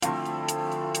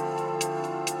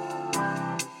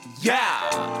Yeah.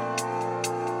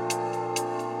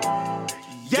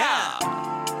 Yeah.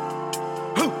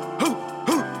 Hoo, hoo,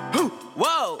 hoo, hoo.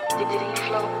 Whoa.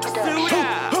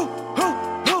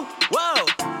 Whoa.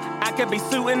 I could be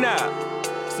suiting up,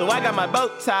 so I got my bow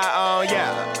tie on,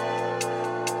 yeah.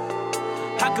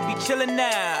 I could be chilling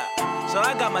now, so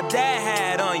I got my dad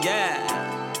hat on, yeah.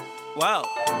 Whoa.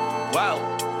 Whoa.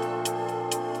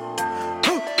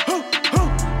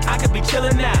 I could be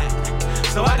chillin' now,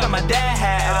 so I got my dad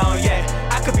hat on, yeah.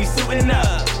 I could be suiting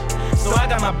up, so I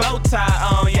got my bow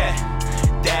tie on, yeah.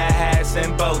 Dad hats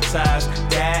and bow ties,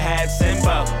 dad hats and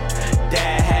bow,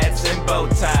 dad hats and bow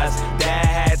ties, dad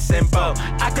hats and bow.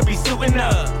 I could be suiting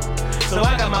up, so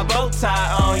I got my bow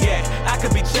tie on, yeah. I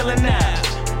could be chillin' now,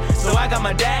 so I got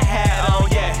my dad hat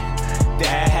on, yeah.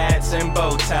 Dad hats and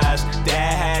bow ties,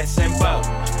 dad hats and bow,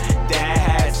 dad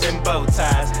hats and bow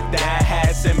ties, dad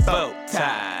hats and bow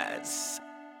ties.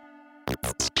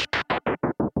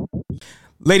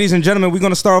 Ladies and gentlemen, we're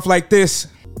going to start off like this.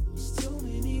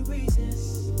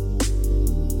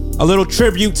 A little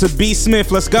tribute to B. Smith.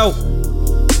 Let's go.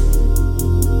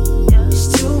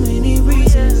 There's too many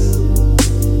reasons.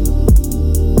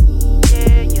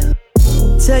 Yeah.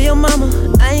 Tell your mama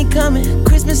I ain't coming.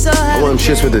 Christmas or holiday. I want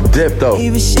them shits with the dip though.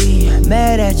 Even she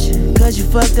mad at you, cause you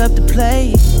fucked up the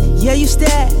plate. Yeah, you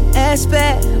stat, ass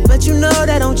fat, but you know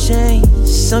that don't change.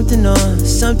 Something on,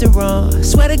 something wrong.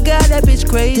 Swear to God, that bitch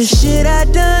crazy. The shit I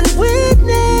done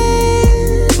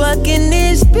witnessed, fucking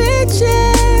these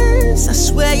bitches. I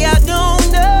swear y'all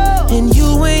don't know, and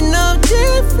you ain't no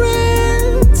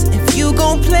different if you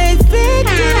gon' play victim.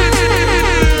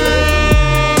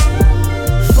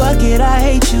 Fuck it, I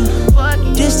hate you.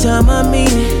 This time I mean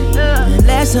it. And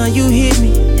last time you hit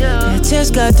me, that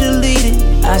text got deleted.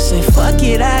 I say fuck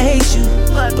it, I hate you,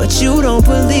 but you don't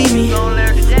believe me.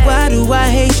 Why do I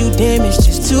hate you? Damn, it's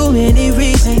just too many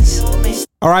reasons.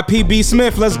 R.I.P. B.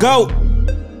 Smith. Let's go.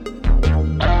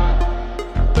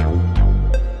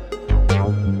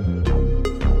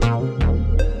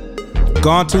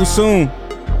 Gone too soon.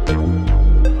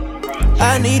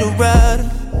 I need a rider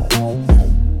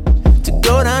to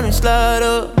go down and slide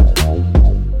up.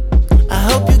 I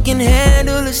hope you can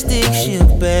handle a stick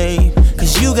shift, babe,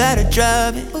 cause you gotta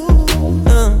drive it.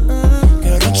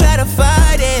 Girl, don't try to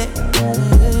fight it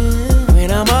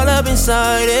when I'm all up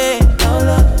inside it.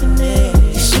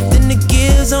 You're shifting the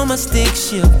gears on my stick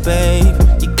shift, babe.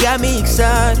 You got me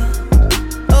excited.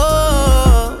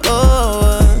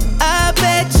 I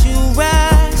bet you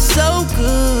ride so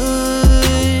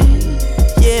good,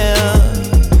 yeah.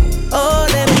 Oh,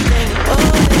 let me bang it,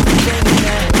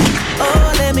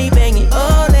 oh, let me bang it out.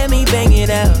 Oh, let me bang it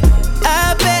out.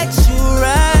 I bet you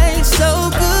ride so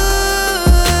good.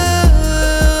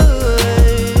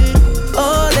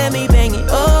 Oh, let me bang it,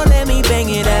 oh, let me bang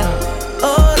it out.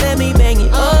 Oh, let me bang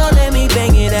it, oh, let me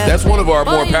bang it out. That's one of our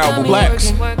more powerful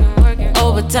blacks.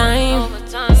 Overtime,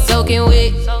 soaking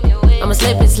wet. I'ma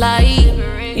slip and slide.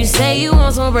 You say you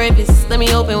want some breakfast, let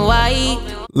me open wide.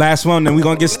 Last one, then we're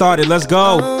going to get started. Let's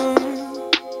go.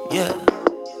 Yeah.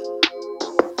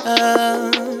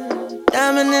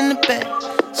 Diamond in the back,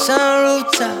 sun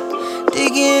rooftop.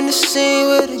 Digging in the scene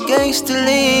with a gangster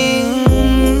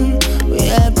lean. We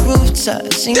had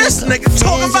rooftops. This nigga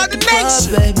talking about the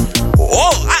nation. Baby.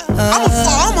 Oh,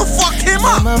 I'ma fuck him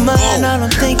up.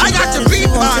 I got your bean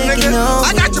pie, nigga.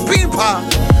 I got your bean pie.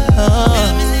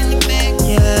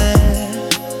 Yeah.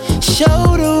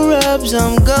 Shoulder rubs,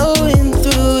 I'm going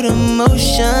through the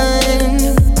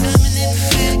motion.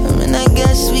 I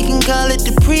guess we can call it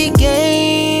the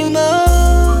pregame,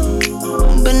 oh.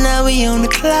 But now we on the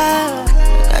clock.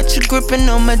 Got you gripping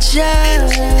on my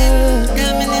job.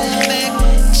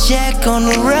 Jack on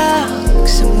the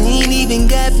rocks, and we ain't even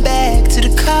got back to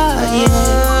the car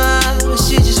yet. But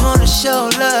she just wanna show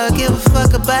love, give a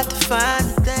fuck about the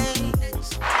finer things.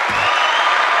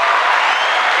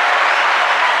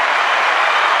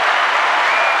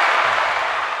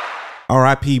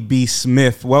 R.I.P. B.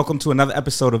 Smith. Welcome to another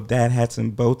episode of Dad Hats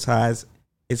and Bow Ties.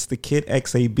 It's the Kid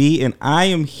XAB, and I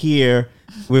am here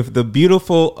with the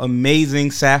beautiful,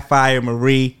 amazing Sapphire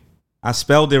Marie. I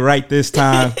spelled it right this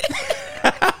time.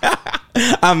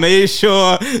 I made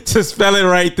sure to spell it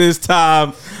right this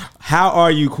time. How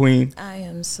are you, Queen? I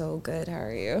am so good. How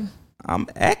are you? I'm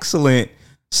excellent.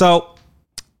 So,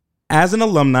 as an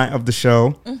alumni of the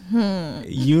show,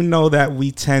 you know that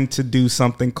we tend to do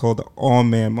something called the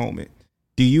all-man moment.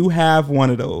 Do you have one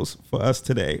of those for us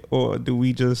today, or do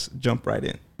we just jump right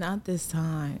in? Not this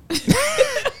time.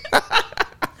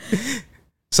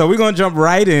 So we're going to jump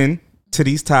right in to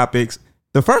these topics.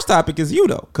 The first topic is you,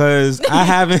 though, because I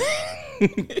haven't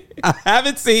I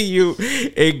haven't seen you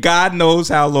in God knows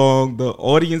how long. The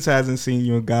audience hasn't seen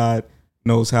you in God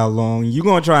knows how long. You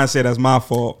gonna try and say that's my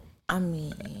fault? I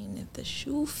mean, if the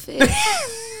shoe fits.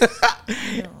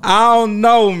 I don't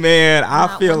know, man.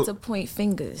 I feel want to point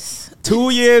fingers.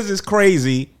 2 years is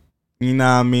crazy. You know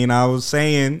what I mean? I was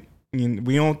saying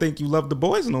we don't think you love the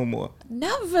boys no more.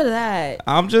 Never that.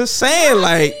 I'm just saying,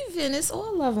 like, even it's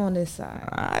all love on this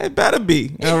side. It better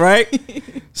be. All right.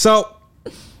 So,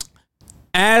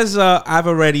 as I've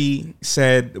already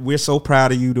said, we're so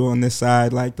proud of you on this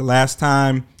side. Like the last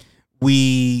time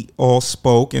we all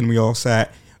spoke and we all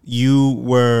sat, you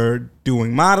were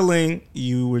doing modeling,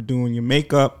 you were doing your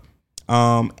makeup,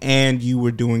 and you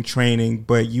were doing training.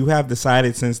 But you have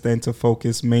decided since then to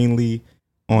focus mainly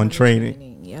on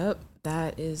training. Yep.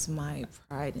 That is my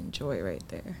pride and joy right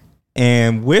there.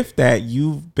 And with that,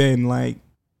 you've been like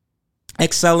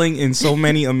excelling in so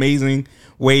many amazing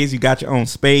ways. You got your own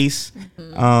space.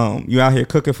 Mm-hmm. You out here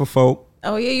cooking for folk.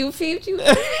 Oh yeah, you peeped you.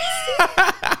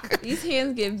 These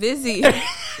hands get busy.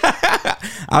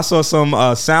 I saw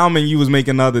some salmon you was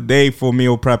making the other day for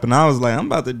meal prep, and I was like, I'm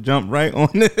about to jump right on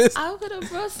this. I could have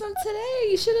brought some today.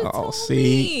 You should have told me.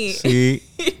 me. See,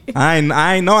 I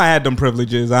ain't know I had them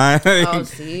privileges.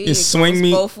 See, you swing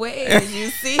me both ways. You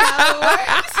see how it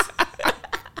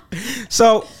works.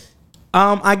 So,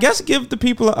 I guess give the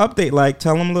people an update. Like,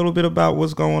 tell them a little bit about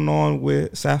what's going on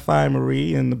with Sapphire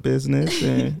Marie and the business,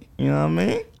 and you know what I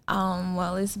mean.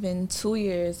 Well, it's been 2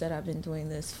 years that I've been doing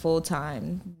this full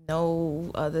time. No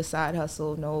other side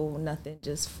hustle, no nothing.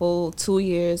 Just full 2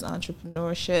 years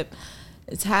entrepreneurship.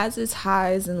 It has its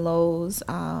highs and lows.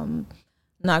 Not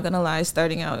gonna lie,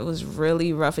 starting out it was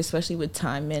really rough, especially with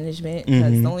time management.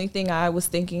 Because the only thing I was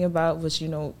thinking about was,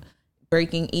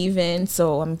 breaking even.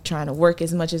 So I'm trying to work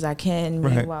as much as I can,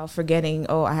 meanwhile forgetting,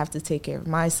 I have to take care of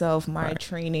myself, my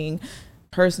training,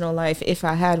 personal life, if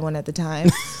I had one at the time.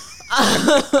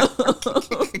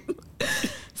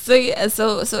 So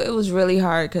it was really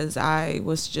hard because I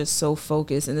was just so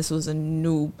focused, and this was a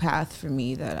new path for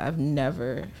me that I've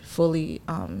never fully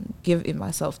given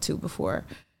myself to before.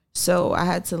 So I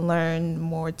had to learn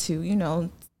more to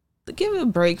give a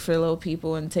break for little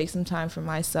people and take some time for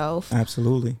myself.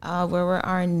 Absolutely. Where we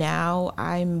are now,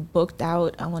 I'm booked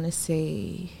out, I want to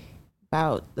say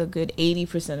about a good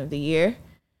 80% of the year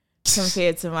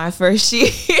compared to my first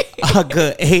year. A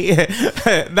good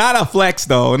 8. Not a flex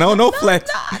though. No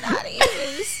flex. Not even.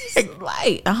 It's just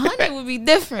light. 100 would be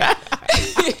different.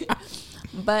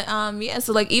 But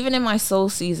so like even in my soul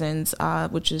seasons,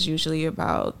 which is usually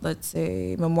about, let's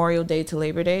say, Memorial Day to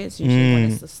Labor Day, it's usually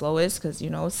when it's the slowest because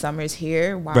summer's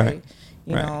here. Why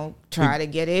try to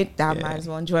get it? I might as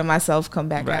well enjoy myself, come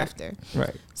back after.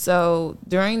 Right. So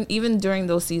during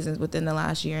those seasons within the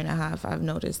last year and a half, I've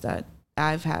noticed that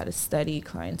I've had a steady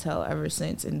clientele ever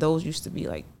since, and those used to be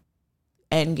like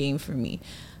end game for me.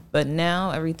 But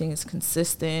now everything is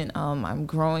consistent. I'm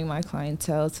growing my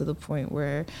clientele to the point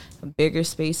where bigger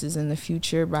spaces in the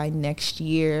future by next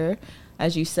year.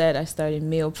 As you said, I started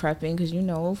meal prepping because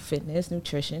fitness,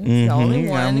 nutrition, the only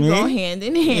one to go hand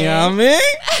in hand.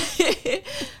 Yeah,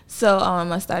 So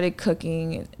I started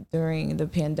cooking during the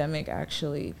pandemic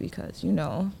actually because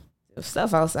there was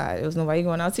stuff outside. There was nobody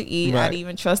going out to eat. I didn't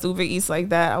even trust Uber Eats like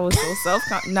that. I was so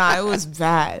it was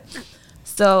bad.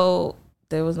 So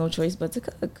there was no choice but to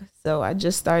cook. So I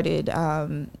just started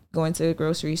going to the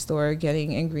grocery store,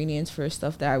 getting ingredients for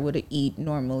stuff that I would eat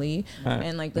normally.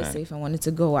 And let's say if I wanted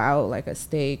to go out, like a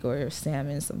steak or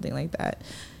salmon, something like that.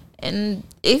 And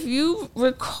if you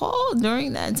recall,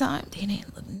 during that time, they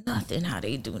didn't look nothing how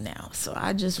they do now. So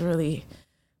I just really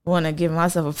want to give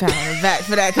myself a pat on the back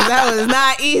for that because that was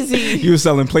not easy. You were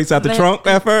selling plates out the trunk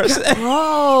at first?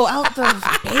 Bro, out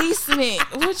the basement.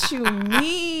 What you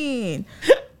mean?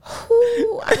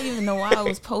 I don't even know why I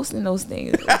was posting those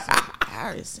things. It was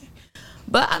embarrassing.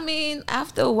 But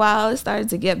after a while, it started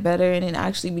to get better, and it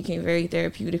actually became very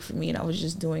therapeutic for me. And I was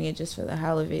just doing it just for the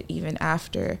hell of it, even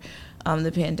after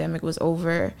the pandemic was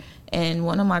over. And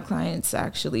one of my clients,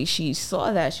 actually, she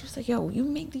saw that. She was like, yo, you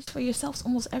make these for yourselves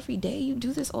almost every day. You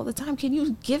do this all the time. Can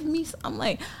you give me some? I'm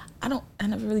like, I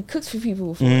never really cooked for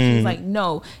people before. She was like,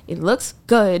 no, it looks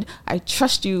good. I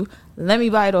trust you. Let me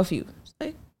buy it off you. I was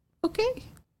like, okay.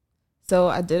 So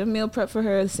I did a meal prep for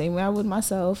her the same way I would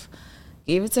myself.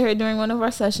 Gave it to her during one of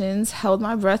our sessions. Held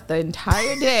my breath the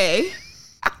entire day.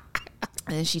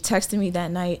 And then she texted me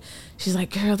that night. She's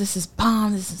like, girl, this is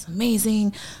bomb. This is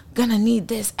amazing. Gonna need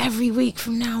this every week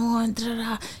from now on.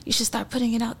 Da-da-da. You should start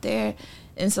putting it out there.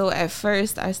 And so at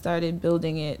first I started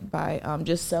building it by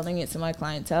just selling it to my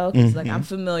clientele. Because I'm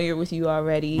familiar with you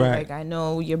already. Like I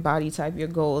know your body type, your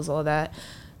goals, all that.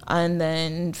 And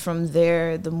then from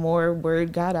there, the more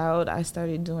word got out, I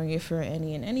started doing it for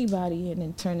any and anybody, and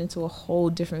it turned into a whole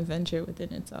different venture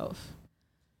within itself.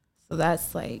 So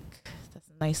that's a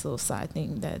nice little side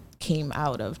thing that came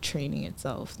out of training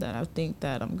itself, that I think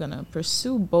that I'm gonna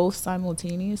pursue both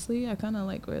simultaneously. I kind of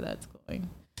like where that's going.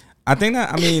 I think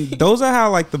that, I mean, those are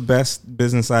how like the best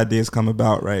business ideas come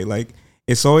about, right? Like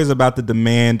it's always about the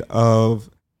demand of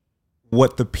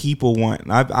what the people want.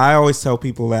 And I always tell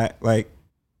people that, like,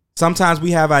 sometimes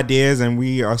we have ideas and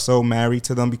we are so married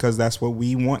to them because that's what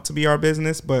we want to be our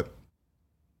business, but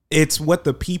it's what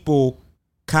the people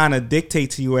kind of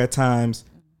dictate to you at times,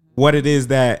 what it is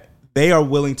that they are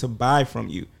willing to buy from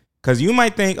you. Because you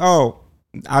might think, oh,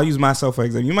 I'll use myself for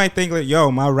example. You might think like, yo,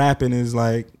 my rapping is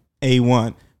like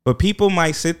A1. But people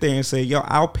might sit there and say, yo,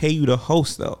 I'll pay you to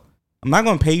host though. I'm not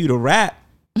going to pay you to rap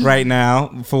right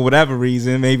now for whatever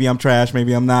reason. Maybe I'm trash,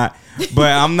 maybe I'm not.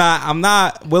 But I'm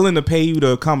not willing to pay you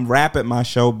to come rap at my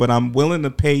show, but I'm willing to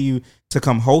pay you to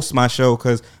come host my show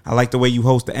because I like the way you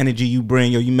host, the energy you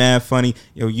bring. Yo, you mad funny.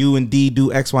 Yo, you and D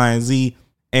do X, Y, and Z.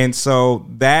 And so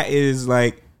that is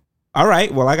like, all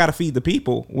right, well, I got to feed the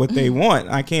people what they want.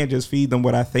 I can't just feed them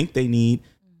what I think they need.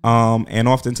 And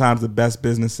oftentimes the best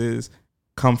businesses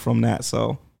come from that.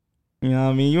 So, you know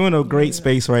what I mean? You're in a great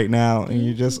space right now and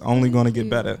you're just only going to get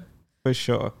better for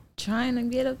sure. Trying to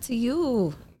get up to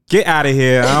you. Get out of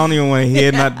here. I don't even want to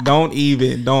hear nothing.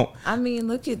 Don't. I mean,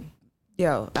 look at,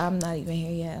 yo, I'm not even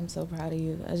here yet. I'm so proud of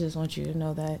you. I just want you to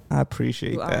know that. I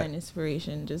appreciate that. You are an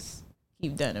inspiration. Just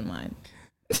keep that in mind.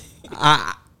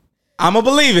 I'm gonna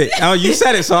believe it. You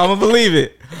said it, so I'm gonna believe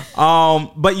it.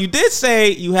 But you did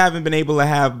say you haven't been able to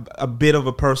have a bit of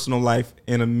a personal life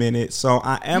in a minute, so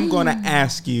I am gonna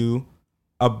ask you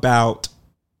about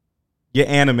your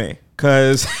anime,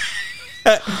 because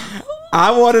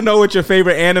I want to know what your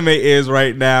favorite anime is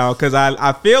right now, because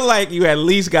I feel like you at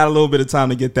least got a little bit of time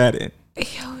to get that in.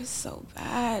 Yo, it's so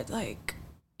bad. Like,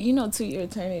 you know, To Your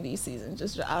Eternity season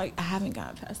just I haven't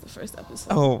gotten past the first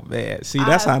episode. Oh man, see,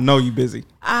 that's how I know you busy.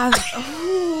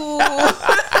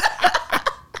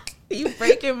 You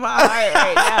breaking my heart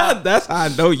right now. That's how I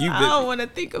know you busy. I don't want to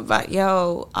think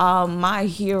about My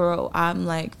Hero. I'm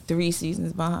like 3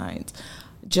 seasons behind.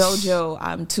 JoJo,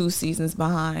 I'm 2 seasons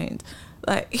behind.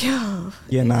 Like, yo,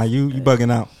 yeah, nah, you bugging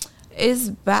out. It's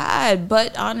bad,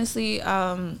 but honestly,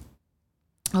 I'll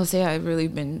say I've really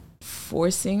been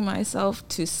forcing myself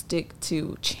to stick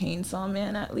to Chainsaw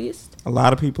Man at least. A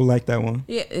lot of people like that one.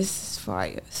 Yeah, it's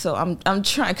fire. So I'm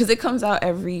trying, because it comes out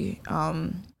every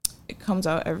I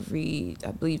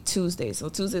believe Tuesday. So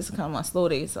Tuesdays are kind of my slow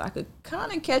days, so I could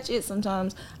kind of catch it.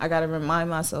 Sometimes I gotta remind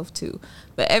myself too.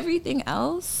 But everything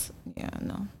else, yeah,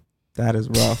 no. That is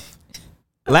rough.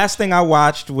 Last thing I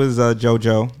watched was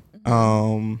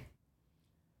JoJo.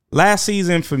 Last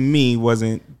season for me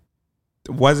wasn't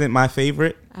my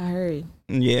favorite. I heard.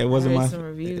 Yeah, it wasn't my some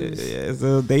reviews. Yeah,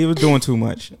 so they were doing too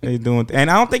much.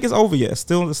 And I don't think it's over yet.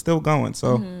 It's still going.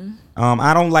 So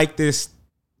I don't like this.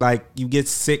 Like, you get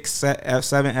 6,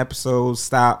 7 episodes,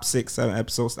 stop, 6, 7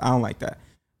 episodes. I don't like that.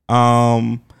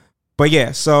 But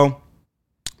yeah, so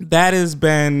that has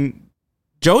been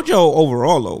JoJo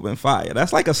overall though, been fire.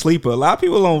 That's like a sleeper. A lot of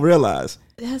people don't realize.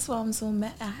 That's why I'm so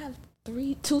mad. I have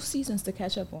 2 seasons to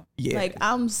catch up on. Yeah. Like,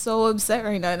 I'm so upset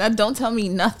right now. And don't tell me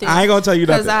nothing. I ain't gonna tell you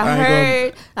nothing. Because I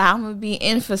heard I'm gonna be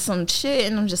in for some shit,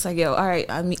 and I'm just like, yo, all right,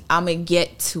 I'm gonna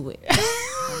get to it.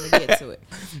 I'm gonna get to it.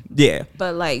 Yeah.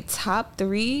 But like top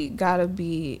 3 gotta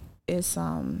be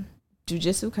Jujutsu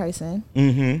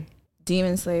Kaisen,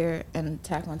 Demon Slayer, and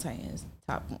Attack on Titan is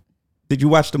top 1. Did you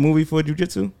watch the movie for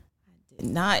Jujutsu? Did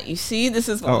not. You see, this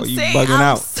is what I'm you saying. Bugging I'm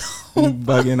out. so You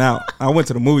bugging out. I went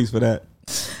to the movies for that.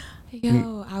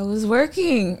 Yo, I was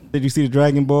working. Did you see the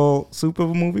Dragon Ball Super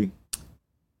movie?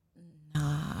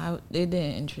 Nah, it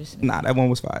didn't interest me. Nah, that one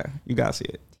was fire. You gotta see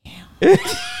it. Damn.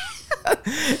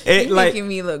 It You're like making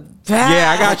me look bad.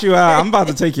 yeah, I got you. I'm about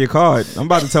to take your card. I'm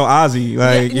about to tell Ozzy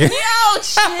like Yo,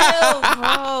 chill,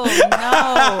 bro. No.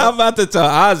 I'm about to tell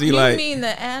Ozzy You like mean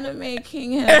the anime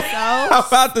king himself? I'm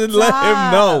about to let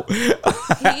him know.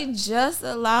 He just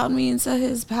allowed me into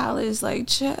his palace. Like,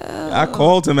 chill. I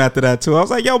called him after that too. I was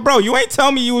like, yo, bro, you ain't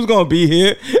tell me you was gonna be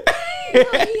here. No,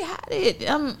 he had it.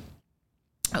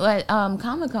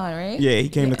 Comic-Con, right? Yeah, he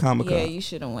came to Comic-Con. Yeah, you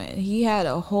should have went. He had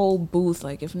a whole booth,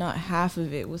 like if not half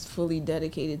of it was fully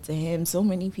dedicated to him. So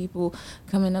many people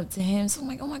coming up to him. So I'm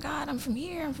like, oh my God, I'm from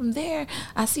here, I'm from there.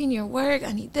 I seen your work.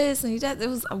 I need this, I need that. It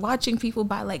was watching people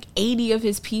buy like 80 of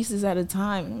his pieces at a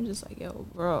time. And I'm just like, yo,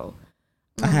 bro.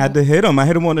 I had to hit him. I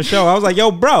hit him on the show. I was like,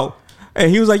 yo, bro. And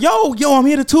he was like, yo, I'm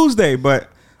here to Tuesday. But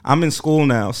I'm in school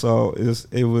now, so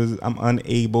I'm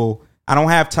unable. I don't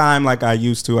have time like I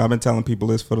used to. I've been telling people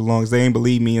this for the longest. They ain't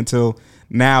believe me until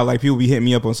now. Like people be hitting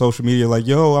me up on social media like,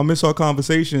 yo, I miss our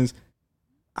conversations.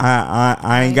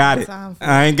 I ain't got it.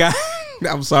 I ain't got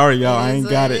I'm sorry, y'all. I ain't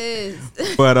got it.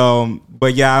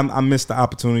 But yeah, I missed the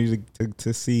opportunity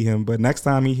to see him. But next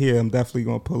time he here, I'm definitely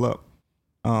gonna pull up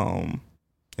and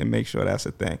make sure that's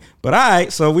a thing. But all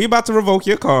right, so we about to revoke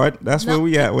your card. That's where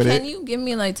we at with it. Can you give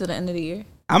me like to the end of the year?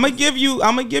 I'm gonna give you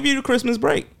the Christmas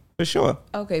break for sure.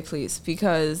 Okay, please,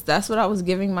 because that's what I was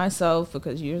giving myself.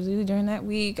 Because usually during that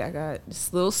week, I got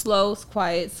just a little slow,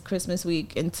 quiet. It's Christmas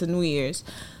week into New Year's,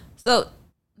 so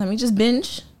let me just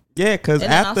binge. Yeah, because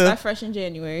I'll start fresh in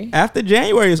January. After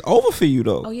January is over for you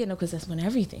though. Oh yeah, no, because that's when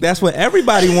everything. That's when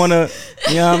everybody wanna,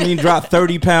 you know what I mean, drop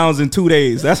 30 pounds in 2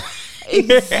 days. That's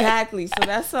exactly. So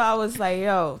that's why I was like,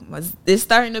 yo, it's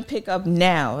starting to pick up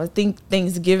now. I think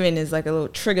Thanksgiving is like a little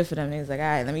trigger for them. They was like, all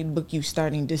right, let me book you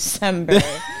starting December.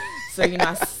 So,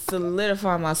 I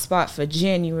solidify my spot for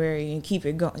January and keep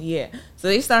it going. Yeah. So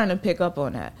they starting to pick up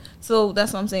on that. So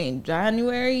that's what I'm saying.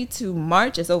 January to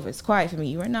March is over. It's quiet for me.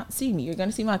 You are not seeing me. You're going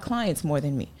to see my clients more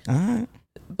than me. All right.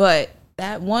 But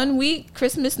that 1 week,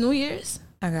 Christmas, New Year's,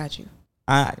 I got you.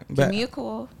 All right. Give me a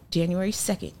call. January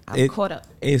 2nd. I'm caught up.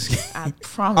 I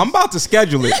promise. I'm about to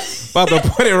schedule it. About to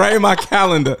put it right in my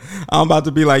calendar. I'm about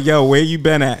to be like, yo, where you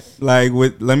been at? Like,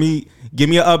 give me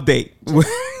an update.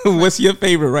 What's your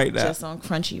favorite right now? Just on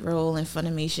Crunchyroll and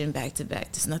Funimation back to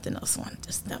back. There's nothing else on.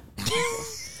 Just no.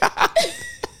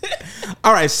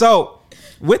 All right. So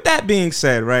with that being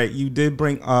said, right, you did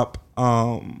bring up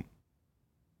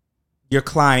your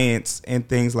clients and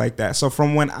things like that. So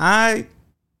from when I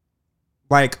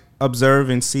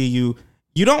observe and see you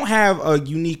don't have a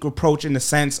unique approach in the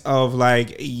sense of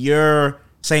like you're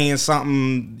saying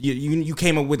something you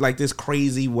came up with like this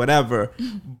crazy whatever,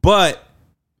 but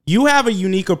you have a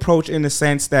unique approach in the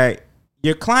sense that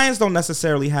your clients don't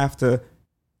necessarily have to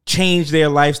change their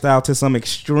lifestyle to some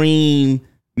extreme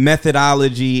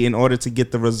methodology in order to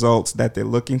get the results that they're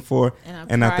looking for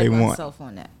and that they want.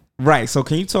 On that. Right. So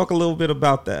can you talk a little bit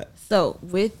about that? So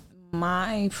with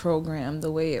my program,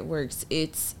 the way it works,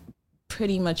 it's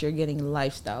pretty much you're getting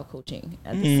lifestyle coaching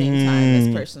at the same time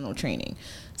as personal training.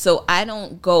 So I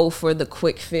don't go for the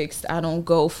quick fix. I don't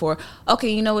go for, okay,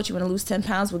 you know what, you want to lose 10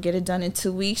 pounds, we'll get it done in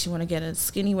 2 weeks. You want to get a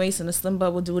skinny waist and a slim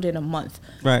butt, we'll do it in a month.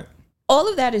 Right. All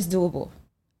of that is doable.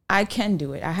 I can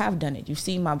do it. I have done it. You've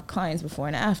seen my clients before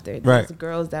and after. Right. There's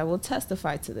girls that will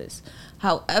testify to this.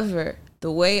 However,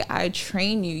 the way I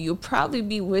train you, you'll probably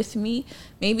be with me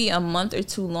maybe a month or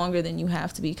two longer than you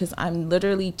have to be, because I'm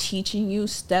literally teaching you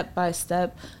step by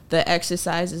step the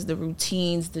exercises, the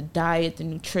routines, the diet, the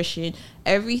nutrition,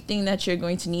 everything that you're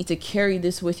going to need to carry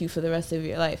this with you for the rest of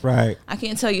your life. Right. I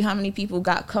can't tell you how many people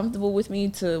got comfortable with me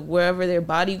to wherever their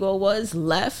body goal was,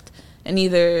 left, and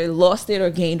either lost it or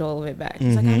gained all of it back.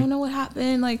 It's like, I don't know what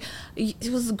happened. Like,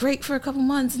 it was great for a couple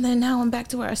months, and then now I'm back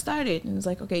to where I started. And it's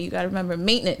like, okay, you got to remember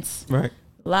maintenance. Right.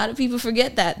 A lot of people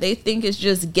forget that. They think it's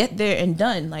just get there and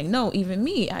done. Like, no, even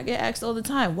me, I get asked all the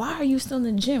time, why are you still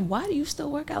in the gym? Why do you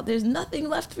still work out? There's nothing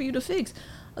left for you to fix.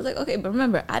 I was like, okay, but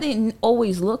remember, I didn't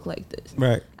always look like this.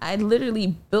 Right. I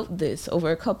literally built this over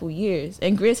a couple years.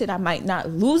 And granted, I might not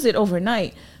lose it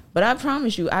overnight, but I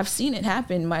promise you, I've seen it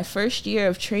happen. My first year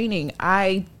of training,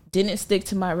 I didn't stick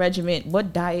to my regimen,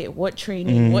 what diet, what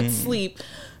training, what sleep.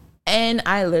 And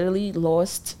I literally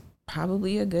lost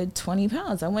probably a good 20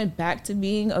 pounds. I went back to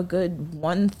being a good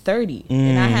 130.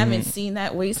 And I haven't seen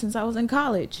that weight since I was in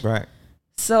college. Right.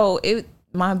 So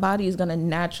my body is going to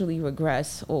naturally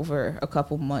regress over a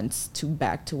couple months to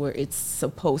back to where it's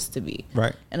supposed to be.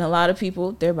 Right. And a lot of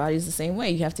people, their body's the same way.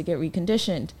 You have to get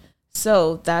reconditioned.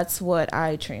 So that's what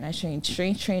I train. I train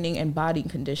strength training and body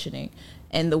conditioning.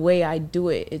 And the way I do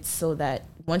it, it's so that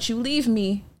once you leave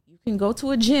me, you can go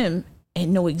to a gym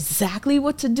and know exactly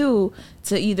what to do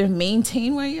to either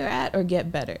maintain where you're at or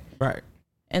get better. Right.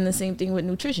 And the same thing with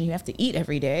nutrition. You have to eat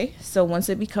every day. So once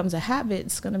it becomes a habit,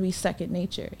 it's going to be second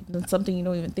nature. It's something you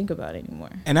don't even think about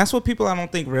anymore. And that's what people I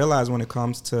don't think realize when it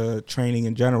comes to training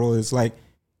in general is like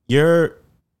you're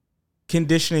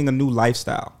conditioning a new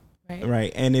lifestyle.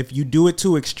 Right. And if you do it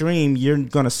too extreme, you're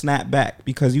going to snap back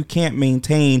because you can't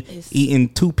maintain eating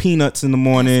 2 peanuts in the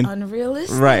morning. It's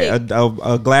unrealistic. Right.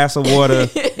 A glass of water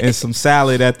and some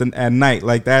salad at night.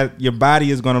 Like that, your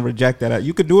body is going to reject that.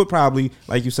 You could do it probably,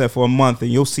 like you said, for a month and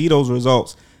you'll see those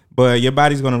results. But your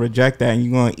body's going to reject that and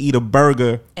you're going to eat a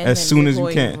burger and as soon as you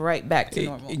can. Right back to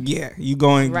normal. Yeah. You're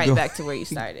going back to where you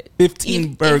started.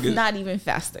 15 burgers. If not even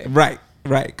faster. Right.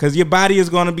 Right, because your body is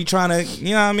going to be trying to,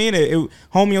 you know what I mean?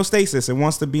 Homeostasis. It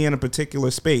wants to be in a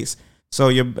particular space. So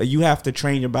you have to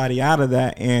train your body out of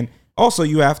that. And also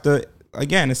you have to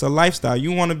again, it's a lifestyle.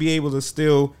 You want to be able to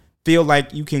still feel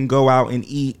like you can go out and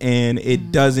eat, and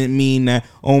it doesn't mean that,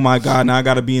 oh my God, now I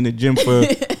got to be in the gym for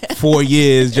 4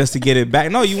 years just to get it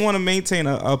back. No, you want to maintain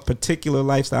a particular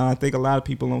lifestyle. I think a lot of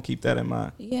people don't keep that in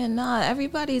mind. Yeah, nah,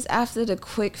 everybody's after the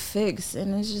quick fix,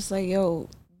 and it's just like, yo,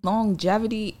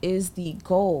 longevity is the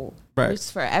goal. Right. It's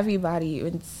for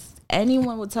everybody.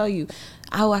 Anyone will tell you,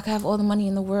 oh, I can have all the money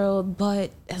in the world,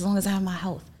 but as long as I have my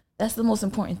health. That's the most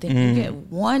important thing. You get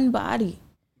one body.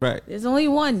 Right. There's only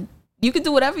one. You can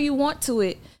do whatever you want to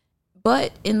it,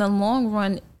 but in the long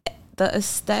run, the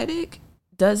aesthetic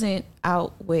doesn't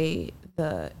outweigh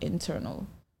the internal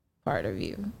part of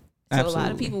you. So Absolutely. a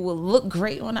lot of people will look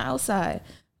great on the outside,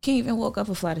 can't even walk up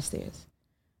a flight of stairs.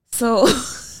 So,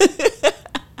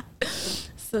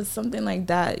 so something like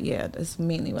that, yeah, that's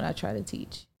mainly what I try to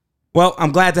teach. Well,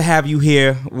 I'm glad to have you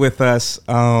here with us.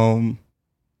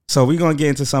 So we're going to get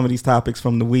into some of these topics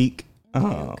from the week.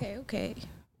 Okay.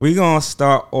 We're going to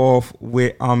start off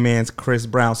with our man's Chris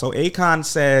Brown. So Akon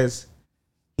says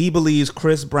he believes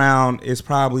Chris Brown is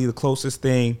probably the closest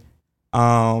thing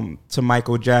to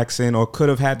Michael Jackson, or could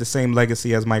have had the same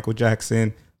legacy as Michael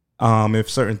Jackson if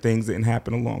certain things didn't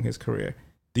happen along his career.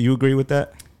 Do you agree with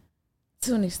that?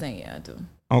 To an extent, yeah, I do.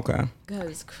 Okay.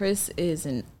 Because Chris is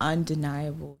an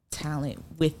undeniable talent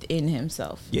within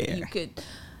himself. Yeah.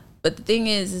 But the thing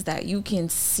is that you can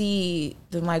see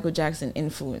the Michael Jackson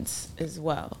influence as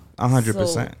well. 100%.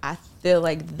 So I feel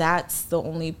like that's the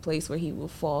only place where he will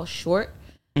fall short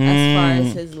as far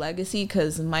as his legacy,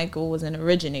 because Michael was an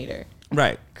originator.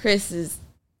 Right. Chris is,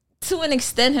 to an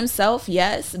extent, himself,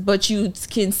 yes, but you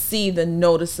can see the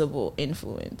noticeable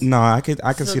influence. No, I could see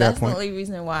that point. That's the only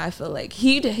reason why I feel like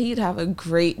he'd have a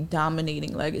great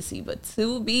dominating legacy. But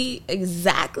to be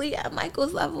exactly at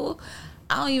Michael's level,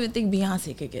 I don't even think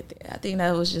Beyonce could get there. I think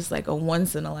that was just like a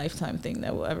once in a lifetime thing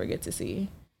that we'll ever get to see.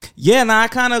 Yeah, no, I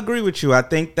kind of agree with you. I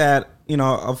think that,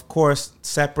 of course,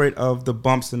 separate of the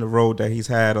bumps in the road that he's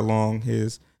had along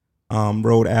his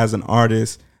road as an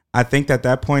artist, I think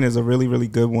that point is a really, really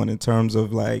good one in terms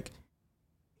of like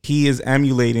he is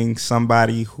emulating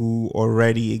somebody who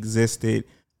already existed.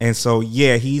 And so,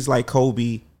 yeah, he's like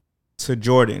Kobe to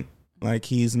Jordan. Like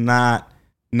he's not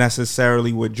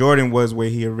necessarily what Jordan was, where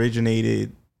he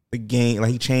originated the game.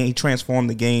 Like he transformed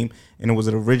the game and it was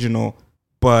an original.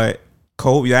 But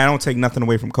Kobe, I don't take nothing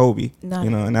away from Kobe,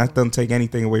 and that doesn't take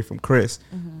anything away from Chris.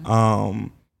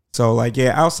 So like,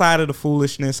 yeah, outside of the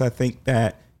foolishness, I think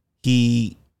that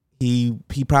he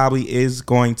probably is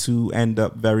going to end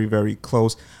up very, very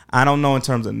close. I don't know in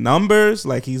terms of numbers,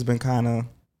 like he's been kind of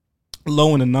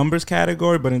low in the numbers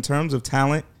category, but in terms of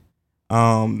talent,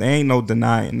 there ain't no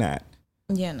denying that.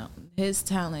 Yeah, no, his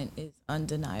talent is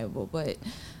undeniable, but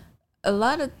a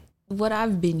lot of what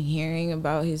I've been hearing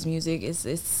about his music is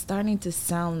it's starting to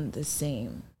sound the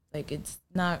same. Like it's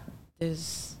not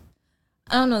this.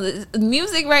 I don't know. The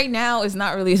music right now is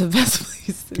not really the best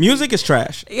place. Music is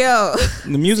trash. Yo,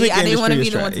 the music industry I didn't want to be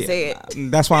is the one trash. to say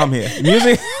it. That's why I'm here.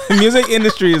 Music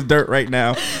industry is dirt right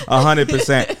now,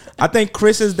 100%. I think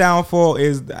Chris's downfall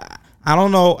is, I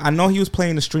don't know. I know he was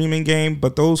playing the streaming game,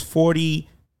 but those 40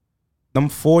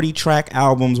 track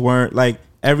albums weren't like,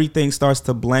 everything starts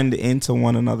to blend into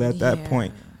one another at that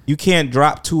point. You can't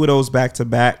drop two of those back to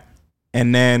back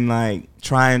and then like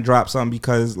try and drop something,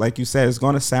 because like you said, it's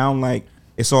going to sound like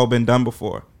it's all been done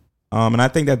before. And I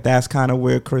think that's kind of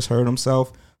where Chris hurt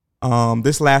himself.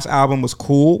 This last album was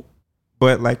cool,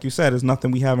 but like you said, there's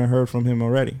nothing we haven't heard from him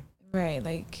already. Right.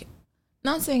 Like,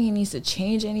 not saying he needs to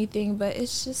change anything, but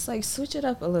it's just like switch it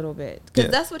up a little bit. Because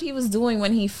that's what he was doing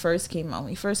when he first came out. When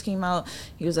he first came out,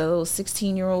 he was a little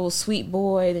 16-year-old sweet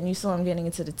boy. Then you saw him getting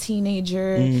into the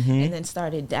teenager and then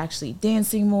started actually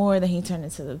dancing more. Then he turned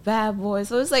into the bad boy.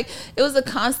 So it's like, it was a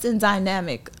constant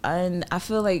dynamic. And I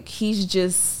feel like he's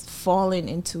just fallen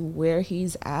into where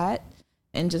he's at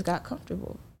and just got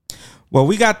comfortable. Well,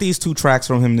 we got these two tracks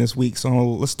from him this week. So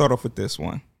let's start off with this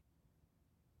one.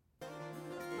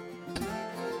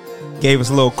 Gave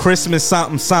us a little Christmas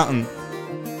something, something.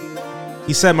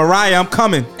 He said, Mariah, I'm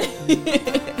coming.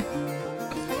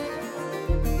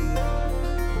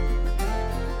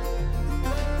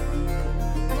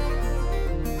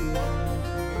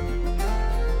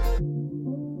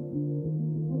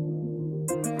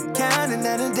 Counting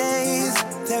down the days,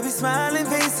 there'll be smiling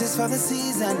faces for the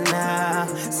season now.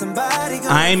 Somebody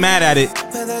I ain't mad at it.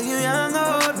 Whether you young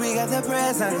or old, we got the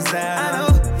presents now. I know,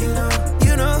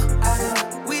 you know, I know.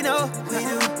 We know, we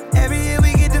do. Every year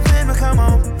we get defend, but come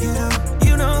on. You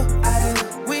know, I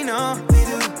do. We know, we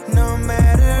do. No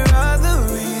matter all the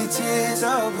riches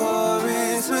or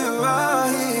poorness, we're all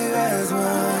here as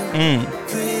one.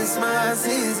 Christmas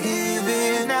is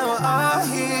giving, now we're all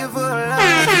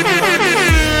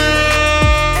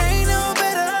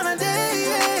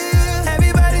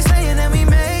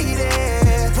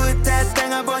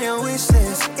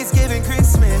giving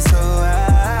Christmas,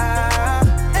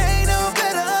 ain't no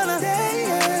better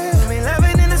holiday. We'll be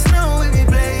loving in the snow, we be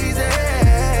blazing.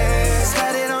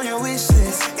 Slide it on your wish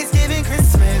list. It's giving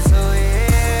Christmas,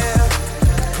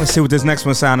 Let's see what this next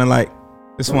one sounding like.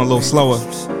 This one a little slower.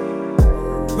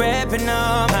 Wrapping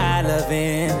all my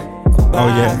loving. Oh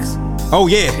yeah. Oh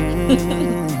yeah.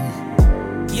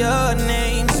 Your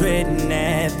name's written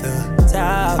at the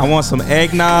top. I want some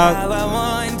eggnog.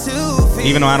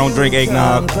 Even though I don't drink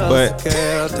eggnog, but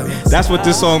that's what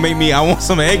this song made me. I want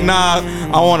some eggnog.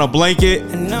 I want a blanket.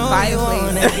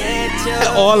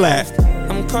 All that.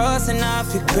 I'm crossing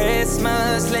off your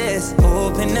Christmas list.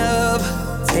 Open up,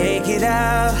 take it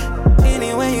out.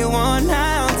 Anywhere you want,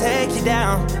 I'll take you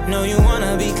down. Know you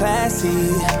wanna be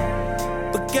classy,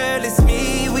 but girl, it's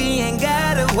me. We ain't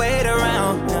gotta wait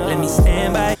around. Let me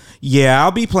stand by. Yeah,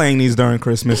 I'll be playing these during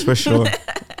Christmas for sure.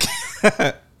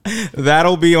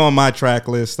 That'll be on my track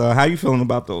list. How you feeling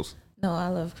about those? No, I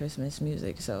love Christmas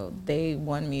music, so they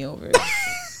won me over.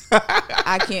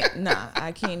 I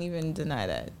can't even deny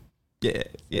that. Yeah.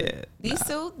 These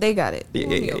two, they got it.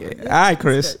 Yeah. All right,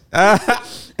 Chris.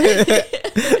 That's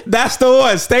the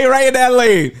one. Stay right in that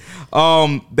lane.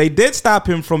 They did stop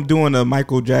him from doing a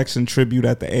Michael Jackson tribute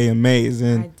at the AMAs,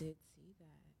 and I did see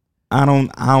that. I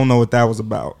don't know what that was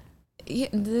about. Yeah,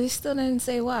 they still didn't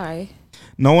say why.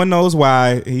 No one knows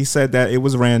why. He said that it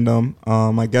was random.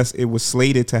 I guess it was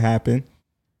slated to happen,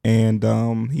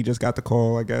 and he just got the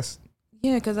call, I guess.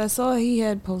 Yeah, because I saw he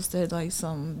had posted like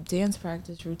some dance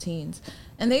practice routines,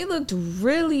 and they looked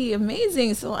really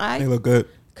amazing. So They look good.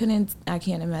 I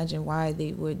can't imagine why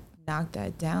they would knock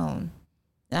that down.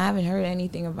 And I haven't heard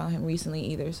anything about him recently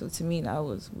either. So to me, that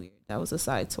was weird. That was a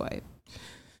side swipe.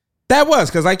 That was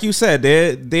because, like you said,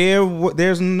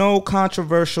 there's no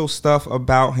controversial stuff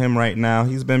about him right now.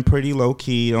 He's been pretty low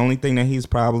key. The only thing that he's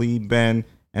probably been,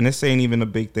 and this ain't even a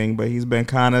big thing, but he's been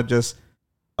kind of just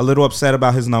a little upset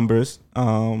about his numbers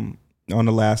on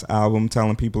the last album,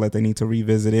 telling people that they need to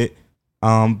revisit it.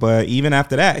 But even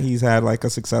after that, he's had like a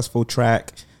successful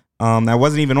track that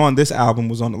wasn't even on this album,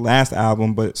 was on the last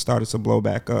album, but it started to blow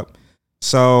back up.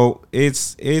 So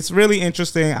it's really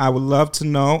interesting. I would love to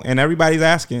know, and everybody's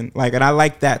asking, like, and I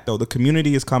like that though. The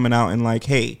community is coming out and like,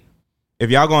 hey, if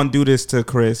y'all gonna do this to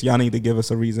Chris, y'all need to give us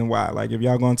a reason why. Like, if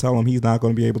y'all gonna tell him he's not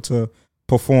gonna be able to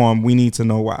perform, we need to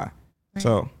know why. Right.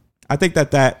 So I think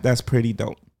that's pretty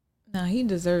dope. No, he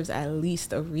deserves at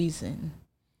least a reason.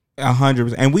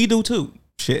 100%, and we do too.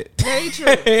 Shit. Very true.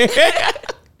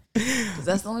 Because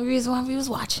that's the only reason why we was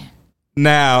watching.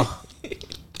 Now,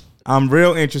 I'm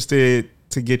real interested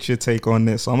to get your take on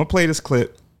this. So I'm going to play this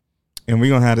clip, and we're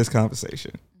going to have this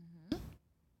conversation.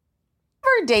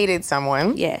 Ever dated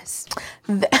someone? Yes.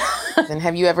 And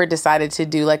have you ever decided to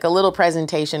do like a little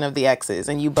presentation of the exes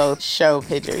and you both show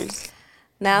pictures?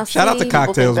 Now, shout out to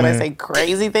Cocktails, man. Man. I say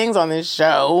crazy things on this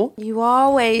show. You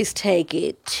always take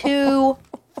it too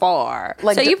far.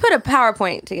 Like, so you put a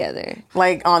PowerPoint together.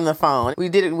 Like on the phone. We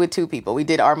did it with two people. We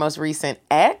did our most recent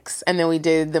ex, and then we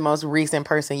did the most recent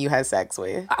person you had sex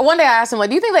with. One day I asked him, like,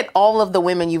 do you think like all of the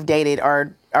women you've dated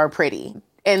are pretty?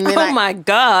 And then my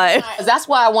God. That's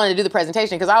why I wanted to do the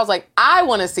presentation, because I was like, I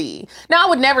want to see. Now, I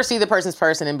would never see the person's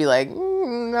person and be like,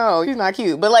 no, he's not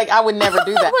cute. But like, I would never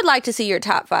do that. I would like to see your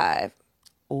top 5.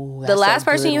 Ooh, the last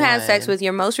person you had sex with,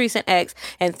 your most recent ex,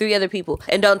 and 3 other people.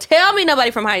 And don't tell me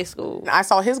nobody from high school. I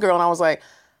saw his girl and I was like,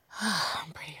 oh,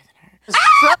 I'm prettier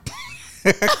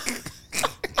than her.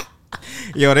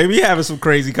 Yo, they be having some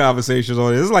crazy conversations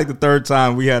on it. This is like the 3rd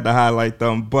time we had to highlight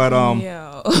them. But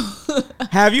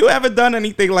have you ever done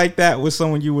anything like that with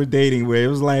someone you were dating where it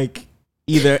was like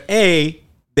either A,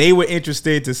 they were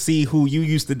interested to see who you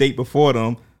used to date before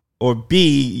them, or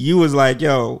B, you was like,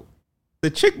 yo, the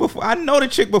chick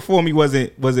before me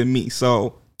wasn't me.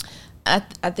 So I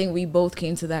think we both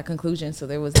came to that conclusion. So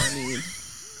there was no need,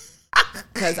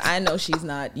 because I know she's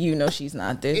not. You know she's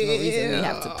not. There's no reason we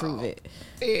have to prove it,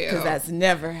 because that's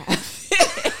never happened.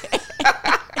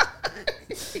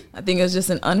 I think it's just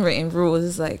an unwritten rule.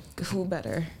 It's like, who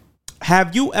better?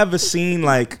 Have you ever seen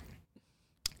like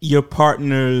your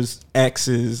partner's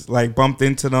exes, like bumped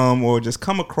into them or just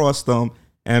come across them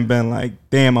and been like,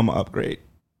 damn, I'm an upgrade?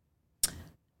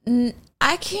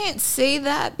 I can't say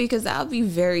that, because that would be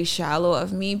very shallow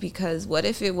of me, because what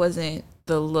if it wasn't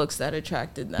the looks that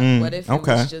attracted them? What if it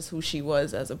was just who she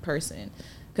was as a person?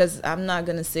 Because I'm not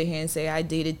going to sit here and say I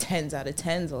dated 10s out of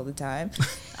 10s all the time.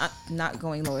 I'm not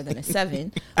going lower than a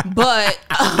 7. But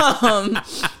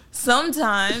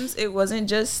sometimes it wasn't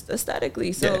just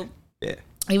aesthetically. So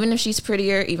even if she's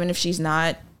prettier, even if she's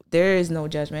not there is no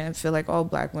judgment. I feel like all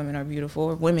black women are beautiful,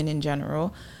 or women in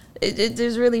general.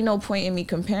 There's really no point in me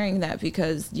comparing that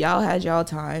because y'all had y'all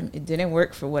time. It didn't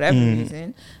work for whatever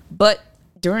reason. But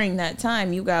during that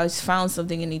time, you guys found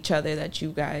something in each other that you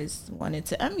guys wanted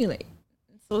to emulate.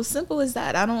 So simple as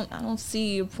that. I don't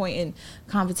see a point in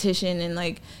competition. And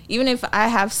like, even if I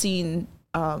have seen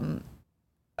an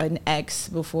ex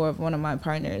before of one of my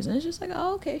partners, and it's just like,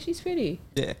 oh, okay, she's pretty.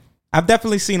 Yeah. I've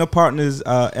definitely seen a partner's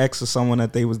ex or someone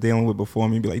that they was dealing with before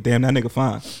me be like, damn, that nigga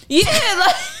fine. Yeah,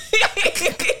 like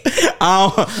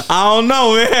I don't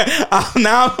know, man.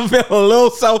 Now I feel a little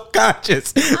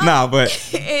self-conscious.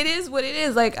 But it is what it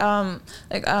is. Like one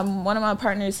of my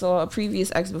partners saw a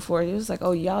previous ex before. He was like,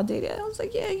 "Oh, y'all dated?" I was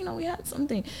like, "Yeah, we had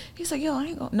something." He's like, "Yo, I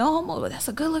ain't gonna no homo, but that's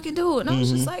a good looking dude." And I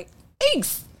was just like,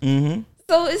 "Thanks."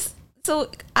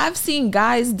 So I've seen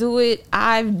guys do it.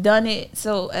 I've done it.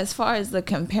 So as far as the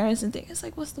comparison thing, it's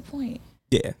like, what's the point?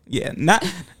 Yeah.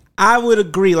 I would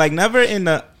agree. Like, never in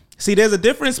the... See, there's a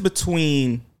difference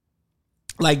between,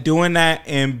 like, doing that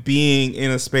and being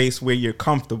in a space where you're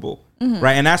comfortable,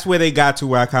 right? And that's where they got to,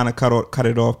 where I kind of cut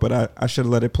it off, but I should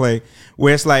have let it play.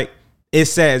 Where it's like, it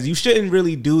says, you shouldn't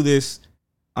really do this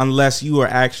unless you are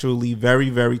actually very,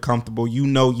 very comfortable. You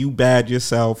know you bad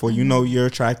yourself, or you know you're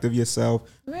attractive yourself.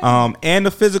 Right. And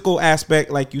the physical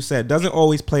aspect, like you said, doesn't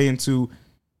always play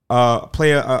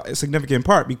a significant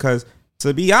part, because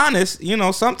to be honest,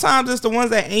 sometimes it's the ones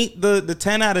that ain't the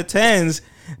 10 out of 10s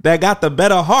that got the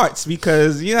better hearts,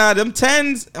 because them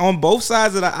 10s on both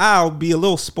sides of the aisle be a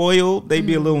little spoiled. They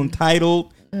be a little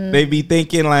entitled. They be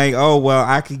thinking like, oh, well,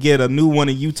 I could get a new one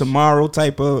of you tomorrow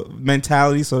type of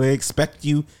mentality. So they expect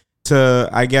you to,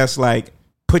 I guess, like,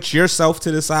 put yourself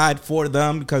to the side for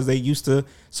them because they used to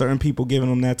certain people giving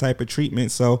them that type of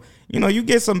treatment. So, you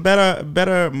get some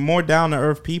better, more down to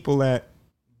earth people that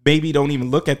maybe don't even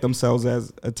look at themselves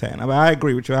as a 10. I mean, I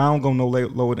agree with you. I don't go no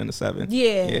lower than a 7.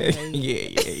 Yeah.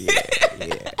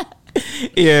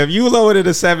 Yeah, if you lower it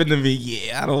to 7 to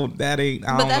me, I don't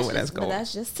know where that's going. But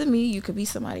that's just to me. You could be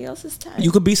somebody else's 10.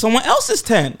 You could be someone else's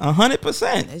 10,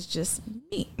 100%. It's just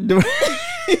me.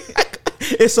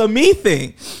 It's a me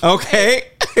thing,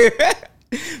 okay?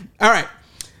 All right.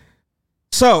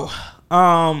 So,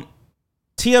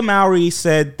 Tia Mowry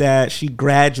said that she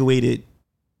graduated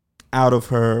out of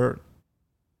her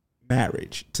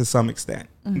marriage to some extent.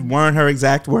 Weren't her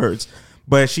exact words,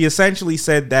 but she essentially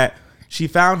said that she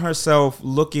found herself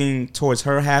looking towards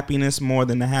her happiness more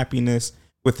than the happiness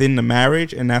within the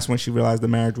marriage, and that's when she realized the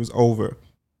marriage was over.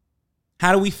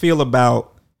 How do we feel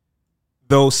about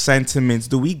those sentiments?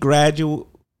 Do we graduate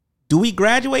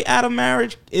out of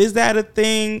marriage? Is that a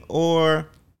thing, or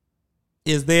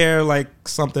is there like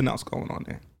something else going on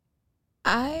there?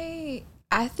 I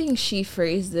think she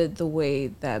phrased it the way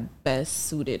that best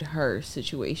suited her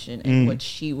situation and what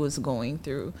she was going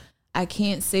through. I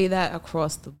can't say that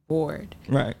across the board.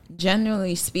 Right.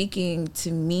 Generally speaking,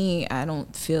 to me, I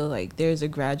don't feel like there's a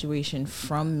graduation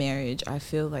from marriage. I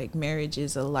feel like marriage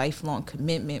is a lifelong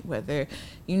commitment, whether,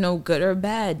 good or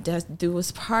bad, that do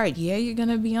us part. Yeah, you're going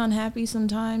to be unhappy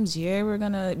sometimes. Yeah, we're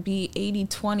going to be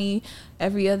 80-20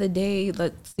 every other day.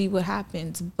 Let's see what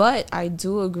happens. But I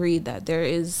do agree that there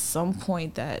is some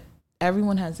point that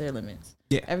everyone has their limits.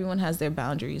 Yeah. Everyone has their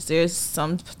boundaries. There's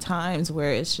some times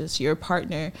where it's just your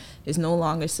partner is no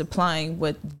longer supplying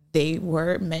what they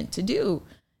were meant to do.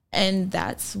 And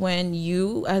that's when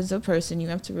you, as a person, you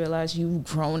have to realize you've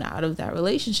grown out of that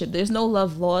relationship. There's no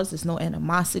love laws. There's no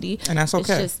animosity. And that's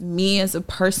okay. It's just me as a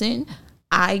person.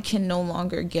 I can no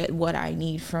longer get what I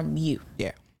need from you.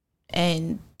 Yeah.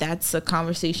 And that's a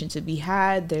conversation to be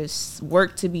had. There's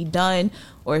work to be done.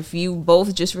 Or if you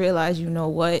both just realize, you know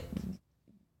what,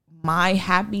 my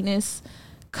happiness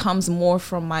comes more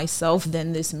from myself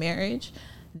than this marriage,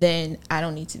 then I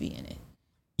don't need to be in it.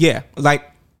 Yeah,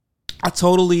 like I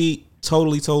totally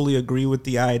agree with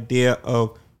the idea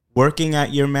of working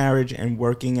at your marriage and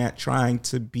working at trying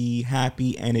to be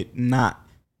happy, and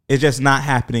it's just not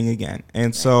happening again.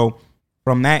 And so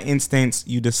from that instance,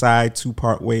 you decide to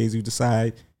part ways. You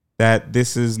decide that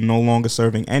this is no longer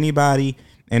serving anybody.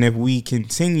 And if we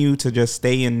continue to just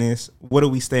stay in this, what are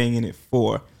we staying in it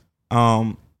for?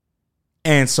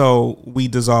 And so we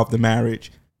dissolved the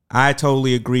marriage. I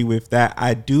totally agree with that.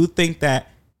 I do think that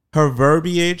her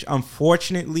verbiage,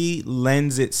 unfortunately,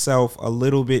 lends itself a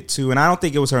little bit to, and I don't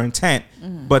think it was her intent,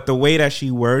 but the way that she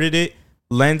worded it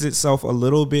lends itself a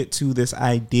little bit to this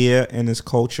idea and this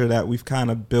culture that we've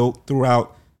kind of built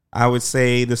throughout, I would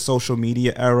say, the social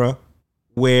media era,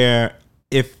 where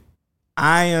if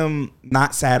I am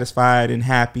not satisfied and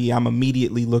happy, I'm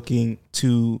immediately looking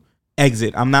to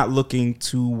exit. I'm not looking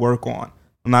to work on.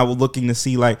 I'm not looking to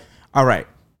see like, all right,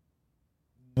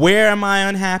 where am I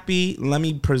unhappy? Let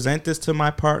me present this to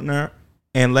my partner,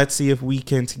 and let's see if we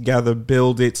can together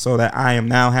build it so that I am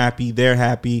now happy, they're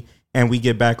happy, and we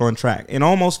get back on track. It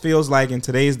almost feels like in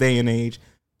today's day and age,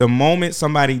 the moment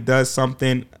somebody does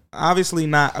something, obviously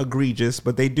not egregious,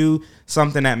 but they do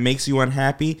something that makes you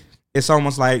unhappy, it's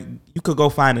almost like you could go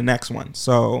find the next one.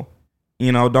 So,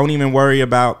 don't even worry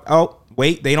about, oh,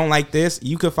 wait, they don't like this.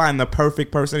 You could find the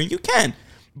perfect person, and you can.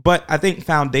 But I think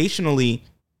foundationally,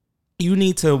 you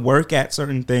need to work at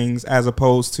certain things as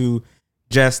opposed to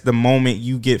just the moment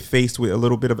you get faced with a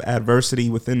little bit of adversity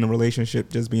within the relationship,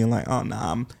 just being like, oh,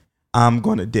 nah, I'm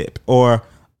going to dip. Or,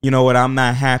 you know what, I'm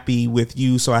not happy with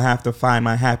you, so I have to find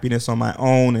my happiness on my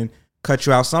own and cut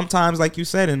you out. Sometimes, like you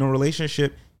said, in a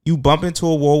relationship, you bump into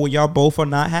a wall where y'all both are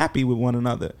not happy with one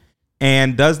another.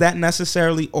 And does that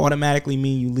necessarily automatically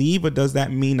mean you leave, or does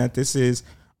that mean that this is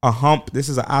a hump, this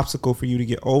is an obstacle for you to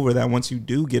get over, that once you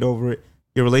do get over it,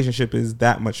 your relationship is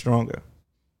that much stronger?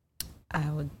 I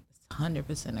would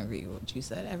 100% agree with what you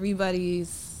said.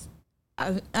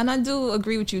 And I do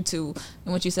agree with you too.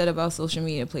 And what you said about social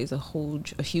media plays a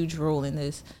huge role in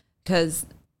this, because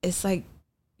it's like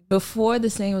before the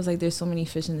saying was like there's so many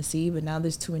fish in the sea, but now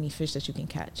there's too many fish that you can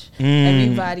catch.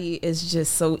 Everybody is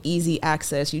just so easy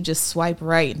access. You just swipe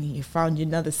right and you found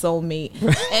another soulmate.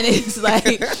 And it's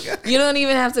like you don't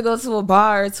even have to go to a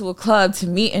bar or to a club to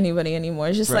meet anybody anymore.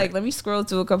 It's just like, let me scroll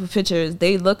through a couple pictures.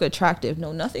 They look attractive.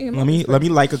 No, nothing. Let me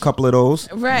like a couple of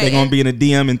those. Right. They're gonna be in a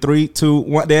DM in 3, 2,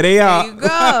 1. There they are. There you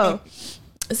go.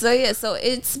 So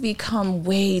it's become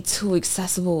way too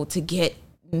accessible to get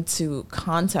into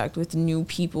contact with new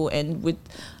people, and with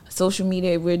social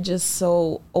media we're just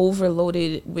so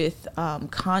overloaded with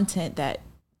content that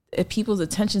people's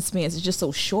attention spans is just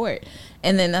so short,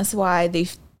 and then that's why they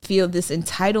feel this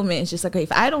entitlement. It's just like, okay,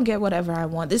 if I don't get whatever I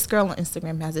want, this girl on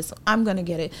Instagram has it, so I'm gonna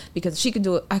get it because she could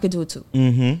do it, I could do it too.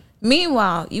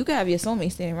 Meanwhile, you could have your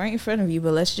soulmate standing right in front of you,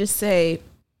 but let's just say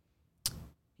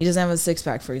he doesn't have a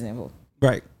six-pack, for example.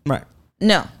 Right.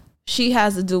 No, she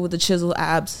has to do with the chiseled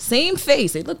abs, same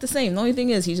face, they look the same. The only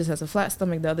thing is he just has a flat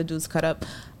stomach, the other dude's cut up.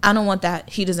 I don't want that.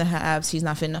 He doesn't have abs, he's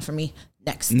not fit enough for me.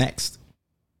 Next.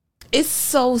 It's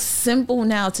so simple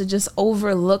now to just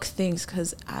overlook things,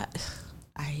 because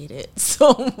I hate it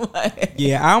so much.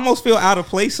 Yeah, I almost feel out of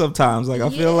place sometimes. Like I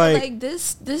feel like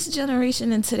this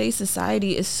generation in today's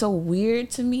society is so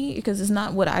weird to me, because it's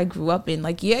not what I grew up in.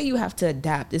 Like, yeah, you have to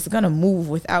adapt. It's gonna move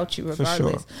without you regardless.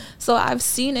 For sure. So I've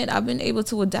seen it. I've been able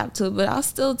to adapt to it, but I'll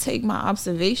still take my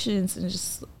observations and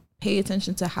just pay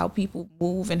attention to how people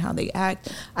move and how they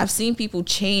act. I've seen people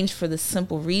change for the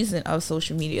simple reason of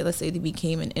social media. Let's say they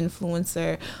became an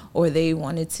influencer, or they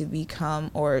wanted to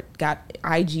become, or got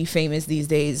IG famous these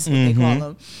days, what they call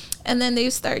them. And then they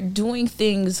start doing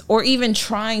things, or even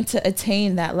trying to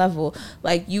attain that level.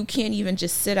 Like, you can't even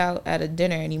just sit out at a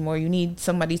dinner anymore. You need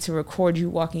somebody to record you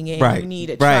walking in. Right. You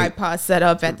need a tripod set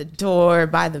up at the door,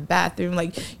 by the bathroom.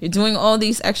 Like, you're doing all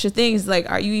these extra things. Like,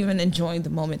 are you even enjoying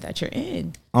the moment that you're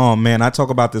in? Oh man, I talk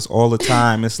about this all the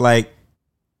time. It's like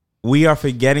we are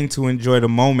forgetting to enjoy the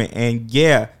moment, and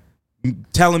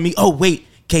telling me, oh wait,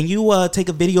 can you take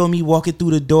a video of me walking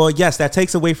through the door? Yes, that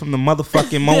takes away from the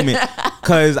motherfucking moment,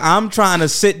 because I'm trying to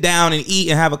sit down and eat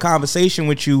and have a conversation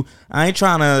with you. I ain't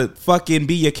trying to fucking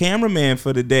be your cameraman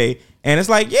for the day. And it's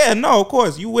like, yeah, no, of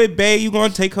course, you with Bae, you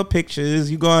gonna take her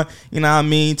pictures, you gonna, you know what I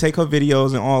mean, take her videos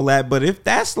and all that. But if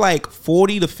that's like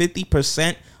 40 to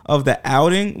 50% of the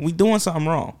outing, we doing something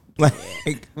wrong. Like,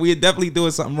 we're definitely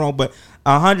doing something wrong. But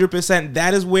 100%,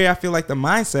 that is where I feel like the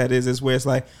mindset is where it's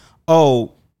like,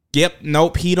 oh, yep,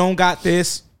 nope, he don't got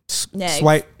this.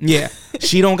 Swipe, yeah,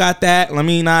 she don't got that. Let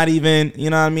me not even, you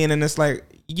know what I mean? And it's like,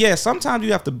 yeah, sometimes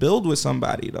you have to build with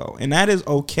somebody though, and that is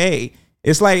okay.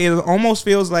 It's like, it almost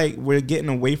feels like we're getting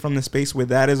away from the space where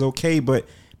that is okay, but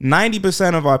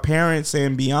 90% of our parents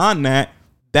and beyond that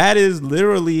is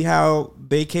literally how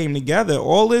they came together.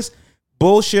 All this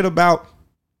bullshit about,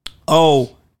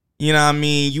 oh, you know what I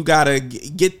mean, you gotta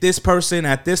get this person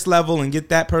at this level and get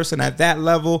that person at that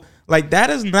level. Like, that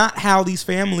is not how these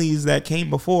families that came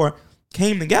before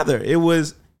came together. It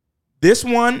was, this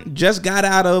one just got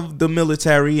out of the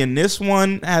military, and this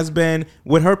one has been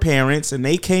with her parents, and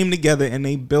they came together and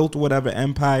they built whatever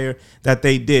empire that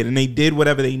they did, and they did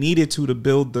whatever they needed to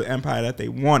build the empire that they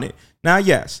wanted. Now,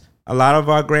 yes, a lot of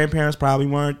our grandparents probably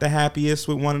weren't the happiest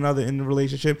with one another in the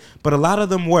relationship, but a lot of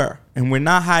them were, and we're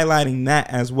not highlighting that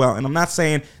as well. And I'm not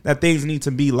saying that things need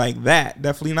to be like that.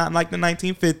 Definitely not like the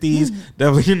 1950s.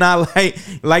 Definitely not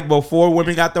like before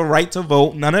women got the right to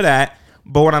vote. None of that.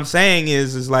 But what I'm saying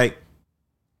is like,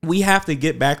 we have to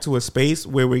get back to a space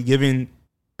where we're giving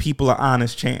people an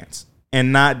honest chance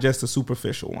and not just a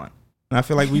superficial one. And I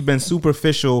feel like we've been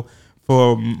superficial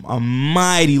for a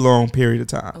mighty long period of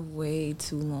time. Way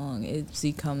too long. It's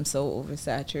become so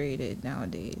oversaturated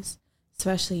nowadays,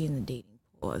 especially in the dating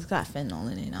pool. It's got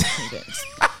fentanyl in it. I'm convinced.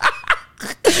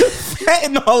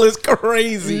 Fentanyl is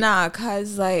crazy. Nah,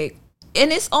 cause like,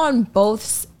 and it's on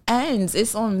both ends.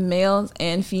 It's on males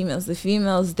and females. The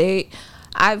females,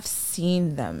 I've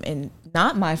seen them, and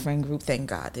not my friend group, thank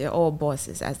God. They're all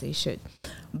bosses, as they should.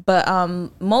 But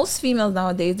most females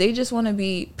nowadays, they just want to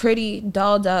be pretty,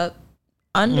 dolled up,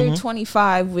 under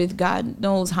 25 with God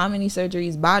knows how many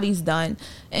surgeries, bodies done,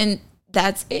 and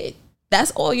that's it.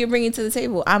 That's all you're bringing to the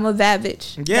table. I'm a bad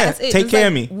bitch. Yeah, that's it. take It's care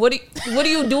like, of me. What are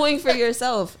you doing for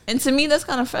yourself? And to me, that's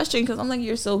kind of frustrating because I'm like,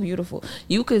 you're so beautiful.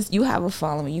 You have a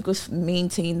following. You could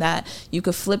maintain that. You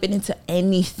could flip it into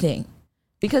anything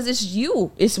because it's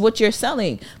you. It's what you're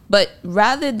selling. But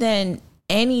rather than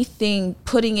anything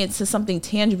putting it to something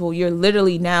tangible, you're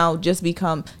literally now just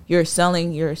you're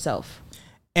selling yourself.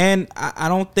 And I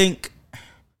don't think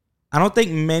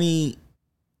many,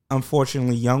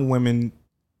 unfortunately, young women,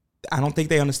 I don't think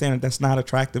they understand that that's not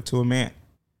attractive to a man.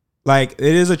 Like,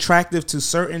 it is attractive to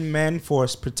certain men for a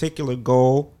particular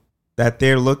goal that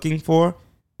they're looking for.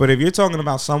 But if you're talking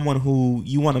about someone who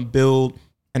you want to build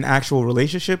an actual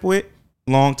relationship with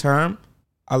long term,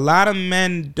 a lot of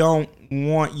men don't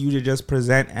want you to just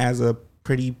present as a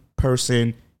pretty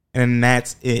person and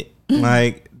that's it.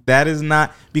 Like, that is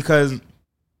not, because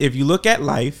if you look at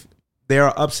life, there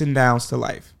are ups and downs to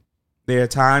life. There are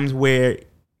times where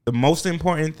the most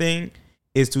important thing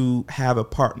is to have a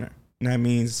partner. And that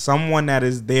means someone that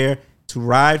is there to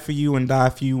ride for you and die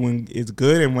for you when it's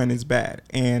good and when it's bad.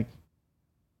 And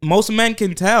most men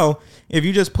can tell if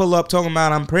you just pull up talking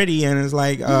about I'm pretty and it's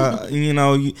like,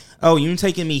 you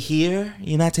taking me here?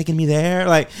 You're not taking me there?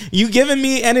 Like, you giving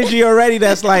me energy already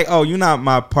that's like, oh, you're not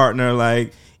my partner.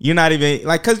 Like, you're not even,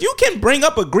 like, because you can bring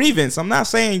up a grievance. I'm not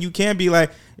saying you can't be like,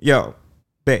 yo,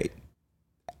 babe,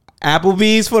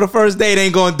 Applebee's for the first date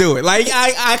ain't gonna do it. Like,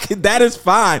 I that is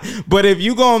fine. But if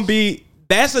you gonna be,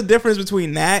 that's the difference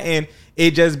between that and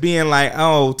it just being like,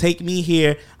 oh, take me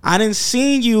here. I didn't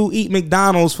see you eat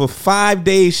McDonald's for 5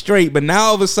 days straight, but now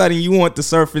all of a sudden you want the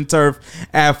surf and turf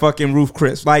at fucking Roof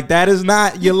Chris. Like, that is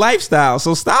not your lifestyle.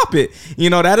 So stop it.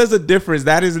 That is a difference.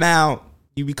 That is now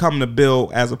you become the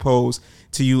bill as opposed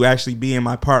to you actually being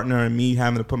my partner and me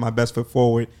having to put my best foot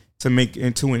forward to make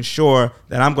and to ensure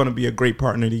that I'm going to be a great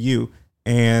partner to you.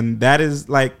 And that is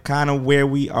like kind of where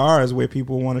we are, is where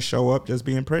people want to show up just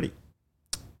being pretty.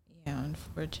 Yeah,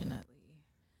 unfortunately.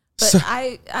 But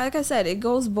like I said, it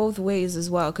goes both ways as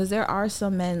well, because there are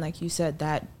some men, like you said,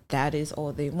 that is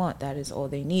all they want. That is all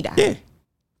they need. I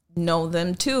know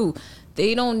them too.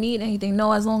 They don't need anything.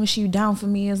 No, as long as she down for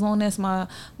me, as long as my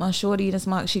shorty,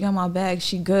 she got my bag,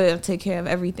 she good, I'll take care of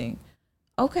everything.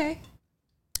 Okay.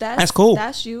 That's cool.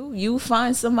 That's you. You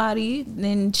find somebody,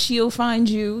 then she'll find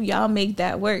you. Y'all make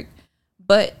that work.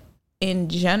 But in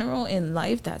general, in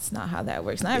life, that's not how that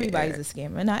works. Not everybody's a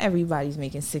scammer. Not everybody's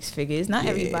making 6 figures. Not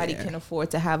everybody can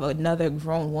afford to have another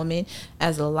grown woman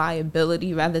as a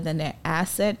liability rather than their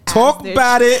asset. Talk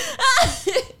about it.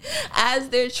 As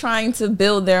they're trying to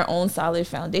build their own solid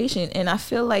foundation. And I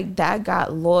feel like that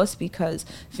got lost because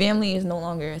family is no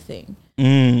longer a thing.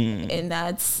 And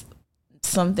that's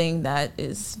something that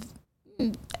is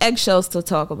eggshells to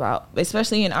talk about,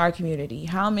 especially in our community.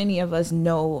 How many of us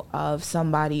know of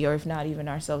somebody, or if not even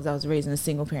ourselves, that was raised in a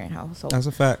single parent household? That's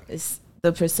a fact.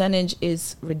 The percentage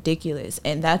is ridiculous,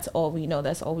 and that's all we know.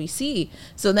 That's all we see.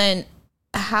 So then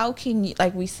how can you,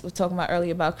 like we were talking about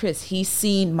earlier about Chris, he's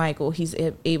seen Michael, he's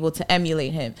able to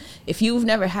emulate him. If you've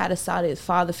never had a solid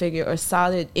father figure or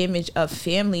solid image of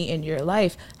family in your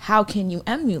life, how can you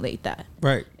emulate that?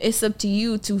 Right. It's up to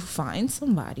you to find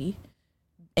somebody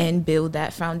and build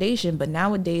that foundation. But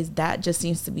nowadays that just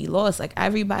seems to be lost. Like,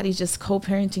 everybody's just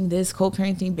co-parenting this,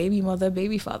 co-parenting baby mother,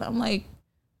 baby father. I'm like,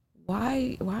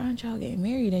 why aren't y'all getting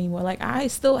married anymore? Like, I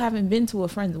still haven't been to a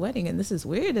friend's wedding, and this is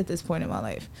weird at this point in my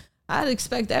life. I'd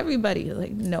expect everybody,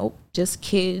 like, nope, just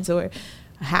kids or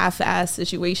half-ass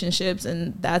situationships,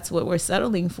 and that's what we're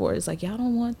settling for. It's like, y'all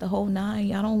don't want the whole 9.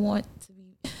 Y'all don't want to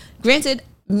be... Granted,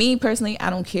 me personally, I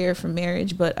don't care for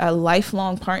marriage, but a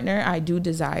lifelong partner, I do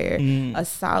desire. A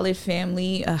solid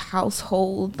family, a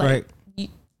household. Like,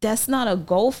 that's not a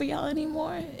goal for y'all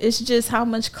anymore. It's just how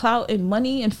much clout and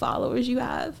money and followers you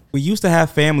have. We used to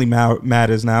have Family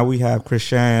Matters. Now we have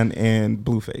Christian and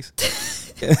Blueface.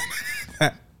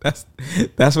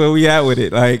 That's where we at with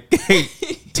it. Like,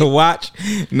 to watch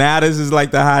now, this is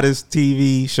like the hottest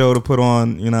TV show to put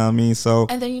on, you know what I mean? So,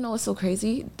 and then, you know what's so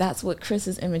crazy? That's what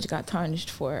Chris's image got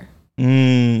tarnished for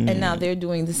And now they're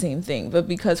doing the same thing. But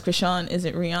because Krishan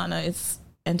isn't Rihanna, it's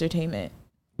entertainment.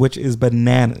 Which is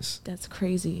bananas. That's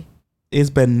crazy. It's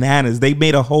bananas. They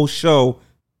made a whole show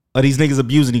of these niggas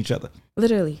abusing each other.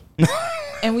 Literally.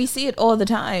 And we see it all the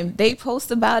time. They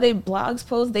post about it, blogs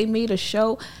post, they made a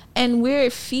show, and we're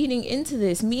feeding into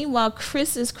this. Meanwhile,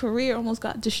 Chris's career almost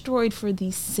got destroyed for the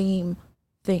same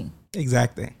thing.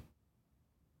 Exactly.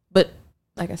 But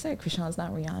like I said, Krishan's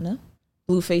not Rihanna.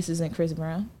 Blueface isn't Chris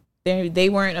Brown. They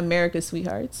weren't America's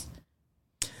sweethearts.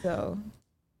 So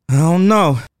I don't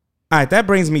know. All right, that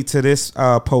brings me to this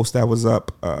post that was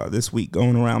up this week,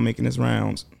 going around making its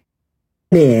rounds.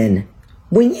 Then,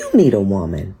 when you meet a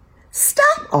woman,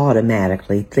 stop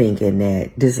automatically thinking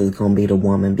that this is going to be the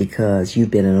woman because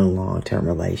you've been in a long-term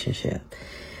relationship.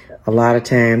 A lot of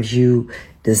times you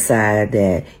decide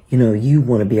that, you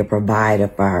want to be a provider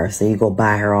for her. So you go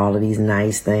buy her all of these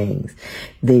nice things.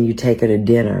 Then you take her to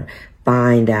dinner,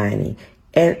 fine dining.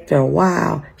 After a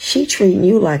while, she treating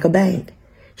you like a bank.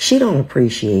 She don't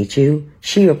appreciate you.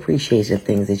 She appreciates the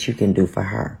things that you can do for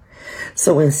her.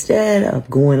 So instead of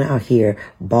going out here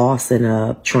bossing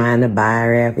up, trying to buy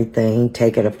her everything,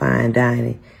 take her to fine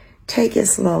dining, take it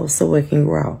slow so it can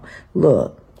grow.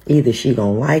 Look, either she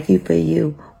gonna like you for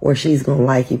you or she's gonna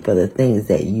like you for the things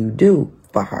that you do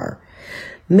for her.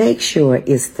 Make sure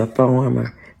it's the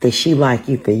former, that she like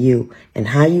you for you. And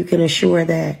how you can assure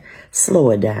that? Slow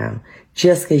it down.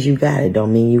 Just because you got it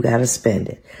don't mean you got to spend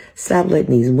it. Stop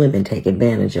letting these women take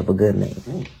advantage of a good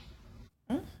man.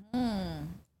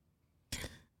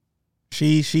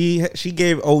 She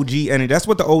gave OG energy. That's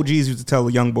what the OGs used to tell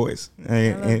the young boys. I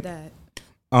love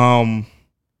that.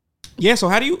 Yeah. So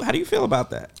how do you feel about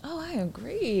that? Oh, I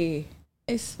agree.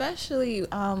 Especially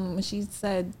when she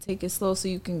said take it slow so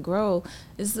you can grow.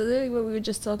 It's literally what we were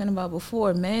just talking about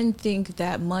before. Men think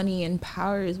that money and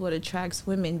power is what attracts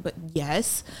women, but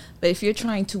yes. But if you're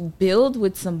trying to build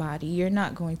with somebody, you're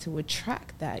not going to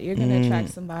attract that. You're going to attract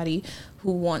somebody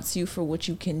who wants you for what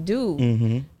you can do.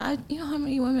 You know how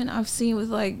many women I've seen with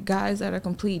like guys that are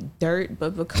complete dirt,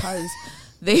 but because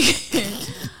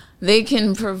they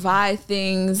can provide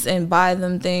things and buy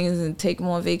them things and take them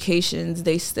on vacations,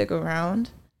 they stick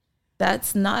around.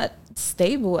 That's not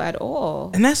stable at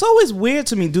all. And that's always weird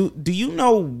to me. Do you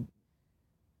know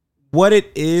what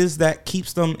it is that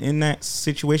keeps them in that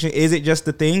situation? Is it just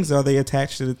the things? Are they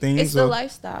attached to the things? It's the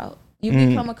lifestyle. You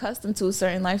become accustomed to a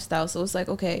certain lifestyle. So it's like,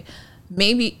 okay,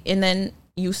 maybe, and then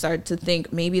you start to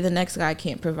think maybe the next guy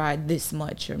can't provide this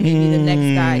much, or maybe the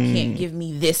next guy can't give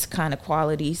me this kind of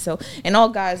quality. So, and all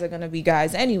guys are going to be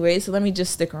guys anyway, so let me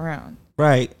just stick around.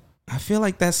 Right. I feel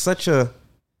like that's such a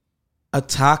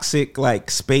toxic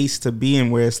like space to be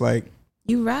in, where it's like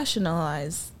you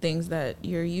rationalize things that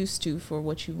you're used to for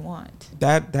what you want.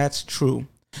 That's true.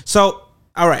 So,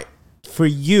 all right, for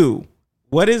you,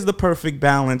 what is the perfect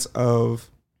balance of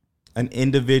an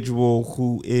individual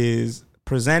who is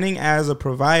presenting as a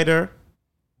provider,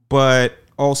 but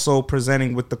also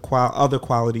presenting with the other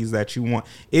qualities that you want?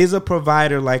 Is a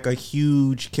provider like a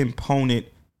huge component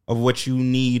of what you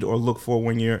need or look for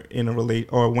when you're in a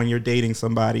or when you're dating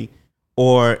somebody,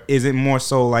 or is it more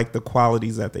so like the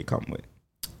qualities that they come with?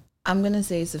 I'm going to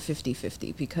say it's a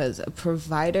 50-50, because a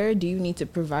provider, do you need to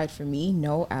provide for me?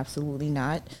 No, absolutely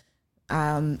not.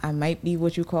 I might be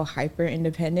what you call hyper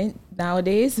independent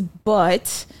nowadays,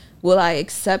 but will I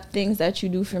accept things that you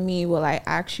do for me? Will I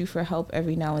ask you for help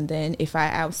every now and then if I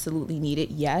absolutely need it?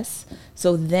 Yes.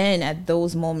 So then at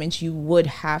those moments, you would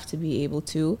have to be able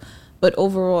to. But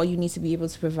overall, you need to be able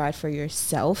to provide for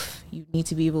yourself. You need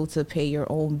to be able to pay your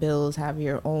own bills, have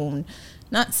your own,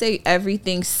 not say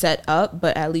everything set up,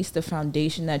 but at least the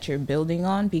foundation that you're building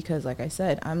on. Because like I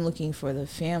said, I'm looking for the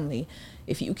family.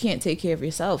 If you can't take care of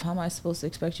yourself, how am I supposed to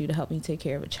expect you to help me take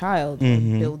care of a child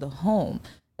and build a home?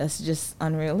 That's just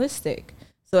unrealistic.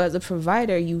 So as a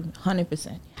provider, you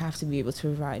 100% have to be able to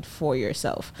provide for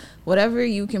yourself. Whatever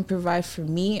you can provide for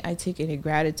me, I take it in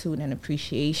gratitude and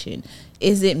appreciation.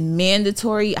 Is it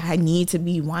mandatory? I need to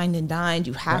be wined and dined.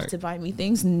 You have to buy me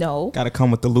things? No. Got to come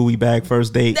with the Louis bag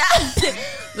first date.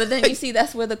 But then you see,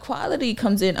 that's where the quality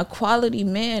comes in. A quality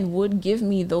man would give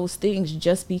me those things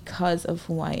just because of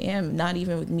who I am, not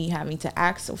even with me having to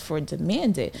ask for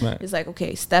demand it. Right. It's like,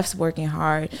 okay, Steph's working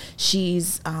hard.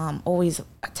 She's always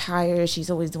tired. She's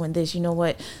always doing this. You know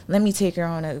what? Let me take her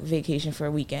on a vacation for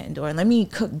a weekend, or let me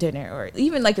cook dinner, or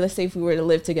even like, let's say if we were to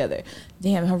live together.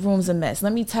 Damn, her room's a mess.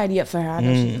 Let me tidy up for her. I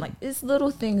know she's like, it's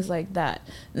little things like that.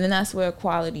 And then that's where a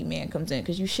quality man comes in,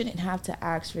 because you shouldn't have to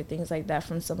ask for things like that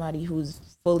from somebody who's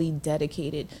fully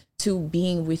dedicated to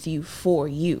being with you for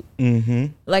you. Mm-hmm.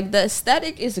 Like, the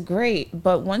aesthetic is great,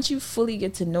 but once you fully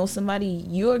get to know somebody,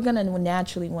 you're gonna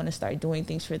naturally want to start doing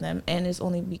things for them, and it's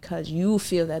only because you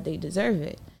feel that they deserve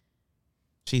it.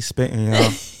 She's spitting,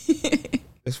 y'all.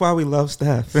 That's why we love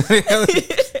Steph.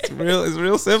 It's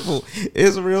real simple.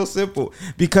 It's real simple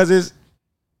because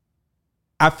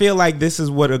I feel like this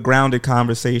is what a grounded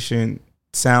conversation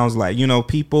sounds like. You know,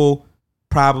 people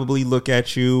probably look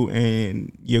at you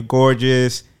and you're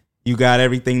gorgeous, you got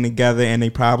everything together, and they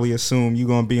probably assume you're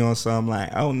gonna be on some like,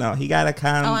 oh no, he got a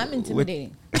kind. Oh, I'm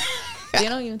intimidating. They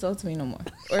don't even talk to me no more.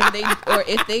 Or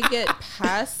if they get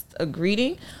past a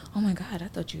greeting, oh my God, I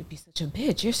thought you would be such a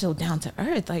bitch. You're so down to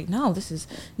earth. Like, no,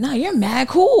 you're mad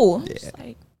cool. I'm just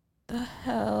like, the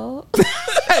hell?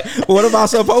 What am I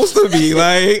supposed to be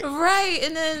like? Right.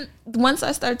 And then once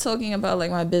I start talking about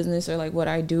like my business or like what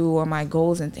I do or my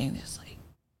goals and things, it's like,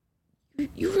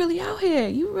 you really out here,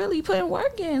 you really putting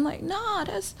work in. Like, nah,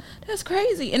 that's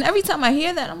crazy. And every time I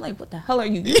hear that, I'm like, what the hell are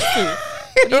you used to?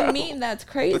 What do you mean that's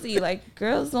crazy? Like,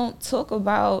 girls don't talk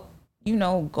about, you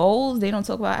know, goals. They don't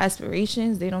talk about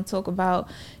aspirations. They don't talk about,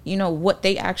 you know, what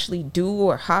they actually do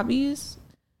or hobbies.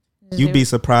 You'd be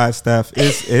surprised, Steph.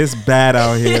 It's bad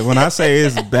out here. When I say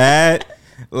it's bad,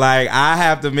 like, I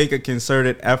have to make a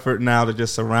concerted effort now to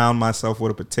just surround myself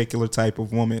with a particular type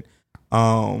of woman.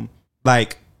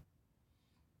 Like,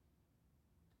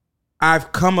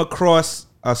 I've come across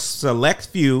a select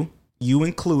few, you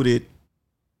included,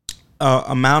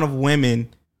 amount of women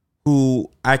who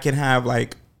I can have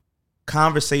like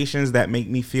conversations that make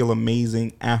me feel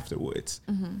amazing afterwards.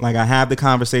 Mm-hmm. Like, I have the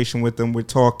conversation with them, we're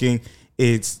talking,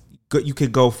 it's good. You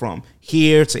could go from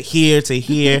here to here to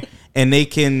here, and they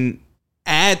can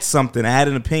add something, add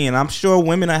an opinion. I'm sure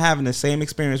women are having the same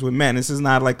experience with men. This is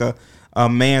not like a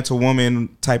man to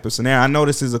woman type of scenario. I know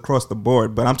this is across the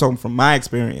board, but I'm talking from my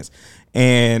experience.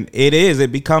 And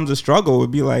it becomes a struggle.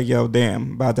 It'd be like, yo, damn,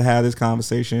 I'm about to have this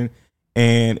conversation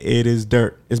and it is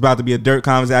dirt. It's about to be a dirt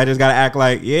conversation. I just got to act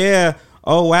like, yeah,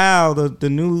 oh, wow, the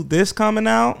new this coming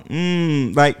out.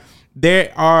 Like,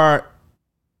 there are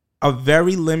a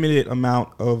very limited amount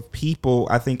of people,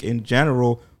 I think, in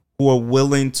general, who are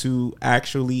willing to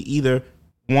actually either,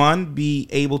 one, be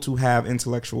able to have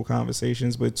intellectual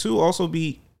conversations, but two, also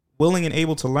be willing and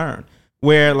able to learn.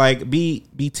 Where, like, be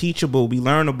teachable, be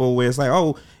learnable, where it's like,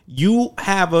 oh, you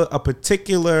have a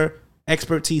particular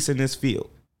expertise in this field.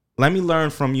 Let me learn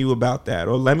from you about that,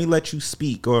 or let me let you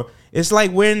speak. Or it's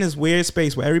like we're in this weird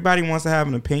space where everybody wants to have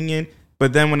an opinion,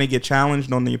 but then when they get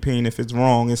challenged on the opinion, if it's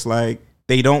wrong, it's like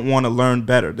they don't want to learn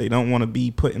better. They don't want to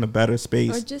be put in a better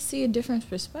space. Or just see a different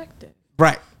perspective.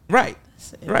 Right.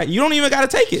 You don't even got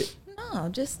to take it. No,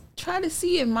 just try to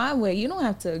see it my way. You don't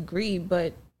have to agree,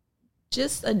 but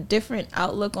just a different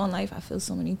outlook on life. I feel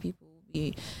so many people will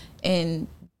be in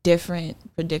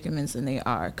different predicaments than they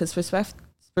are, because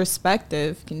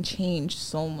perspective can change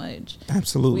so much.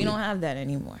 Absolutely. We don't have that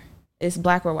anymore. It's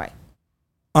black or white.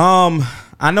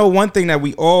 I know one thing that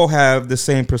we all have the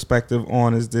same perspective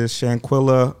on is this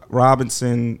Shanquella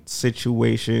Robinson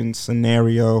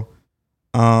scenario.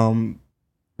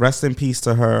 Rest in peace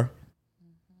to her.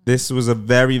 This was a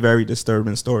very, very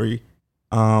disturbing story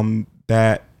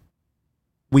that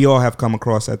we all have come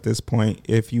across at this point.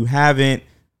 If you haven't,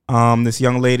 this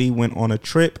young lady went on a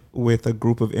trip with a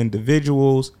group of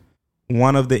individuals.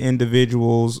 One of the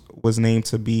individuals was named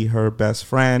to be her best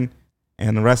friend,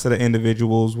 and the rest of the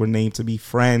individuals were named to be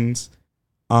friends.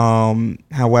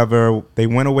 However, they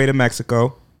went away to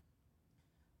Mexico.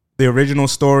 The original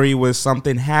story was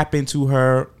something happened to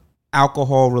her,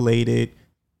 alcohol related,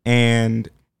 and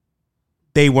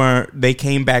they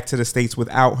came back to the States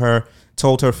without her,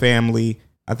 told her family.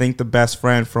 I think the best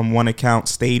friend, from one account,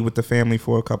 stayed with the family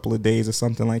for a couple of days or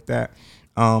something like that.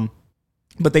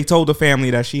 But they told the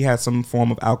family that she had some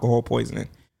form of alcohol poisoning.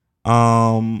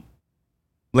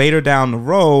 Later down the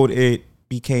road, it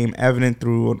became evident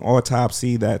through an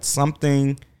autopsy that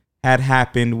something had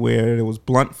happened where there was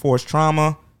blunt force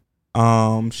trauma.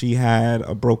 She had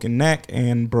a broken neck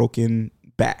and broken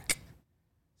back.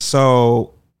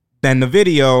 So then the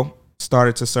video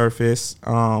started to surface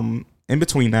in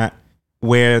between that,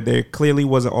 where there clearly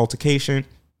was an altercation.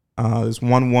 This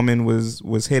one woman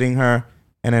was hitting her,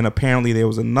 and then apparently there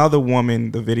was another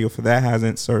woman. The video for that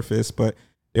hasn't surfaced, but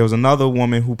there was another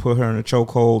woman who put her in a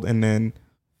chokehold and then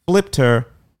flipped her,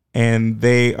 and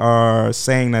they are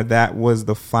saying that was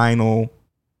the final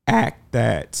act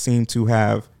that seemed to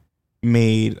have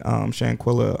made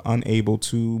Shanquella unable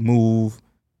to move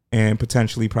and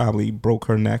potentially probably broke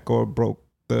her neck or broke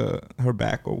her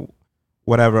back or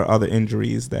whatever other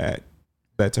injuries that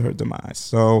led to her demise.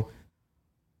 So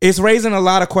it's raising a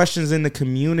lot of questions in the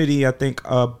community, I think,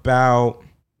 about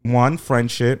one,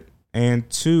 friendship, and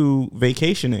two,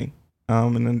 vacationing.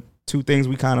 And then two things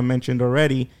we kind of mentioned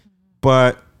already.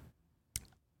 But,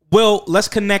 well, let's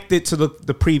connect it to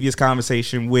the previous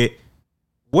conversation with,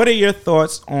 what are your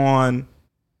thoughts on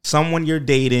someone you're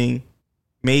dating,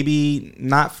 maybe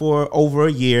not for over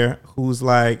a year, who's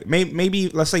like, maybe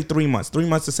let's say 3 months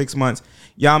to 6 months.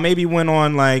 Y'all maybe went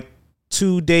on like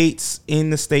 2 dates in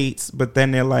the States, but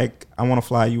then they're like, I want to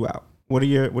fly you out. What are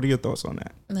your thoughts on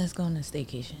that? Let's go on a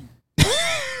staycation.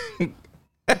 2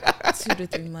 to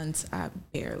 3 months, I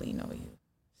barely know you.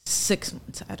 6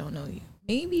 months, I don't know you.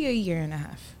 Maybe a year and a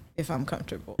half, if I'm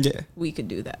comfortable. Yeah, we could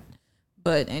do that.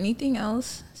 But anything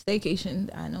else, staycation,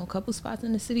 I know a couple spots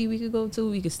in the city we could go to.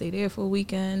 We could stay there for a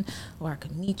weekend, or I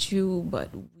could meet you, but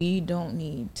we don't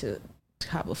need to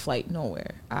have a flight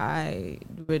nowhere. I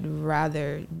would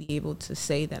rather be able to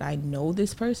say that I know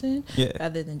this person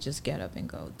rather than just get up and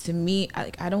go. To me,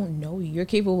 I don't know you. You're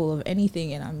capable of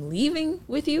anything, and I'm leaving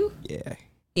with you?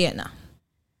 Yeah, nah.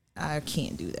 I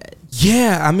can't do that.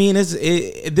 Yeah, I mean, I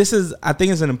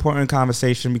think it's an important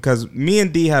conversation, because me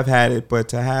and D have had it, but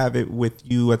to have it with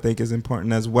you, I think, is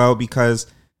important as well, because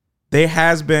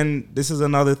this is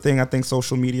another thing I think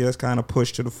social media has kind of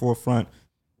pushed to the forefront,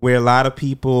 where a lot of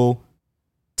people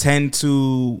tend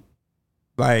to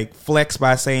like flex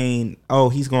by saying, oh,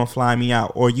 he's going to fly me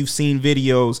out. Or you've seen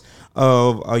videos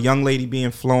of a young lady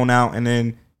being flown out and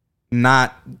then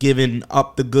not giving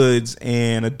up the goods,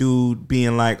 and a dude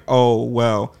being like, oh,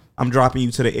 well, I'm dropping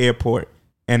you to the airport.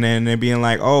 And then they're being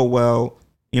like, oh, well,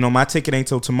 my ticket ain't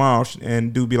till tomorrow.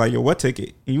 And dude be like, yo, what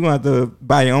ticket? And you have to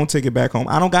buy your own ticket back home.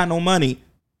 I don't got no money.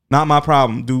 Not my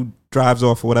problem. Dude drives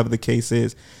off, or whatever the case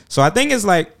is. So I think it's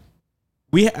like,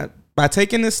 by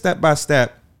taking this step by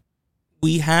step,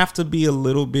 we have to be a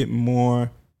little bit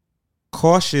more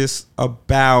cautious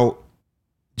about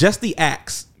just the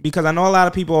acts. Because I know a lot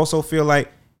of people also feel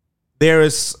like there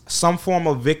is some form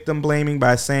of victim blaming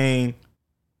by saying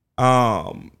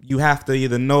you have to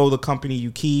either know the company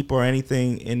you keep or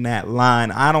anything in that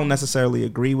line. I don't necessarily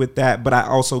agree with that, but I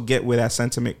also get where that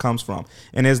sentiment comes from.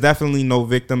 And there's definitely no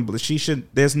victim.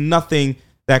 There's nothing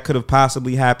that could have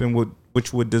possibly happened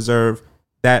which would deserve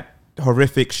that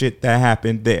horrific shit that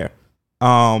happened there.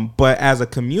 But as a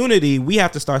community, we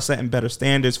have to start setting better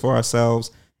standards for ourselves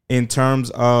in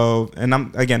terms of, and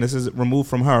this is removed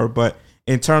from her, but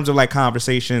in terms of like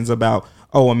conversations about,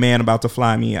 oh, a man about to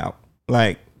fly me out.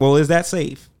 Like, well, is that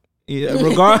safe? Yeah,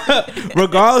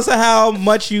 regardless of how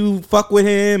much you fuck with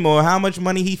him or how much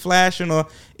money he flashing, or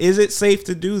is it safe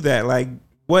to do that? Like,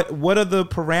 what are the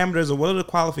parameters or what are the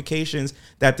qualifications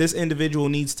that this individual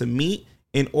needs to meet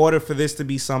in order for this to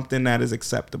be something that is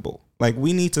acceptable? Like,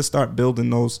 we need to start building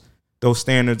those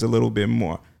standards a little bit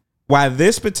more. Why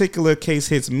this particular case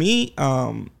hits me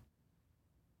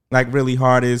like really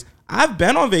hard is I've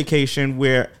been on vacation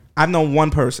where I've known one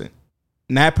person,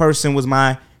 and that person was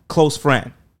my close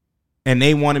friend, and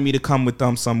they wanted me to come with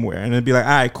them somewhere, and it'd be like,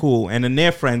 all right, cool, and then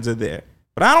their friends are there,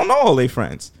 but I don't know all their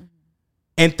friends,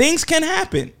 and things can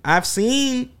happen. I've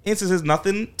seen instances,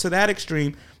 nothing to that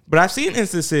extreme, but I've seen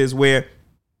instances where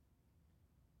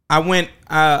I went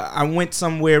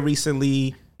somewhere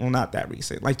recently, well, not that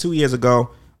recent, like 2 years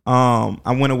ago.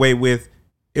 I went away with,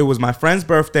 it was my friend's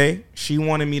birthday. She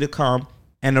wanted me to come,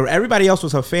 and everybody else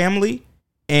was her family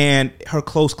and her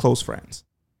close friends.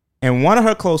 And one of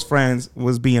her close friends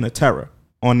was being a terror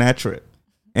on that trip.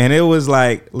 And it was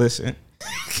like, listen,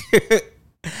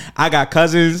 I got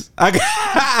cousins. I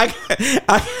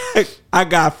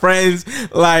got friends.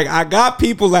 Like, I got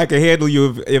people that can handle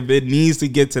you if it needs to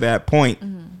get to that point.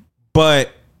 Mm-hmm.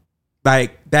 But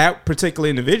like, that particular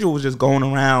individual was just going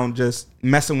around just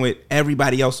messing with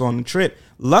everybody else on the trip.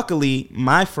 Luckily,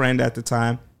 my friend at the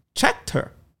time checked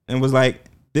her and was like,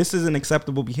 this is an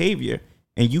acceptable behavior,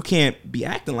 and you can't be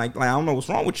acting like I don't know what's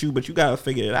wrong with you, but you got to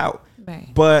figure it out. Right.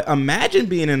 But imagine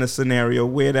being in a scenario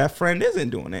where that friend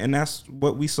isn't doing it. And that's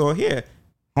what we saw here.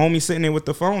 Homie sitting there with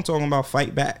the phone talking about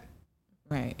fight back.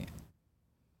 Right.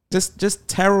 Just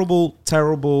terrible,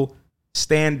 terrible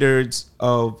standards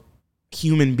of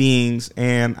human beings,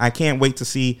 and I can't wait to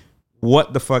see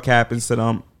what the fuck happens to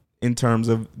them in terms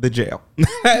of the jail.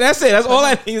 That's it. That's all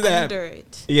I need to happen. Under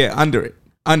it. Yeah, under it.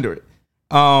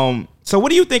 So what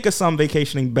do you think of some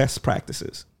vacationing best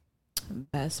practices?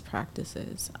 Best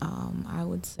practices. I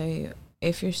would say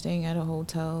if you're staying at a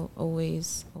hotel,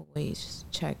 always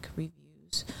check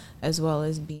reviews as well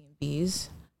as B&Bs. If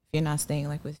you're not staying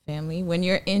like with family, when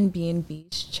you're in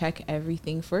B&Bs, check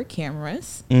everything for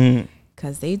cameras.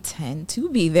 because they tend to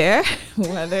be there,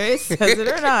 whether it says it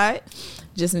or not.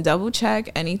 Just double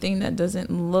check anything that doesn't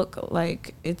look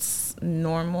like it's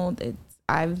normal.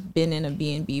 I've been in a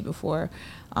B&B before.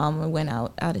 I went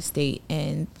out of state,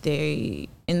 and they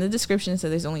in the description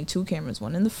said there's only 2 cameras,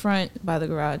 one in the front by the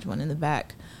garage, one in the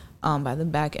back by the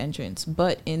back entrance.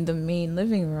 But in the main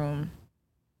living room,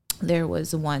 there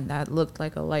was one that looked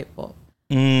like a light bulb.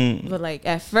 But like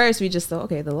at first we just thought,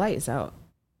 okay, the light is out,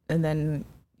 and then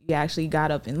you actually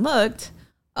got up and looked.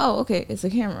 Oh, okay, it's a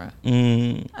camera.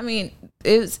 I mean,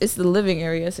 it's the living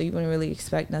area, so you wouldn't really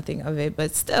expect nothing of it.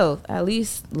 But still, at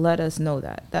least let us know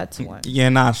that. That's one. Yeah,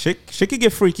 nah, shit could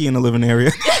get freaky in the living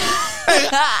area.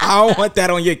 I don't want that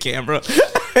on your camera.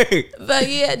 But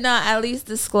yeah, nah, at least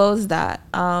disclose that.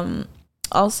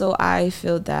 Also, I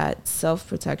feel that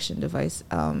self-protection device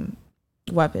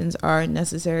weapons are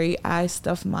necessary. I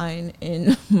stuff mine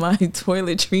in my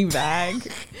toiletry bag,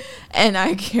 and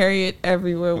I carry it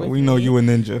everywhere with me. We know you a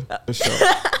ninja, for sure.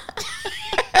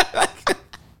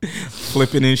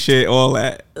 Flipping and shit, all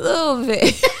that. A little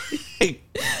bit.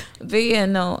 But yeah,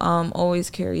 no,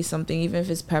 always carry something, even if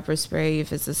it's pepper spray,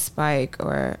 if it's a spike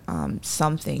or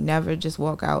something. Never just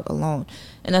walk out alone.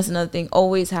 And that's another thing.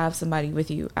 Always have somebody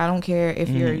with you. I don't care if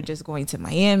you're just going to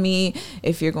Miami,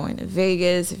 if you're going to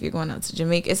Vegas, if you're going out to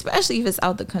Jamaica, especially if it's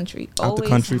out the country.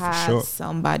 Always have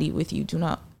somebody with you. Do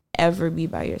not ever be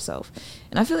by yourself.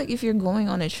 And I feel like if you're going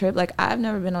on a trip, like I've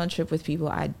never been on a trip with people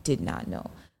I did not know.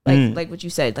 Like what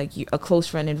you said, like a close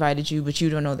friend invited you, but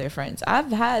you don't know their friends.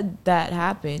 I've had that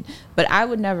happen, but I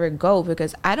would never go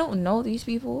because I don't know these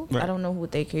people. Right. I don't know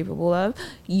what they're capable of.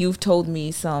 You've told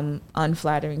me some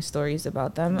unflattering stories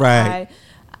about them. Right.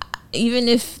 Even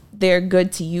if they're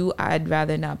good to you, I'd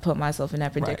rather not put myself in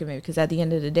that predicament because at the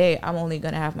end of the day, I'm only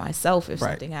going to have myself if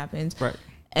something happens. Right.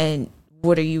 And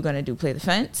what are you going to do? Play the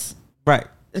fence? Right.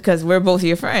 Because we're both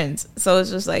your friends. So it's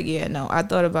just like, yeah, no, I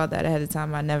thought about that ahead of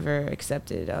time. I never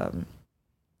accepted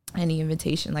any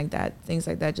invitation like that. Things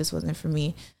like that just wasn't for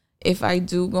me. If I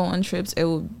do go on trips, it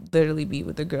will literally be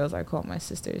with the girls I call my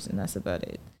sisters, and that's about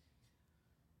it.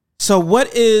 So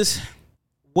what is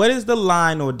the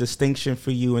line or distinction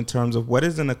for you in terms of what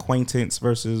is an acquaintance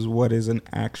versus what is an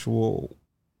actual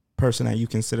person that you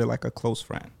consider like a close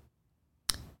friend?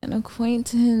 An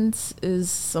acquaintance is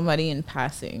somebody in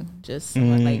passing, just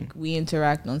someone like we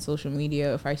interact on social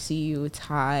media. If I see you, it's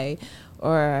hi,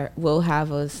 or we'll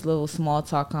have a little small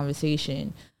talk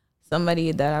conversation.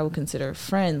 Somebody that I would consider a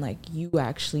friend, like you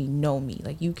actually know me,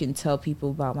 like you can tell people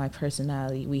about my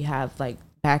personality. We have like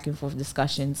back and forth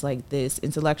discussions like this,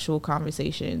 intellectual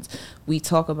conversations. We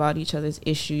talk about each other's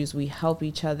issues. We help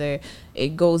each other.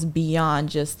 It goes beyond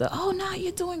just the, oh, nah,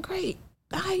 you're doing great.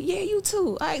 Yeah, you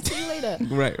too. All right, see you later.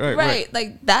 Right.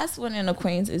 Like that's what an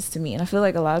acquaintance is to me. And I feel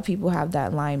like a lot of people have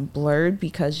that line blurred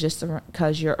because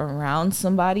you're around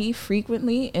somebody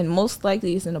frequently, and most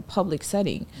likely it's in a public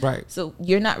setting. Right. So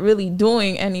you're not really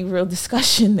doing any real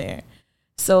discussion there.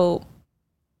 So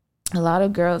a lot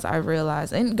of girls, I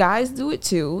realize, and guys do it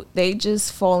too, they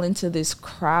just fall into this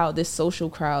crowd, this social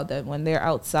crowd that when they're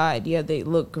outside, yeah, they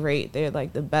look great. They're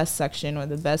like the best section or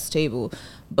the best table.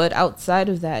 But outside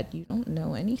of that, you don't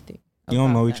know anything. You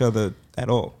don't know each other at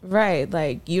all. Right.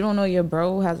 Like, you don't know your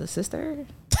bro has a sister?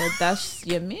 But that's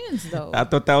your man's, though. I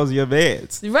thought that was your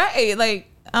man's. Right. Like,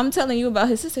 I'm telling you about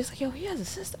his sister. It's like, yo, he has a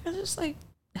sister. I'm just like,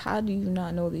 how do you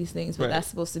not know these things? But that's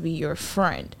supposed to be your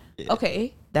friend. Yeah.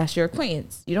 Okay. That's your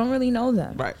acquaintance. You don't really know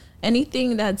them. Right.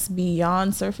 Anything that's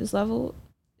beyond surface level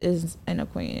is an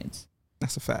acquaintance.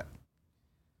 That's a fact.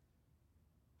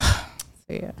 So,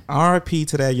 yeah. R.I.P.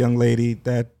 to that young lady.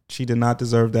 That she did not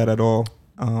deserve that at all.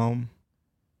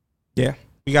 Yeah,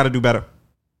 we got to do better.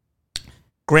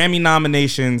 Grammy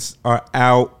nominations are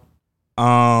out.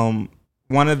 One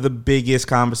of the biggest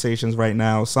conversations right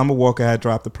now. Summer Walker had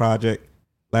dropped the project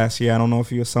last year. I don't know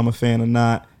if you're a Summer fan or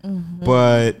not,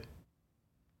 but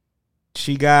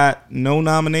she got no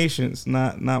nominations,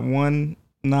 not one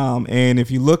nom. And if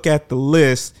you look at the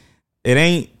list,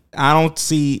 I don't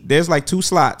see, there's like 2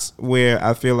 slots where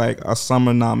I feel like a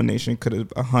summer nomination could have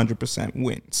 100%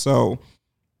 win. So,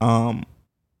 how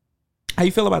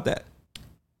you feel about that?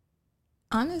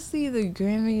 Honestly, the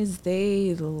Grammys,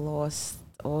 they lost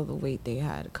all the weight they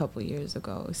had a couple years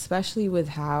ago, especially with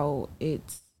how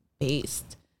it's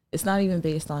based. It's not even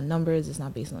based on numbers. It's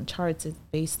not based on charts. It's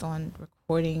based on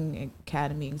Recording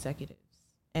Academy executives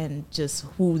and just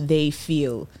who they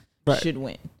feel should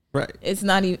win. Right. It's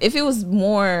not even, if it was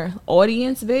more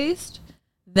audience based,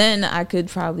 then I could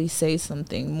probably say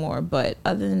something more. But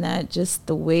other than that, just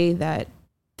the way that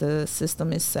the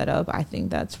system is set up, I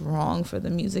think that's wrong for the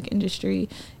music industry.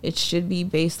 It should be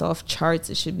based off charts.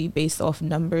 It should be based off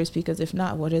numbers, because if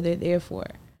not, what are they there for?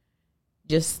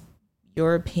 Just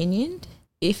your opinion,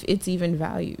 if it's even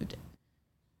valued.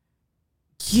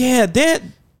 Yeah,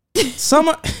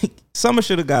 Summer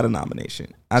should have got a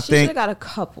nomination. She should have got a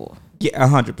couple. Yeah,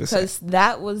 100%. Because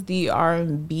that was the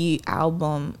R&B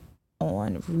album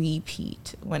on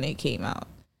repeat when it came out.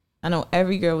 I know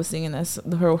every girl was singing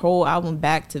her whole album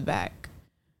back to back.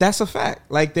 That's a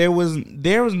fact. Like there was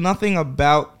nothing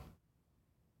about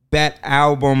that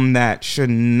album that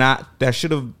should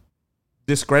have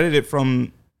discredited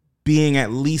from being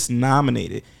at least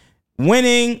nominated.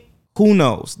 Winning, who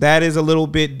knows? That is a little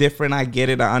bit different. I get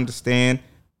it. I understand.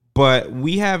 But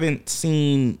we haven't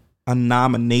seen a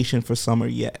nomination for Summer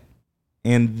yet.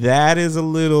 And that is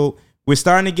we're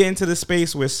starting to get into the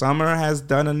space where Summer has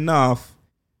done enough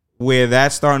where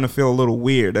that's starting to feel a little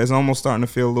weird. That's almost starting to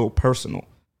feel a little personal.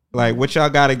 Like, what y'all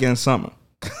got against Summer?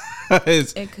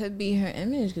 It could be her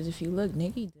image, because if you look,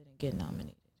 Nicki didn't get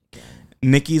nominated again.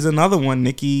 Nicki's another one.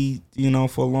 Nicki,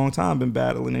 for a long time been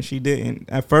battling, and she didn't.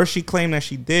 At first, she claimed that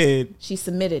she did. She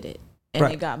submitted it, and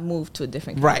right. It got moved to a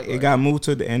different category. Right, it got moved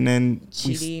to, and then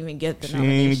she didn't even get the she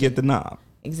nomination. didn't even get the knob.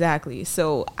 Exactly.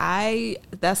 So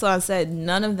that's why I said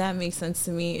none of that makes sense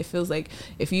to me. It feels like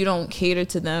if you don't cater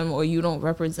to them or you don't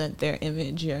represent their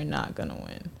image, you're not gonna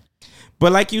win.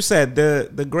 But like you said, the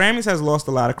Grammys has lost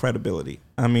a lot of credibility.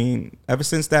 I mean, ever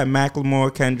since that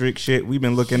Macklemore Kendrick shit, we've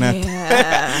been looking at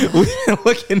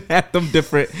them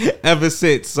different ever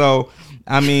since. So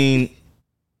I mean,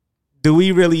 do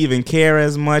we really even care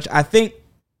as much? I think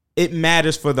it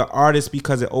matters for the artist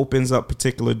because it opens up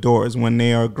particular doors when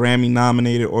they are Grammy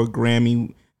nominated or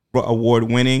Grammy award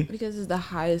winning. Because it's the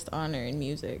highest honor in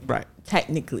music. Right.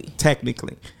 Technically.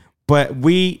 But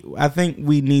I think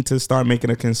we need to start making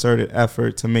a concerted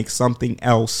effort to make something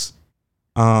else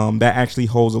that actually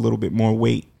holds a little bit more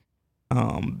weight,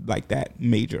 like that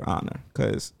major honor.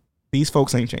 Because these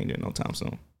folks ain't changing no time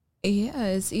soon. Yeah,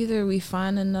 it's either we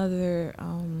find another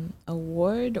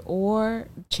award or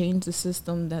change the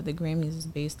system that the Grammys is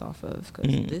based off of.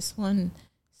 Because this one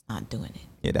is not doing it.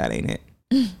 Yeah, that ain't it.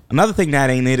 Another thing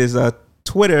that ain't it is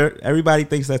Twitter. Everybody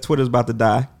thinks that Twitter's about to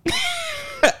die.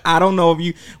 I don't know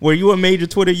if were you a major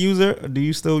Twitter user? Or do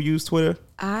you still use Twitter?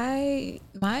 My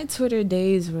Twitter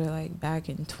days were like back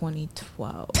in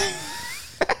 2012.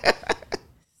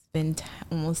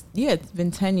 It's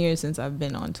been 10 years since I've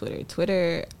been on Twitter.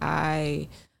 Twitter, I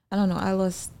don't know, I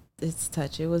lost its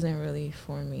touch. It wasn't really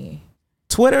for me.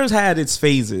 Twitter's had its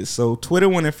phases. So Twitter,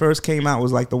 when it first came out,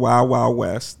 was like the Wild Wild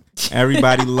West.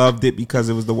 Everybody loved it because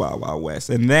it was the Wild Wild West.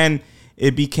 And then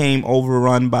it became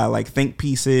overrun by like think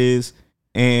pieces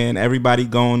and everybody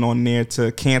going on there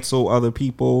to cancel other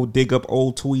people, dig up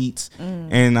old tweets.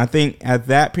 And I think at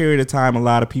that period of time, a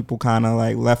lot of people kind of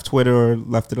like left Twitter or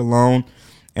left it alone.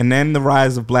 And then the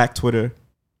rise of Black Twitter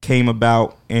came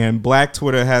about, and Black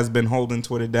Twitter has been holding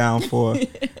Twitter down for,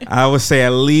 I would say, at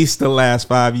least the last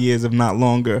 5 years, if not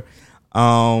longer.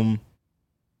 Now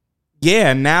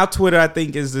Twitter, I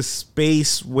think, is the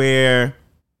space where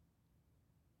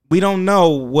we don't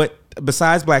know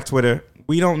besides Black Twitter,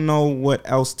 we don't know what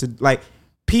else to, like,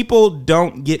 people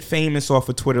don't get famous off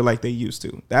of Twitter like they used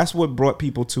to. That's what brought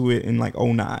people to it in like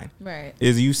 2009. Right.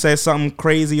 Is you said something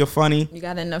crazy or funny. You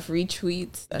got enough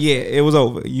retweets. It was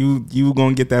over. You were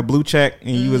going to get that blue check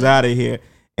and you was out of here.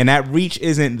 And that reach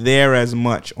isn't there as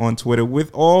much on Twitter.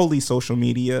 With all these social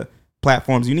media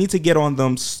platforms, you need to get on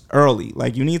them early.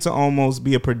 Like, you need to almost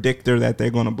be a predictor that they're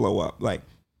going to blow up. Like,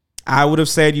 I would have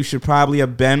said you should probably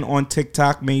have been on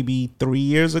TikTok maybe 3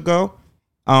 years ago.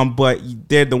 But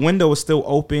the window is still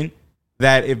open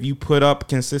that if you put up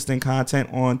consistent content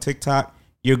on TikTok,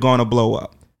 you're going to blow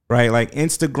up, right? Like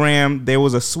Instagram, there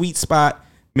was a sweet spot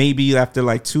maybe after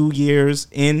like 2 years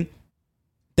in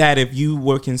that if you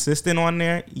were consistent on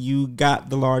there, you got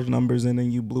the large numbers and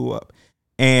then you blew up.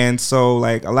 And so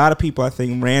like a lot of people, I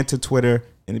think, ran to Twitter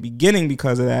in the beginning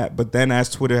because of that. But then as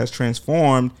Twitter has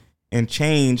transformed and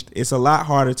changed, it's a lot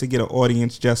harder to get an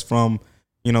audience just from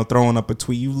throwing up a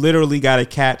tweet. You literally got to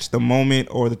catch the moment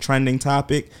or the trending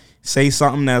topic, say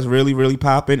something that's really, really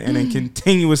popping, and then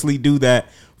continuously do that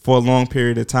for a long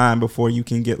period of time before you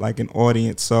can get like an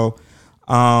audience. So,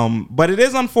 but it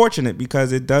is unfortunate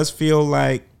because it does feel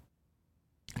like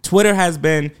Twitter has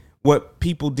been what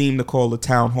people deem to call a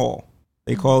town hall.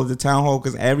 They call it the town hall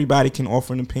because everybody can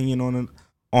offer an opinion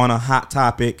on a hot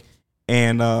topic.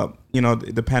 And,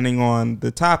 depending on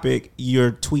the topic,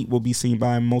 your tweet will be seen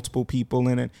by multiple people,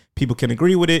 and people can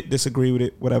agree with it, disagree with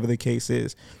it, whatever the case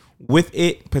is. With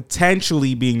it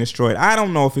potentially being destroyed, I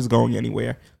don't know if it's going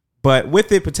anywhere, But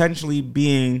with it potentially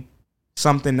being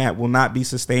something that will not be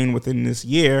sustained within this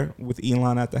year with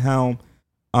Elon at the helm,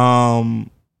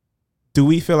 do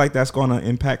we feel like that's going to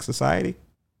impact society?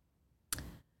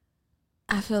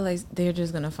 I feel like they're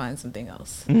just going to find something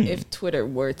else if Twitter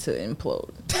were to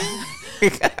implode.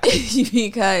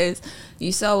 Because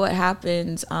you saw what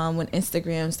happened when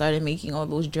Instagram started making all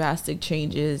those drastic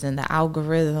changes and the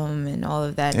algorithm and all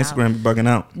of that. Instagram bugging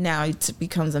out. Now it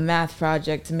becomes a math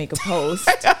project to make a post.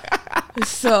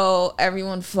 So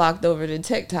everyone flocked over to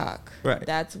TikTok. Right.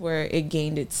 That's where it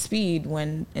gained its speed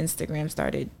when Instagram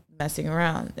started messing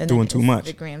around. And doing too much.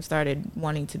 Instagram started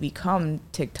wanting to become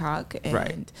TikTok. And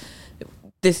right.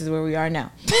 This is where we are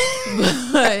now.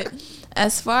 But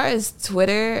as far as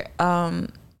Twitter, I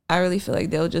really feel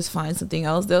like they'll just find something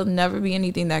else. There'll never be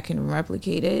anything that can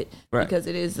replicate it because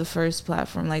it is the first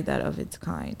platform like that of its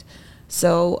kind.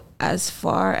 So as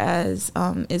far as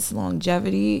its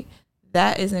longevity,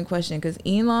 that is in question because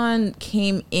Elon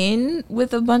came in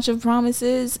with a bunch of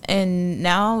promises and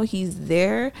now he's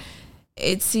there.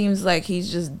 It seems like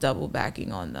he's just double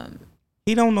backing on them.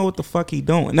 He don't know what the fuck he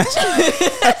doing.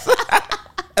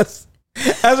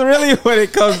 That's really what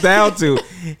it comes down to.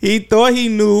 He thought he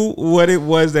knew what it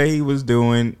was that he was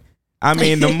doing. I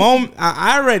mean, the moment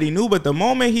I already knew, but the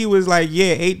moment he was like,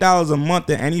 "Yeah, $8 a month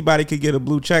that anybody could get a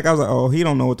blue check," I was like, "Oh, he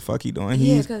don't know what the fuck he doing."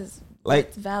 Yeah, because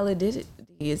like validity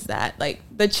is that like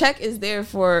the check is there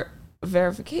for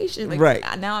verification. Like,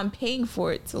 right now, I'm paying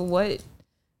for it. So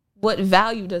what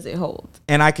value does it hold?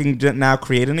 And I can now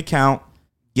create an account,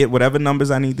 get whatever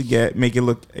numbers I need to get, make it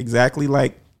look exactly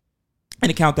like an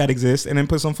account that exists, and then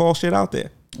put some false shit out there.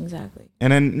 Exactly.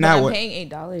 And then now I'm what? Paying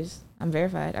 $8. I'm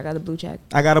verified. I got a blue check.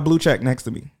 I got a blue check next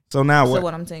to me. So now what? So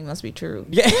what I'm saying must be true.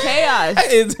 Yeah. Chaos.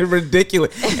 It's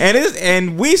ridiculous.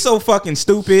 And we so fucking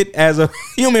stupid as a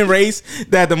human race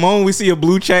that the moment we see a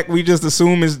blue check, we just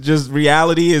assume it's just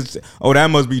reality is, oh, that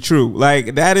must be true.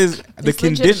 Like that is the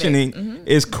conditioning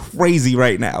is crazy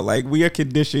right now. Like we are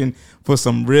conditioned for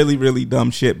some really, really dumb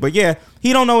shit. But yeah,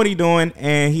 he don't know what he doing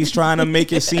and he's trying to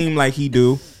make it seem like he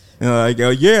do. Like,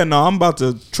 I'm about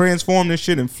to transform this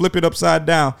shit and flip it upside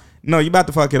down. No, you about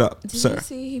to fuck it up, sir. Did you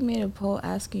see he made a poll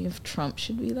asking if Trump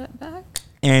should be let back?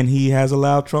 And he has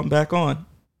allowed Trump back on.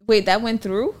 Wait, that went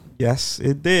through? Yes,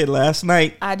 it did last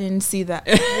night. I didn't see that.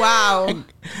 Wow.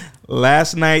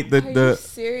 Last night, Are you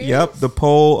serious? Yep, the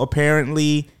poll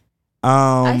apparently.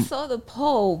 I saw the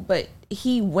poll, but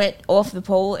he went off the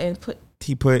poll and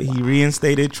he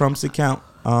reinstated Trump's account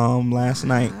last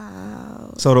night.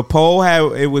 So the poll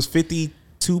it was 52%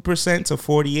 to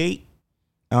 48%.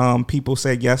 People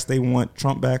said yes, they want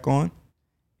Trump back on,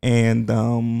 and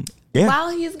yeah. While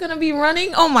he's gonna be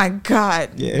running, oh my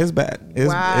god. Yeah, it's bad.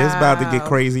 It's about to get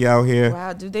crazy out here.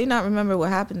 Wow, do they not remember what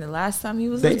happened the last time he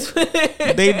was on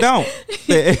Twitter? They don't.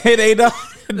 They don't.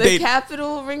 The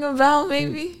Capitol ring a bell,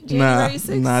 maybe. January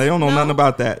 6th? Nah, they don't know nothing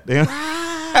about that.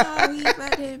 Wow, he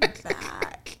let him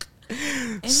back.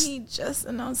 And he just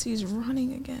announced he's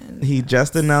running again. He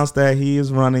just announced that he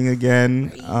is running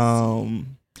again. Crazy.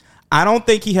 I don't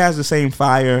think he has the same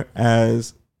fire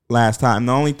as last time.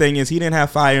 The only thing is he didn't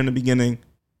have fire in the beginning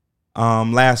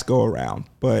last go around.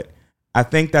 But I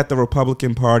think that the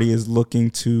Republican Party is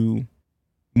looking to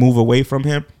move away from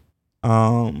him.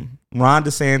 Ron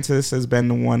DeSantis has been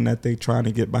the one that they trying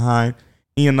to get behind.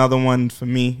 He another one for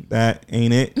me that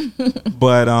ain't it.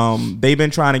 But they've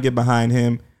been trying to get behind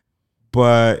him.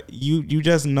 But you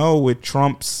just know with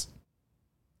Trump's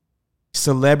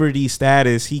celebrity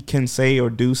status, he can say or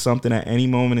do something at any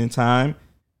moment in time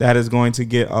that is going to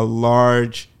get a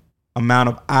large amount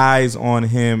of eyes on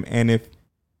him. And if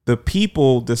the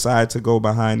people decide to go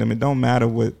behind him, it don't matter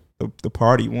what the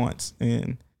party wants.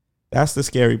 And that's the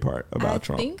scary part about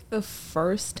Trump. I think the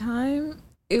first time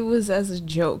it was as a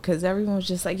joke because everyone was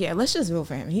just like, yeah, let's just vote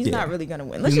for him. He's not really going to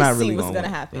win. Let's just see what's going to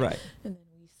happen. Right. And then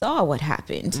we saw what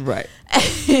happened. Right.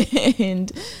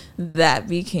 And that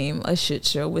became a shit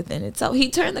show within itself. He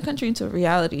turned the country into a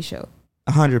reality show.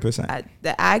 100%.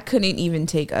 I couldn't even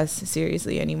take us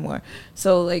seriously anymore.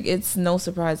 So, like, it's no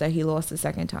surprise that he lost the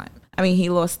second time. I mean, he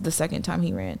lost the second time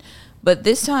he ran. But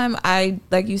this time,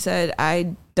 like you said,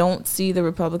 I don't see the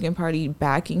Republican Party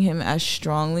backing him as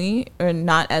strongly or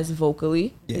not as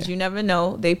vocally. Because you never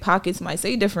know. They pockets might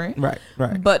say different. Right.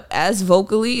 But as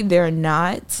vocally, they're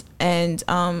not. And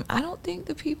I don't think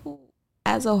the people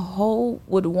as a whole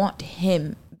would want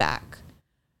him back.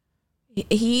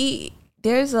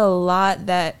 There's a lot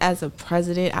that as a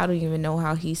president, I don't even know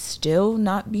how he's still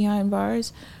not behind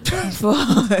bars.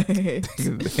 But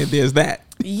there's that.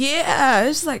 Yeah,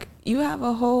 it's like you have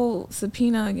a whole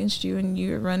subpoena against you and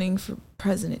you're running for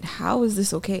president. How is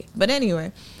this okay? But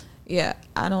anyway, Yeah,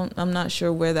 I'm not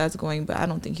sure where that's going, but I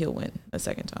don't think he'll win a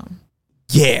second time.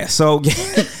 Yeah, so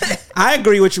I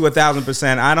agree with you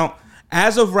 1,000%. I don't,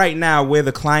 as of right now, where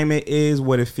the climate is,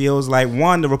 what it feels like.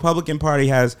 One, the Republican Party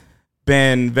has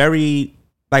been very,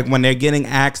 like, when they're getting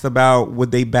asked about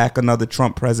would they back another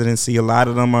Trump presidency, a lot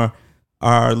of them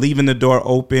are leaving the door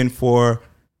open for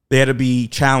there to be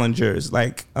challengers.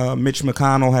 Like Mitch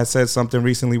McConnell has said something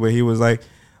recently where he was like,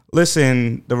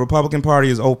 listen, the Republican Party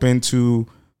is open to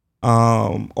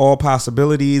all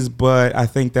possibilities, but I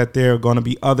think that there are going to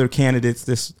be other candidates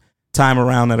this time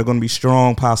around that are going to be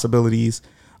strong possibilities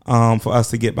for us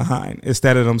to get behind,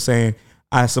 instead of them saying,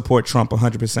 I support Trump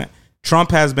 100%.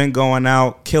 Trump has been going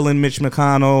out, killing Mitch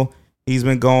McConnell. He's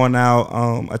been going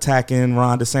out attacking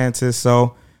Ron DeSantis.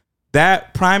 So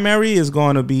that primary is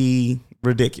going to be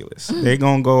ridiculous. They're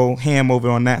going to go ham over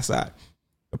on that side.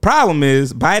 The problem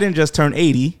is Biden just turned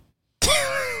 80.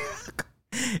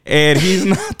 And he's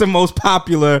not the most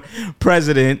popular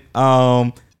president.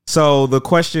 So the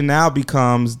question now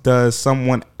becomes, does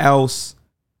someone else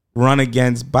run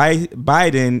against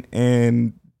Biden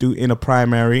and do in a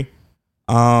primary?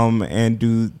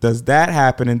 Does that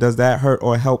happen, and does that hurt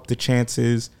or help the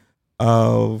chances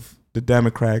of the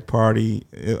Democratic Party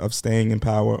of staying in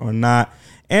power or not?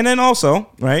 And then also,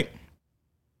 right,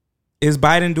 is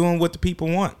Biden doing what the people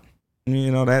want?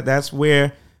 You know, that's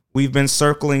where we've been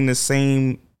circling the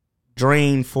same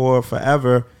drain for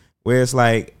forever, where it's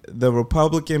like the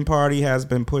Republican Party has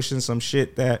been pushing some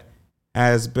shit that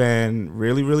has been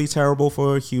really, really terrible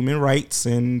for human rights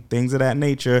and things of that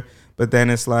nature. But then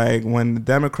it's like when the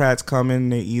Democrats come in,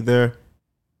 they either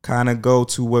kind of go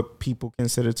to what people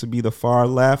consider to be the far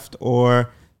left, or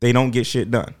they don't get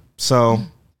shit done. So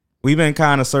we've been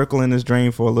kind of circling this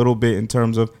drain for a little bit in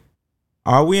terms of,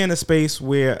 are we in a space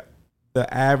where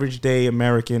the average day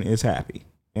American is happy?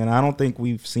 And I don't think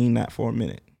we've seen that for a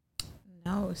minute.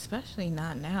 No, especially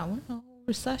not now. We're in a whole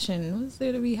recession. What's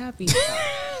there to be happy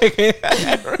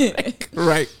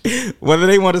right. Whether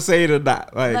they want to say it or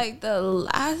not. Like the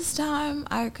last time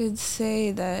I could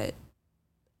say that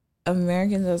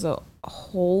Americans as a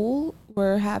whole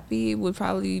were happy would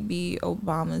probably be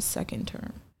Obama's second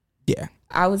term. Yeah.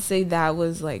 I would say that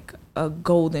was like a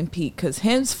golden peak, because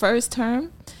his first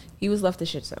term, he was left the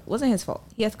shit up. It wasn't his fault.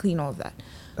 He had to clean all of that.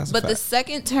 But the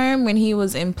second term, when he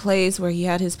was in place, where he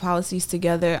had his policies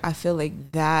together, I feel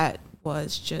like that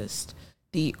was just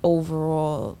the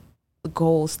overall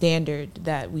gold standard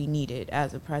that we needed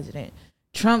as a president.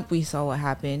 Trump, we saw what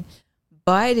happened.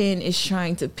 Biden is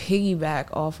trying to piggyback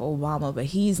off Obama, but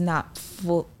he's not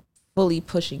fully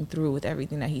pushing through with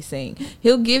everything that he's saying.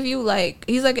 He'll give you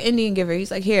he's like an Indian giver.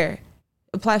 He's like, here,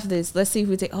 apply for this. Let's see if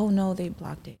we take, oh no, they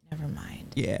blocked it. Never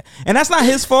mind. Yeah. And that's not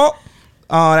his fault.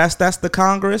 That's the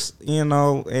Congress, you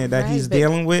know, and that he's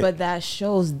dealing with. But that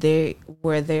shows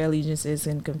where their allegiance is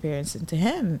in comparison to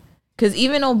him. Because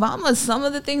even Obama, some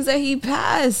of the things that he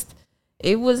passed,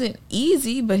 it wasn't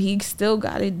easy, but he still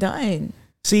got it done.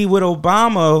 See, with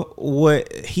Obama,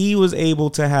 what he was able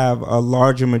to have a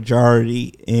larger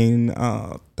majority in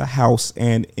the House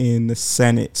and in the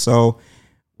Senate. So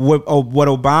what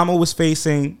Obama was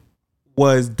facing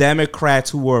was Democrats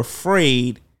who were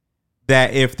afraid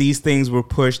that if these things were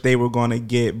pushed, they were going to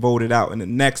get voted out in the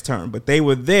next term. But they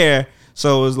were there,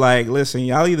 so it was like, listen,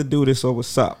 y'all either do this or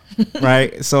what's up,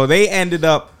 right? So they ended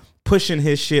up pushing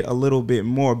his shit a little bit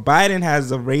more. Biden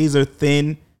has a razor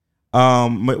thin,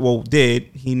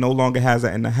 he no longer has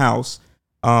that in the House.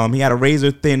 He had a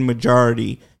razor thin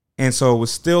majority, and so it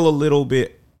was still a little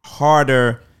bit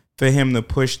harder for him to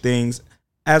push things,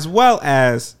 as well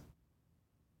as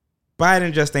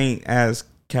Biden just ain't as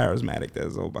charismatic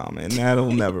as Obama, and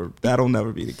that'll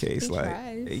never be the case.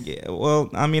 Yeah, well,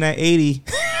 I mean, at 80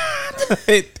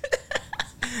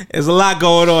 there's a lot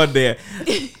going on there.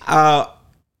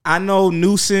 I know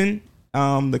Newsom,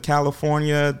 the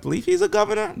California, I believe he's the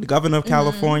governor of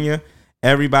California.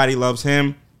 Everybody loves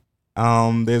him.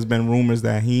 There's been rumors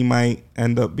that he might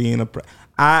end up being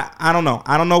I don't know.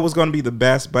 I don't know what's going to be the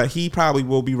best, but he probably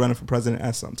will be running for president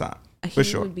at some time. For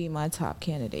sure. He would be my top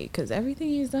candidate, because everything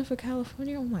he's done for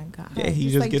California, oh my God. Yeah,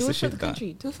 he just gets the shit done. Do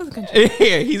it for the country.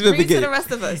 Yeah, he's been to the rest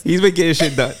of us. He's been getting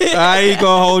shit done. I ain't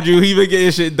gonna hold you. He's been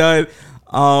getting shit done.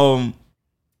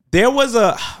 There was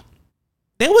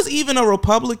even a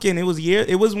Republican. It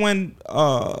was when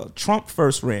Trump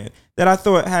first ran, that I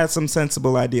thought had some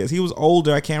sensible ideas. He was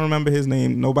older. I can't remember his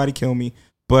name. Nobody kill me.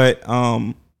 But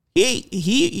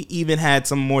he even had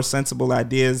some more sensible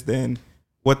ideas than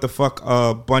what the fuck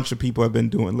a bunch of people have been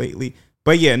doing lately.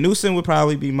 But yeah, Newsom would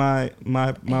probably be my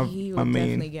main,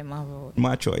 definitely get my vote.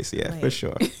 My choice. Yeah, for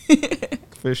sure.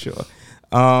 For sure.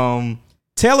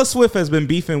 Taylor Swift has been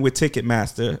beefing with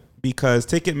Ticketmaster because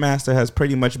Ticketmaster has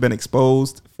pretty much been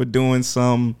exposed for doing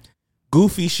some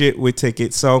goofy shit with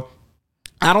tickets. So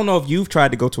I don't know if you've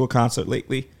tried to go to a concert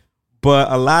lately,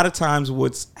 but a lot of times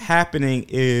what's happening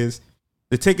is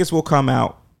the tickets will come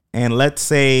out, and let's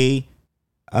say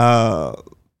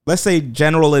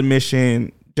general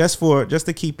admission, just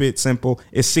to keep it simple,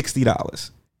 is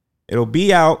 $60. It'll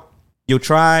be out. You'll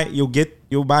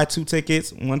buy 2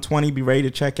 tickets, $120, be ready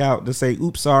to check out to say,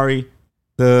 oops, sorry,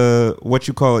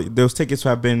 those tickets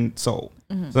have been sold.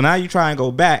 Mm-hmm. So now you try and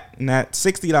go back, and that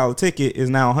 $60 ticket is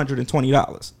now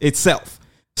 $120 itself.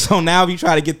 So now if you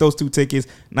try to get those 2 tickets,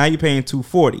 now you're paying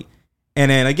 $240.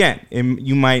 And then again,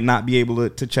 you might not be able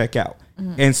to check out.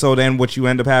 Mm-hmm. And so then what you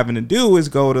end up having to do is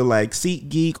go to like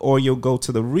SeatGeek, or you'll go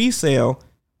to the resale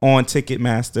on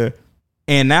Ticketmaster.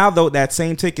 And now though that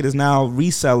same ticket is now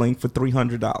reselling for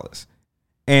 $300.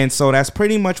 And so that's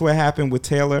pretty much what happened with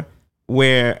Taylor,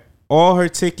 where all her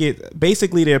ticket,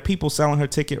 basically there are people selling her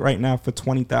ticket right now for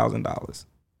 $20,000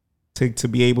 to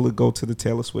be able to go to the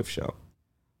Taylor Swift show.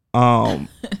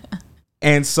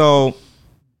 And so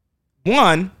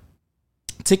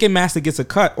Ticketmaster gets a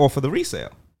cut off of the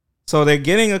resale. So they're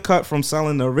getting a cut from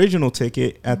selling the original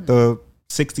ticket at the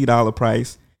 $60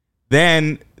 price.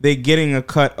 Then they're getting a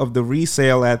cut of the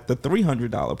resale at the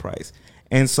 $300 price.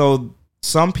 And so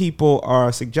some people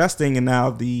are suggesting, and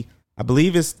now I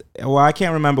believe I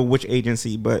can't remember which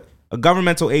agency, but a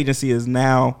governmental agency is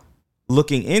now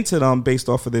looking into them based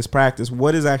off of this practice.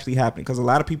 What is actually happening? Because a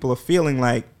lot of people are feeling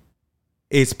like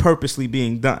it's purposely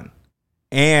being done.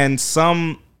 And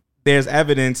there's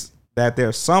evidence that there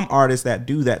are some artists that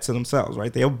do that to themselves,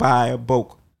 right? They'll buy a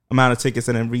bulk amount of tickets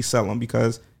and then resell them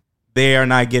because they are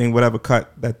not getting whatever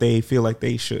cut that they feel like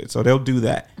they should. So they'll do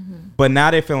that. Mm-hmm. But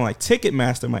now they're feeling like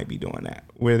Ticketmaster might be doing that,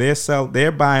 where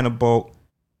they're buying a bulk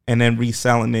and then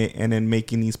reselling it and then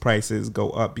making these prices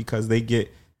go up because they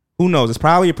get, who knows, it's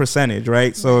probably a percentage,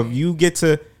 right? So if you get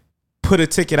to put a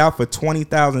ticket out for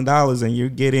 $20,000 and you're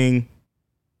getting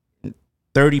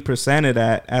 30% of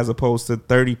that as opposed to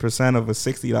 30% of a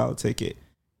 $60 ticket,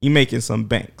 you're making some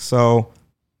bank. So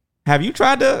have you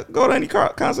tried to go to any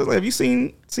concerts? Have you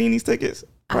seen these tickets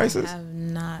prices? I have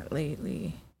not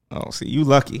lately. Oh, see, you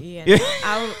lucky. Yeah.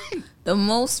 The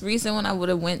most recent one I would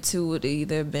have went to would have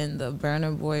either been the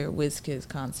Burna Boy or WizKids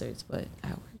concerts, but I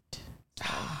worked.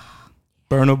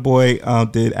 Burna Boy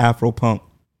did Afro Punk.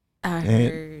 I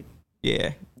heard.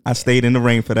 Yeah, I stayed in the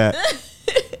rain for that.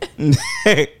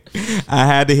 I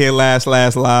had to hear Last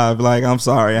Live. Like, I'm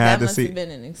sorry, I had to see. That must have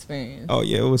been an experience. Oh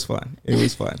yeah, it was fun. It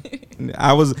was fun.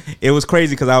 It was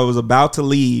crazy because I was about to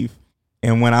leave,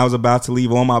 and when I was about to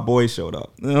leave, all my boys showed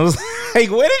up. And I was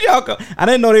like, "Where did y'all go?" I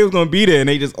didn't know they was gonna be there, and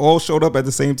they just all showed up at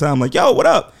the same time. Like, "Yo, what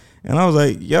up?" And I was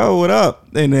like, "Yo, what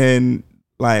up?" And then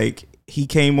like he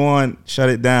came on, shut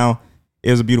it down.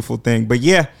 It was a beautiful thing. But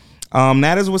yeah.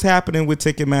 That is what's happening with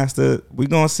Ticketmaster. We're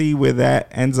going to see where that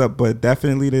ends up, but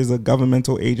definitely there's a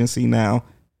governmental agency now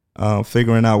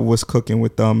figuring out what's cooking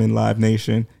with them in Live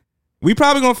Nation. We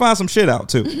probably going to find some shit out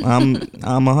too. I'm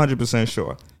 100%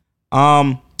 sure.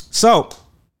 So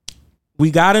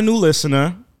we got a new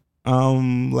listener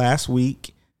last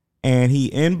week, and he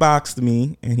inboxed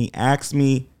me and he asked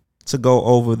me to go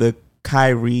over the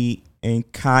Kyrie and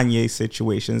Kanye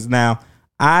situations. Now,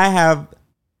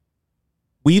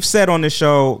 we've said on the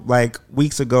show like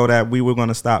weeks ago that we were going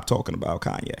to stop talking about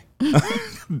Kanye.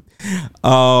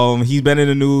 He's been in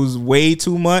the news way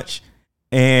too much.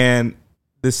 And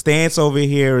the stance over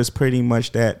here is pretty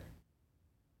much that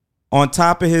on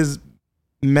top of his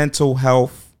mental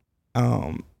health,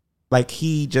 like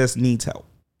he just needs help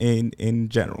in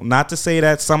general. Not to say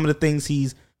that some of the things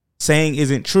he's saying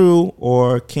isn't true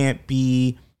or can't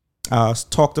be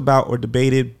talked about or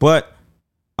debated, but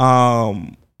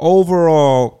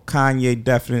overall, Kanye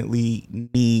definitely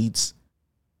needs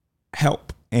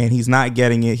help, and he's not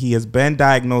getting it. He has been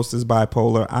diagnosed as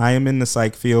bipolar. I am in the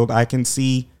psych field. I can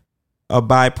see a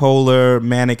bipolar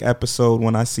manic episode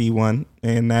when I see one,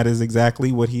 and that is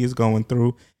exactly what he is going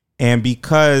through. And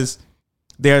because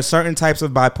there are certain types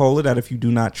of bipolar that if you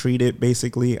do not treat it,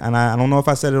 basically, and I don't know if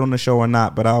I said it on the show or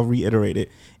not, but I'll reiterate it.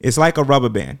 It's like a rubber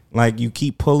band. Like you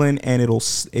keep pulling and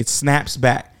it snaps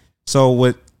back. So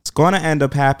what's going to end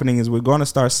up happening is we're going to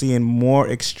start seeing more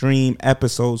extreme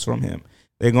episodes from him.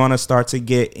 They're going to start to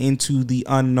get into the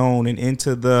unknown and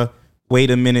into the,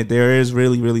 wait a minute, there is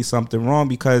really, really something wrong,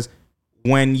 because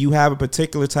when you have a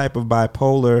particular type of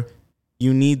bipolar,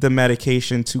 you need the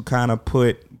medication to kind of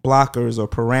put blockers or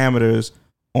parameters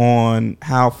on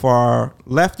how far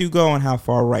left you go and how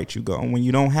far right you go. And when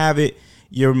you don't have it,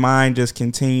 your mind just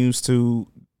continues to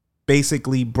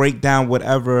basically break down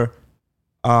whatever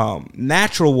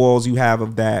natural walls you have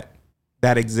of that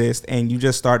exist, and you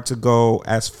just start to go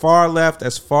as far left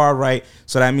as far right.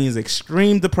 So that means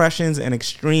extreme depressions and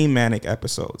extreme manic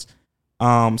episodes.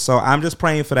 So I'm just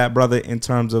praying for that brother in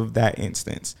terms of that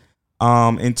instance.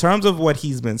 In terms of what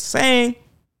he's been saying,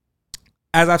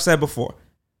 as I've said before,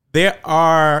 there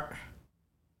are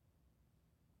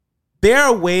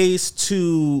ways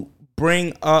to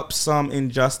bring up some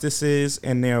injustices,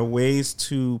 and there are ways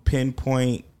to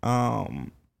pinpoint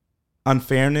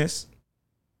unfairness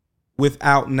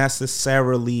without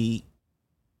necessarily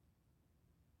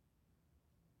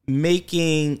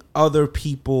making other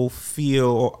people feel,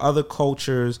 or other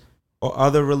cultures or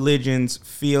other religions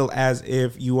feel, as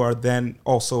if you are then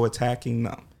also attacking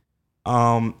them.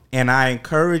 And I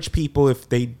encourage people, if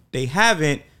they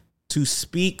haven't, to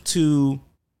speak to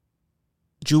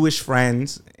Jewish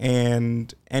friends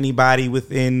and anybody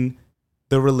within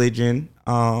the religion,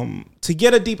 to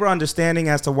get a deeper understanding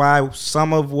as to why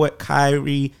some of what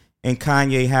Kyrie and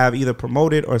Kanye have either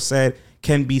promoted or said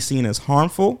can be seen as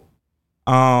harmful.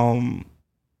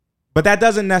 But that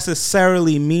doesn't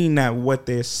necessarily mean that what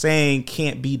they're saying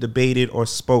can't be debated or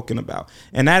spoken about.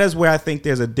 And that is where I think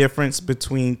there's a difference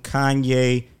between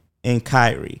Kanye and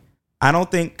Kyrie. I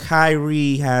don't think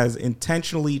Kyrie has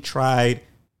intentionally tried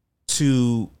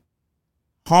to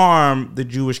harm the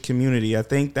Jewish community. I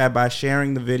think that by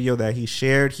sharing the video that he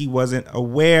shared, he wasn't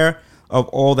aware of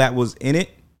all that was in it.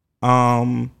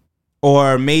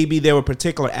 Or maybe there were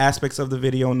particular aspects of the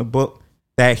video in the book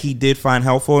that he did find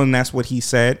helpful, and that's what he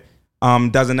said.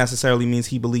 Doesn't necessarily mean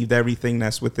he believed everything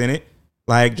that's within it.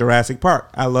 Like Jurassic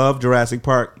Park. I love Jurassic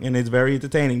Park, and it's very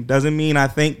entertaining. Doesn't mean I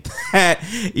think that,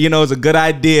 it's a good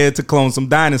idea to clone some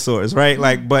dinosaurs, right?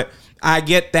 Like, but I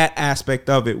get that aspect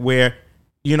of it where,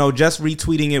 just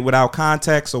retweeting it without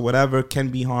context or whatever can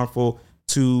be harmful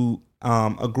to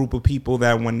a group of people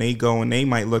that when they go and they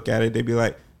might look at it, they'd be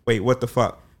like, wait, what the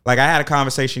fuck? Like, I had a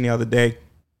conversation the other day,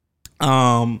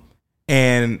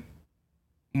 and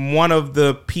one of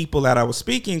the people that I was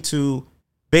speaking to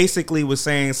basically was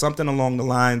saying something along the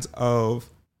lines of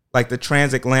like the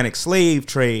transatlantic slave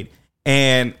trade.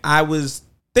 And I was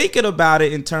thinking about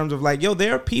it in terms of like,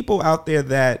 there are people out there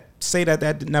that say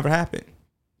that never happened.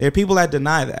 There are people that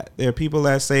deny that. There are people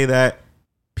that say that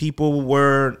people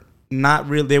were not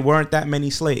real. There weren't that many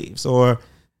slaves, or,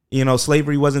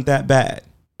 slavery wasn't that bad,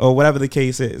 or whatever the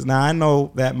case is. Now, I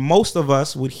know that most of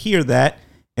us would hear that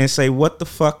and say, what the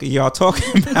fuck are y'all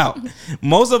talking about?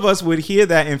 Most of us would hear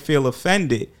that and feel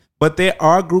offended. But there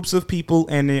are groups of people,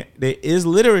 and there is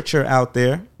literature out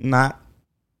there, not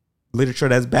literature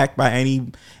that's backed by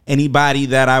anybody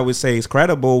that I would say is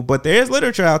credible, but there is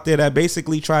literature out there that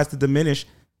basically tries to diminish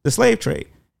the slave trade.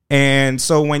 And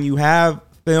so when you have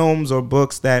films or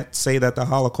books that say that the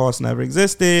Holocaust never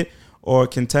existed, or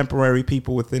contemporary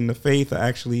people within the faith are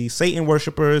actually Satan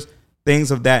worshipers,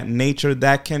 things of that nature,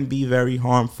 that can be very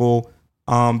harmful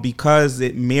because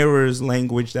it mirrors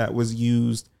language that was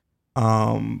used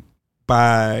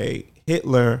by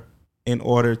Hitler in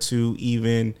order to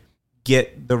even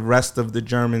get the rest of the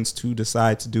Germans to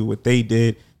decide to do what they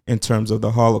did in terms of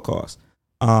the Holocaust.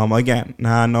 Again,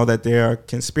 now I know that there are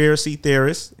conspiracy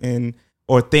theorists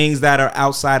or things that are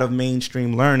outside of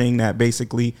mainstream learning that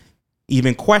basically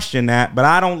even question that, but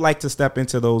I don't like to step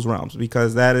into those realms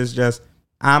because that is just,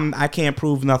 I can't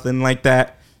prove nothing like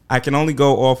that. I can only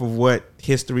go off of what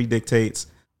history dictates.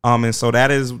 And so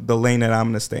that is the lane that I'm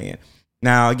going to stay in.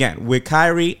 Now, again, with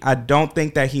Kyrie, I don't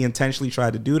think that he intentionally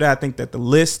tried to do that. I think that the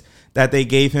list that they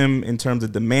gave him in terms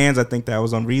of demands, I think that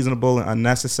was unreasonable and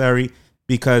unnecessary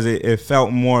because it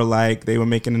felt more like they were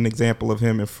making an example of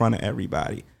him in front of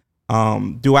everybody.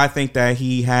 Do I think that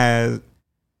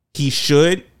he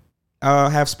should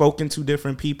have spoken to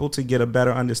different people to get a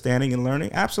better understanding and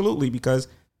learning? Absolutely, because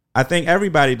I think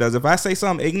everybody does. If I say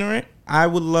something ignorant, I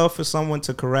would love for someone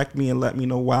to correct me and let me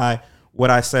know why what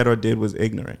I said or did was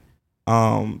ignorant.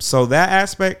 So that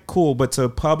aspect, cool. But to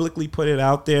publicly put it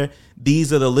out there,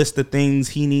 these are the list of things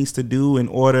he needs to do in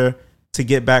order to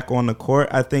get back on the court,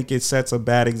 I think it sets a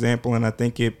bad example, and I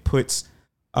think it puts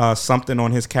something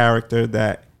on his character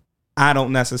that I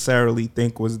don't necessarily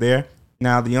think was there.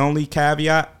 Now, the only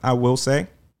caveat I will say,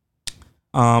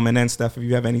 and then Steph, if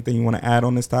you have anything you want to add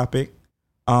on this topic,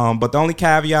 but the only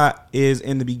caveat is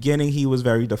in the beginning, he was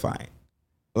very defiant.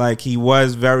 Like, he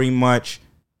was very much,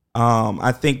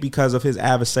 I think because of his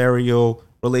adversarial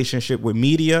relationship with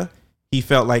media, he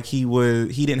felt like he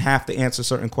didn't have to answer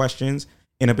certain questions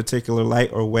in a particular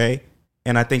light or way.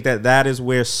 And I think that is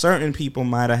where certain people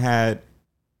might have had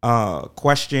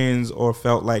questions or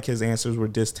felt like his answers were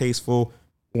distasteful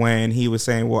when he was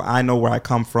saying, well, I know where I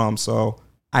come from, so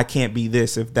I can't be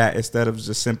this if that, instead of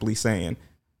just simply saying,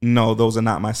 no, those are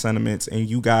not my sentiments, and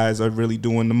you guys are really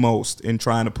doing the most in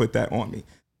trying to put that on me.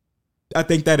 I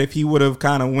think that if he would have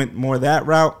kind of went more that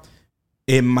route,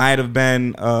 it might have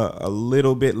been a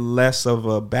little bit less of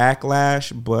a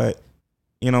backlash. But,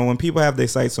 you know, when people have their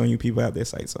sights on you, people have their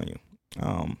sights on you.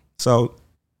 So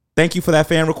thank you for that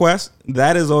fan request.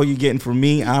 That is all you're getting from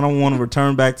me. I don't want to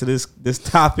return back to this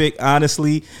topic,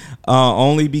 honestly,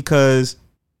 only because,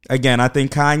 again, I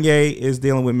think Kanye is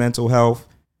dealing with mental health.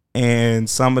 And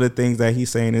some of the things that he's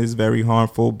saying is very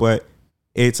harmful, but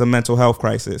it's a mental health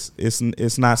crisis.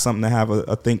 It's not something to have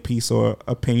a think piece or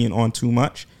opinion on too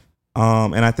much.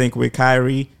 And I think with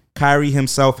Kyrie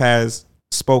himself has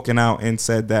spoken out and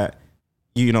said that,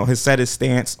 you know, has set his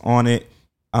stance on it.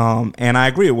 And I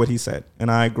agree with what he said. And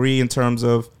I agree in terms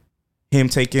of him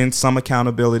taking some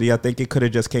accountability. I think it could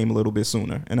have just came a little bit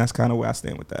sooner. And that's kind of where I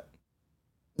stand with that.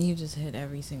 You just hit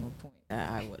every single point that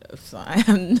I would have, so I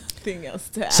have nothing else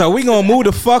to add. So we gonna move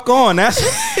the fuck on. That's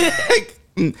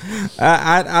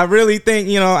I really think,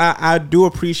 you know, I do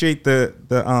appreciate the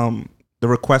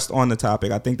request on the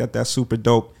topic. I think that that's super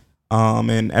dope.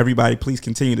 And everybody, please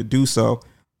continue to do so.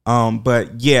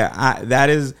 But yeah,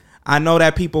 I know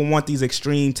that people want these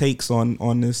extreme takes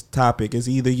on this topic. It's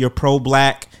either you're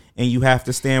pro-black and you have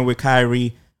to stand with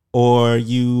Kyrie, or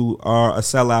you are a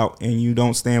sellout and you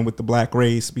don't stand with the black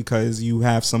race because you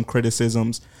have some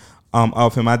criticisms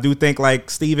of him. I do think like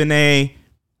Stephen A.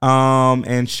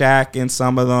 And Shaq and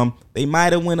some of them, they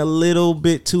might have went a little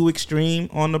bit too extreme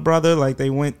on the brother. Like they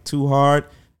went too hard,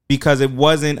 because it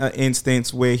wasn't an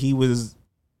instance where he was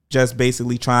just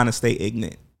basically trying to stay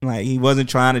ignorant. Like he wasn't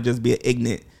trying to just be an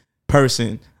ignorant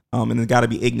person. And it's got to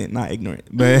be ignorant, not ignorant.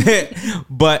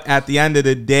 But at the end of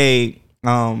the day,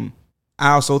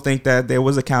 I also think that there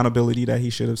was accountability that he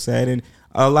should have said. And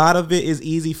a lot of it is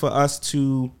easy for us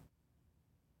to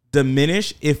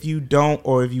diminish if you don't,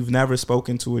 or if you've never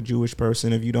spoken to a Jewish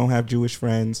person, if you don't have Jewish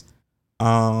friends.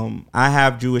 I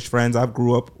have Jewish friends. I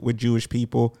grew up with Jewish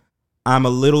people. I'm a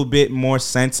little bit more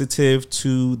sensitive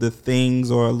to the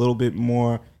things, or a little bit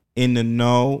more in the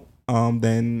know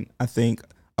than I think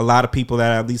a lot of people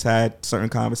that I at least had certain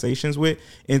conversations with,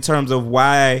 in terms of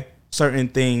why certain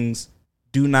things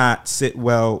do not sit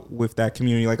well with that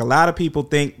community. Like a lot of people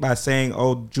think by saying,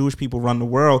 oh, Jewish people run the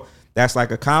world, that's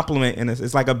like a compliment, and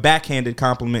it's like a backhanded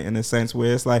compliment in a sense,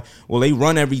 where it's like, well, they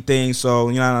run everything, so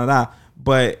you know,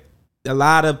 but a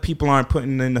lot of people aren't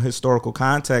putting in the historical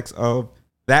context of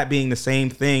that being the same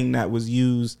thing that was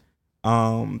used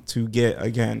to get,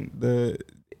 again,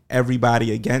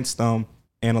 everybody against them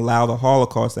and allow the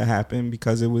Holocaust to happen,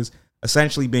 because it was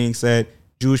essentially being said,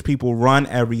 Jewish people run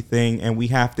everything and we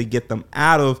have to get them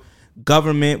out of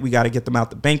government. We got to get them out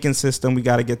the banking system. We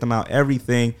got to get them out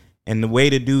everything. And the way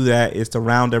to do that is to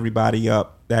round everybody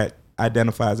up that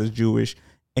identifies as Jewish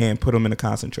and put them in a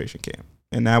concentration camp.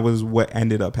 And that was what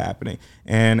ended up happening.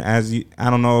 And I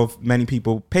don't know if many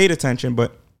people paid attention,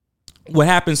 but what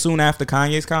happened soon after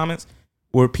Kanye's comments,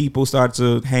 where people start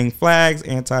to hang flags,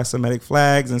 anti-Semitic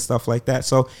flags and stuff like that.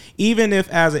 So even if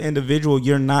as an individual,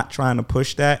 you're not trying to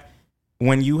push that,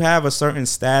 when you have a certain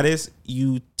status,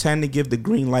 you tend to give the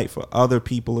green light for other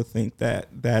people to think that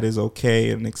that is okay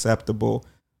and acceptable.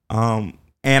 And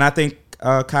I think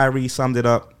Kyrie summed it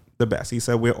up the best. He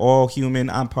said, we're all human.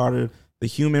 I'm part of the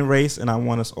human race, and I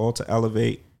want us all to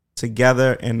elevate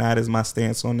together. And that is my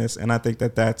stance on this. And I think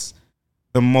that that's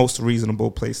the most reasonable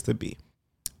place to be.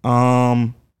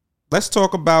 Let's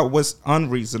talk about what's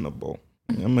unreasonable.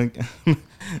 I'm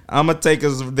gonna take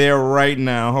us there right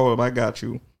now. Hold up, I got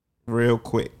you real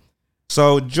quick.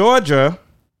 So Georgia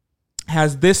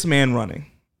has this man running.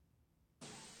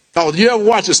 Oh, you ever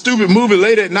watch a stupid movie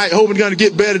late at night hoping it's going to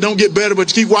get better, don't get better, but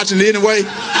you keep watching it anyway?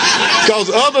 Because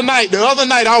the other night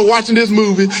I was watching this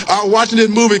movie. I was watching this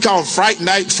movie called Freak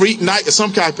Night, or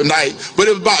some type of night, but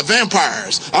it was about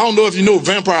vampires. I don't know if you know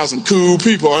vampires are some cool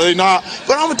people, are they not?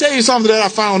 But I'm going to tell you something that I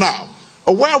found out.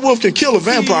 A werewolf can kill a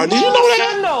vampire. Did you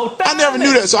know that? I never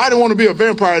knew that, so I didn't want to be a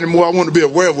vampire anymore. I wanted to be a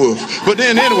werewolf. But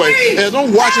then anyway, as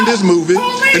I'm watching this movie,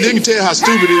 and you can tell how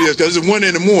stupid it is, because it's 1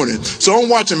 a.m. So I'm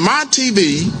watching my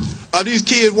TV, these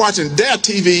kids watching their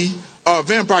TV,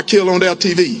 vampire kill on their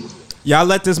TV. Y'all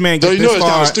let this man get so you this know it's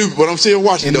far kind of stupid, but I'm still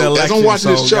watching though. As I'm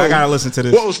watching this show, I gotta listen to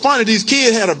this. What was funny, these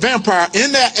kids had a vampire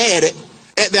in their attic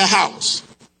at their house.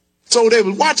 So they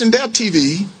was watching their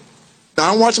TV.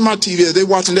 Now I'm watching my TV as they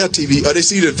watching their TV, or they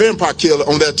see the vampire killer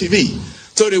on their TV.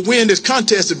 So they win this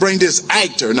contest to bring this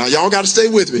actor. Now y'all got to stay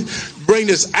with me. Bring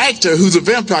this actor who's a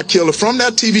vampire killer from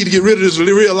that TV to get rid of this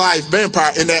real life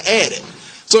vampire in their attic.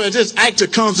 So as this actor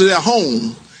comes to their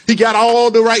home, he got all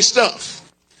the right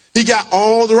stuff. He got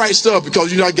all the right stuff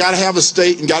because, you know, I got to have a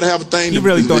steak and got to have a thing. He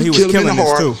really thought he was killing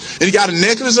this too. And he got a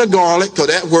necklace of garlic because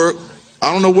that worked.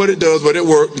 I don't know what it does, but it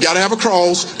worked. You got to have a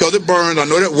cross because it burns. I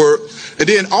know that worked. And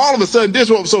then all of a sudden, this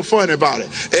is what was so funny about it.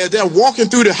 As they're walking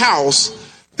through the house,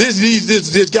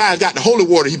 this guy got the holy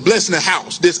water. He blessing the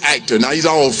house, this actor. Now, he's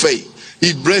all fake.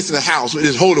 He's blessing the house with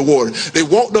his holy water. They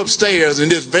walked upstairs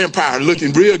and this vampire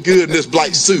looking real good in this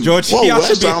black suit. George, whoa,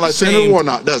 that sounds like Senator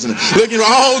Warnock, doesn't it? Looking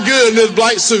all good in this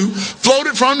black suit,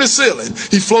 floated from the ceiling.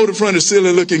 He floated from the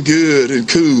ceiling looking good and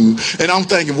cool. And I'm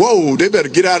thinking, whoa, they better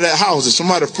get out of that house. If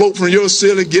somebody float from your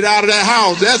ceiling, get out of that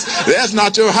house. That's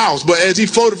not your house. But as he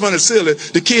floated from the ceiling,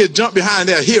 the kids jumped behind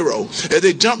their hero. As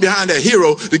they jumped behind their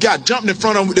hero, the guy jumped in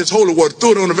front of him with this holy water,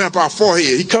 threw it on the vampire's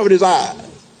forehead. He covered his eyes.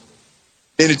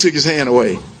 Then he took his hand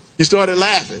away. He started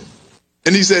laughing.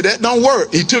 And he said, that don't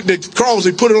work. He took the cross,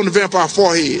 he put it on the vampire's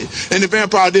forehead. And the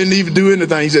vampire didn't even do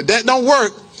anything. He said, that don't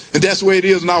work. And that's the way it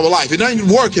is in our life. It doesn't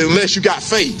work unless you got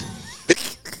faith.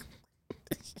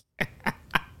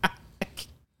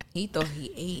 He thought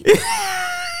he ate.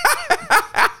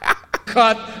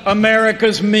 Cut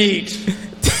America's meat.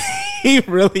 He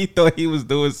really thought he was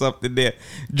doing something there.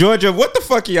 Georgia, what the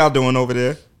fuck are y'all doing over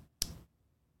there?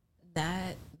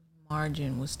 That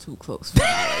margin was too close for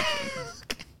my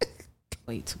liking.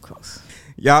 Way too close.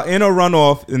 Y'all in a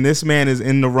runoff, and this man is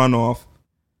in the runoff.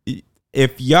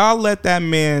 If y'all let that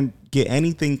man get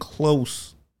anything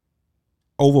close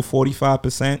over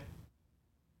 45%,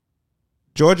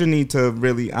 Georgia need to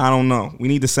really, I don't know. We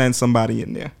need to send somebody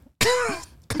in there.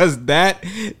 Because that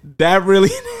really,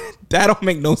 that don't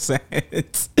make no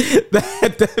sense.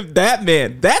 That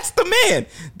man, that's the man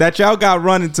that y'all got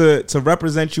running to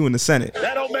represent you in the Senate.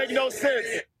 That don't make no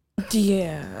sense.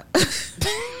 Yeah.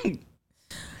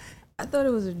 I thought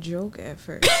it was a joke at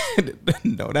first.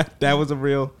 No, that was a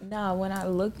real. Nah, when I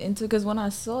looked into, because when I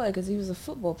saw it, because he was a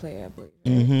football player, I believe.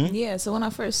 Mm-hmm. Yeah, so when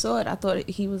I first saw it, I thought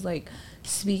he was like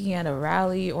speaking at a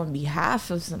rally on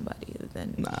behalf of somebody.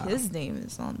 Then his name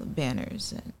is on the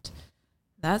banners, and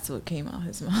that's what came out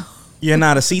his mouth. Yeah,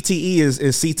 nah, the CTE is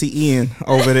CTEing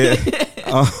over there.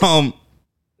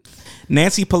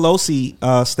 Nancy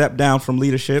Pelosi stepped down from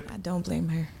leadership. I don't blame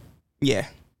her. Yeah.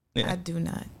 I do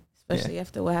not. Especially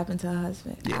after what happened to her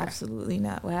husband. Yeah. Absolutely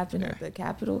not. What happened at the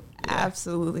Capitol? Yeah.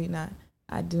 Absolutely not.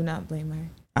 I do not blame her.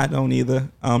 I don't either.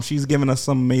 She's given us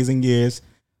some amazing years.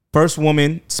 First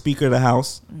woman Speaker of the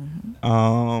House.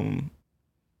 Mm-hmm.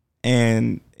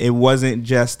 And it wasn't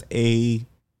just it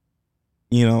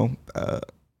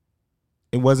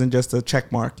wasn't just a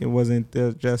check mark. It wasn't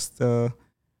just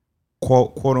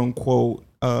quote unquote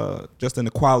just an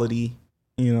equality,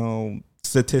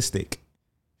 statistic.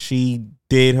 She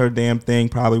did her damn thing.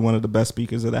 Probably one of the best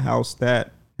speakers of the House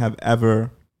that have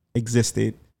ever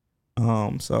existed.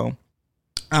 So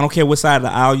I don't care what side of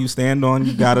the aisle you stand on.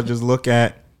 You gotta just look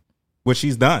at what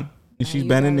she's done. And she's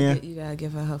been in there. You gotta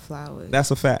give her flowers.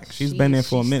 That's a fact. She's been there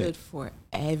for a minute. Stood for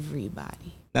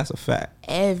everybody. That's a fact.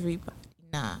 Everybody.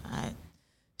 Nah,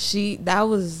 that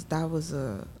was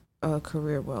a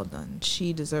career well done.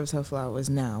 She deserves her flowers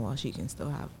now while she can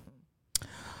still have them.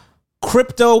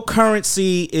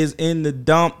 Cryptocurrency is in the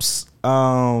dumps.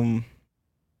 A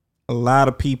lot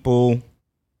of people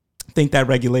think that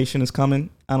regulation is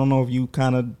coming. I don't know if you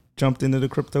kind of jumped into the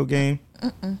crypto game.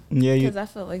 Yeah, because I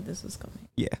felt like this was coming.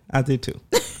 Yeah, I did too.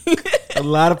 A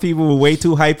lot of people were way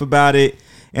too hype about it,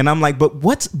 and I'm like, but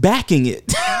what's backing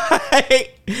it?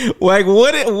 Like,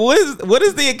 what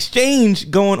is the exchange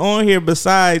going on here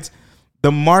besides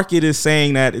the market is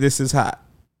saying that this is hot?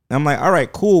 I'm like, all right,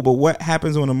 cool, but what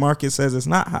happens when the market says it's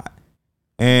not hot?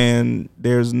 And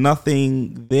there's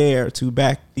nothing there to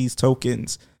back these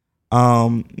tokens.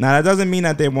 Now, that doesn't mean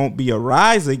that there won't be a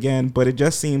rise again, but it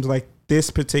just seems like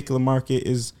this particular market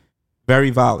is very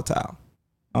volatile.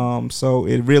 So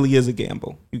it really is a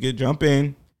gamble. You could jump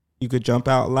in, you could jump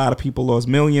out. A lot of people lost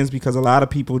millions because a lot of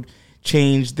people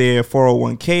changed their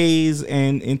 401ks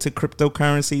and into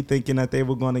cryptocurrency thinking that they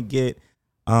were going to get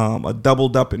a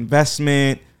doubled up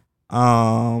investment.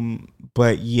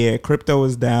 But yeah, crypto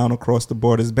is down across the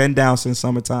board. It's been down since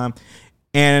summertime.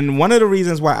 And one of the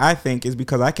reasons why I think is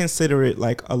because I consider it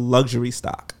like a luxury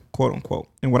stock, quote unquote.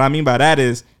 And what I mean by that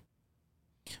is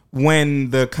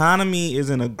when the economy is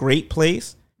in a great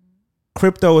place,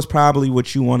 crypto is probably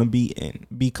what you want to be in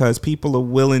because people are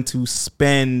willing to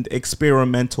spend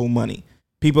experimental money.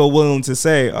 People are willing to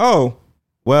say, oh,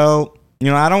 well,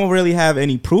 I don't really have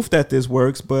any proof that this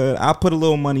works, but I'll put a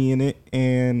little money in it.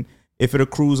 And if it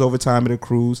accrues over time, it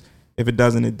accrues. If it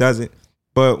doesn't, it doesn't.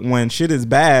 But when shit is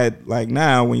bad, like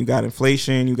now, when you got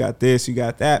inflation, you got this, you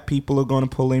got that, people are going to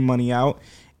pull their money out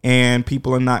and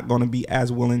people are not going to be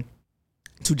as willing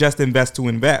to just invest to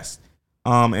invest.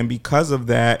 And because of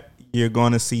that, you're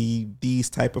going to see these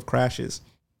type of crashes.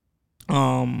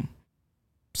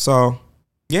 So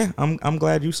yeah, I'm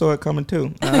glad you saw it coming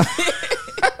too.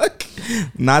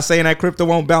 Not saying that crypto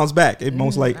won't bounce back. It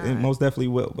most definitely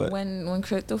will. But when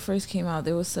crypto first came out,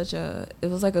 there was it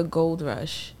was like a gold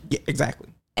rush. Yeah, exactly.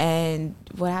 And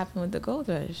what happened with the gold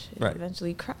rush? It Right.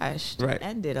 eventually crashed. Right. It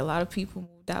ended. A lot of people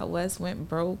moved out west, went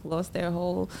broke, lost their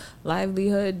whole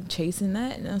livelihood chasing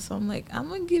that. And so I'm like, I'm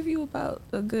gonna give you about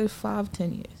a good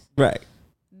 5-10 years. Right.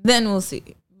 Then we'll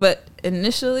see. But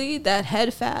initially, that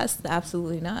head fast,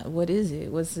 absolutely not. What is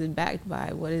it? What's it backed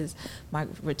by? What is my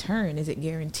return? Is it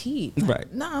guaranteed?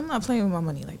 Right. No, I'm not playing with my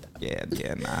money like that.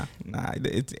 Yeah, nah.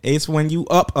 It's when you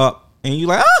up, and you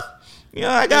like,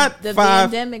 I got the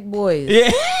 5. pandemic boys. Yeah.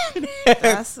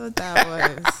 That's what that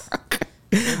was.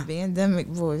 The pandemic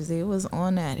boys. They was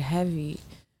on that heavy.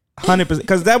 100%,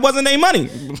 because that wasn't their money.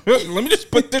 Let me just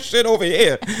put this shit over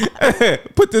here.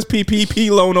 Put this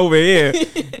PPP loan over here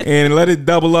and let it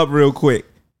double up real quick.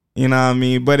 You know what I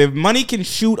mean? But if money can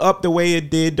shoot up the way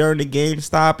it did during the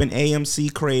GameStop and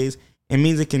AMC craze, it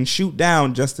means it can shoot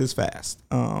down just as fast.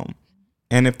 And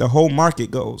if the whole market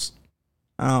goes,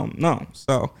 no.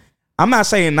 So I'm not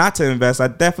saying not to invest. I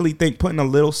definitely think putting a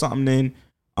little something in,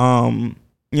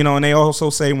 and they also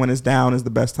say when it's down is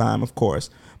the best time, of course.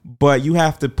 But you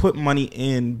have to put money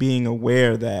in being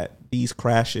aware that these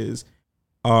crashes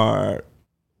are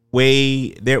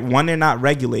they're not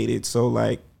regulated. So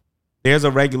like there's a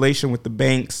regulation with the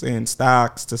banks and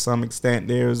stocks to some extent.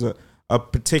 There's a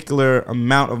particular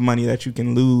amount of money that you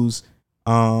can lose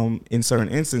in certain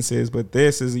instances. But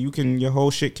this is your whole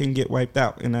shit can get wiped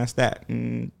out, and that's that.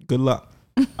 And good luck.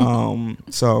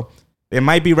 So there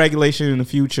might be regulation in the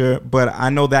future, but I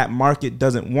know that market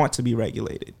doesn't want to be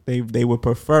regulated. They would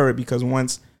prefer it because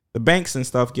once the banks and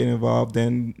stuff get involved,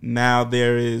 then now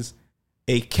there is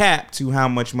a cap to how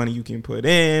much money you can put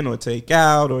in or take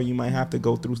out, or you might have to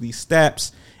go through these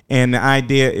steps. And the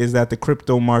idea is that the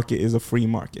crypto market is a free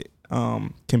market,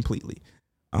 completely.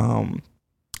 All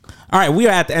right, we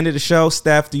are at the end of the show.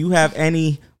 Steph, do you have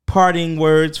any parting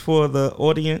words for the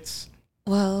audience?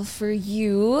 Well, for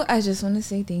you, I just want to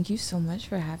say thank you so much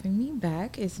for having me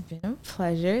back. It's been a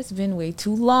pleasure. It's been way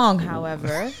too long,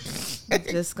 however. I'm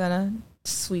just going to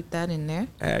sweep that in there.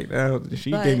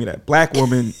 She gave me that black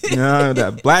woman,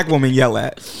 that black woman yell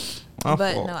at. No,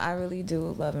 I really do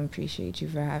love and appreciate you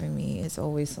for having me. It's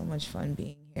always so much fun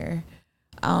being here.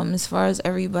 As far as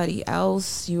everybody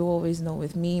else, you always know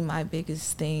with me, my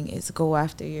biggest thing is go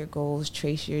after your goals,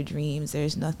 trace your dreams.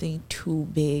 There's nothing too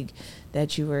big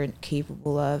that you aren't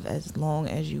capable of as long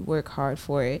as you work hard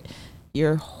for it.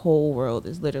 Your whole world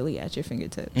is literally at your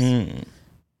fingertips.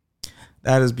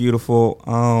 That is beautiful.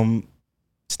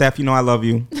 Steph, I love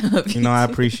you. I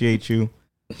appreciate you.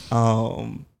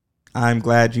 I'm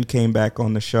glad you came back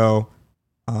on the show.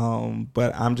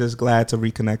 But I'm just glad to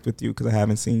reconnect with you because I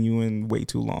haven't seen you in way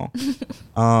too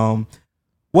long.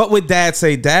 What would Dad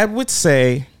say? Dad would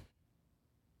say,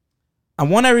 I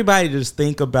want everybody to just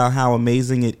think about how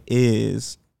amazing it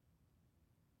is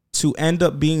to end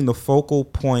up being the focal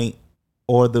point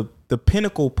or the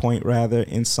pinnacle point, rather,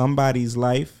 in somebody's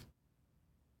life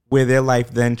where their life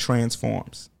then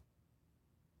transforms.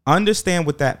 Understand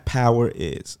what that power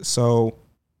is. So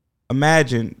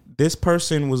imagine this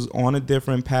person was on a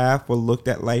different path or looked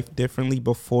at life differently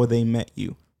before they met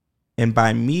you. And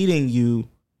by meeting you,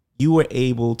 you were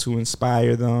able to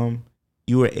inspire them.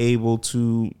 You were able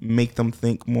to make them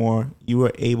think more. You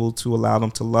were able to allow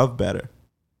them to love better.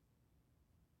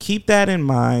 Keep that in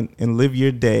mind and live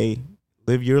your day,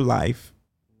 live your life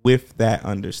with that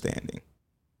understanding.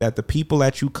 That the people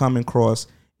that you come across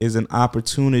is an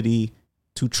opportunity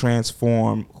to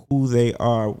transform who they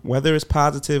are, whether it's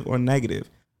positive or negative.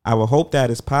 I will hope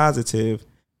that it's positive,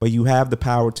 but you have the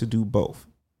power to do both.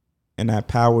 And that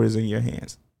power is in your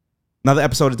hands. Another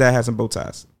episode of Dad Hats and Bow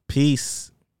Ties. Peace.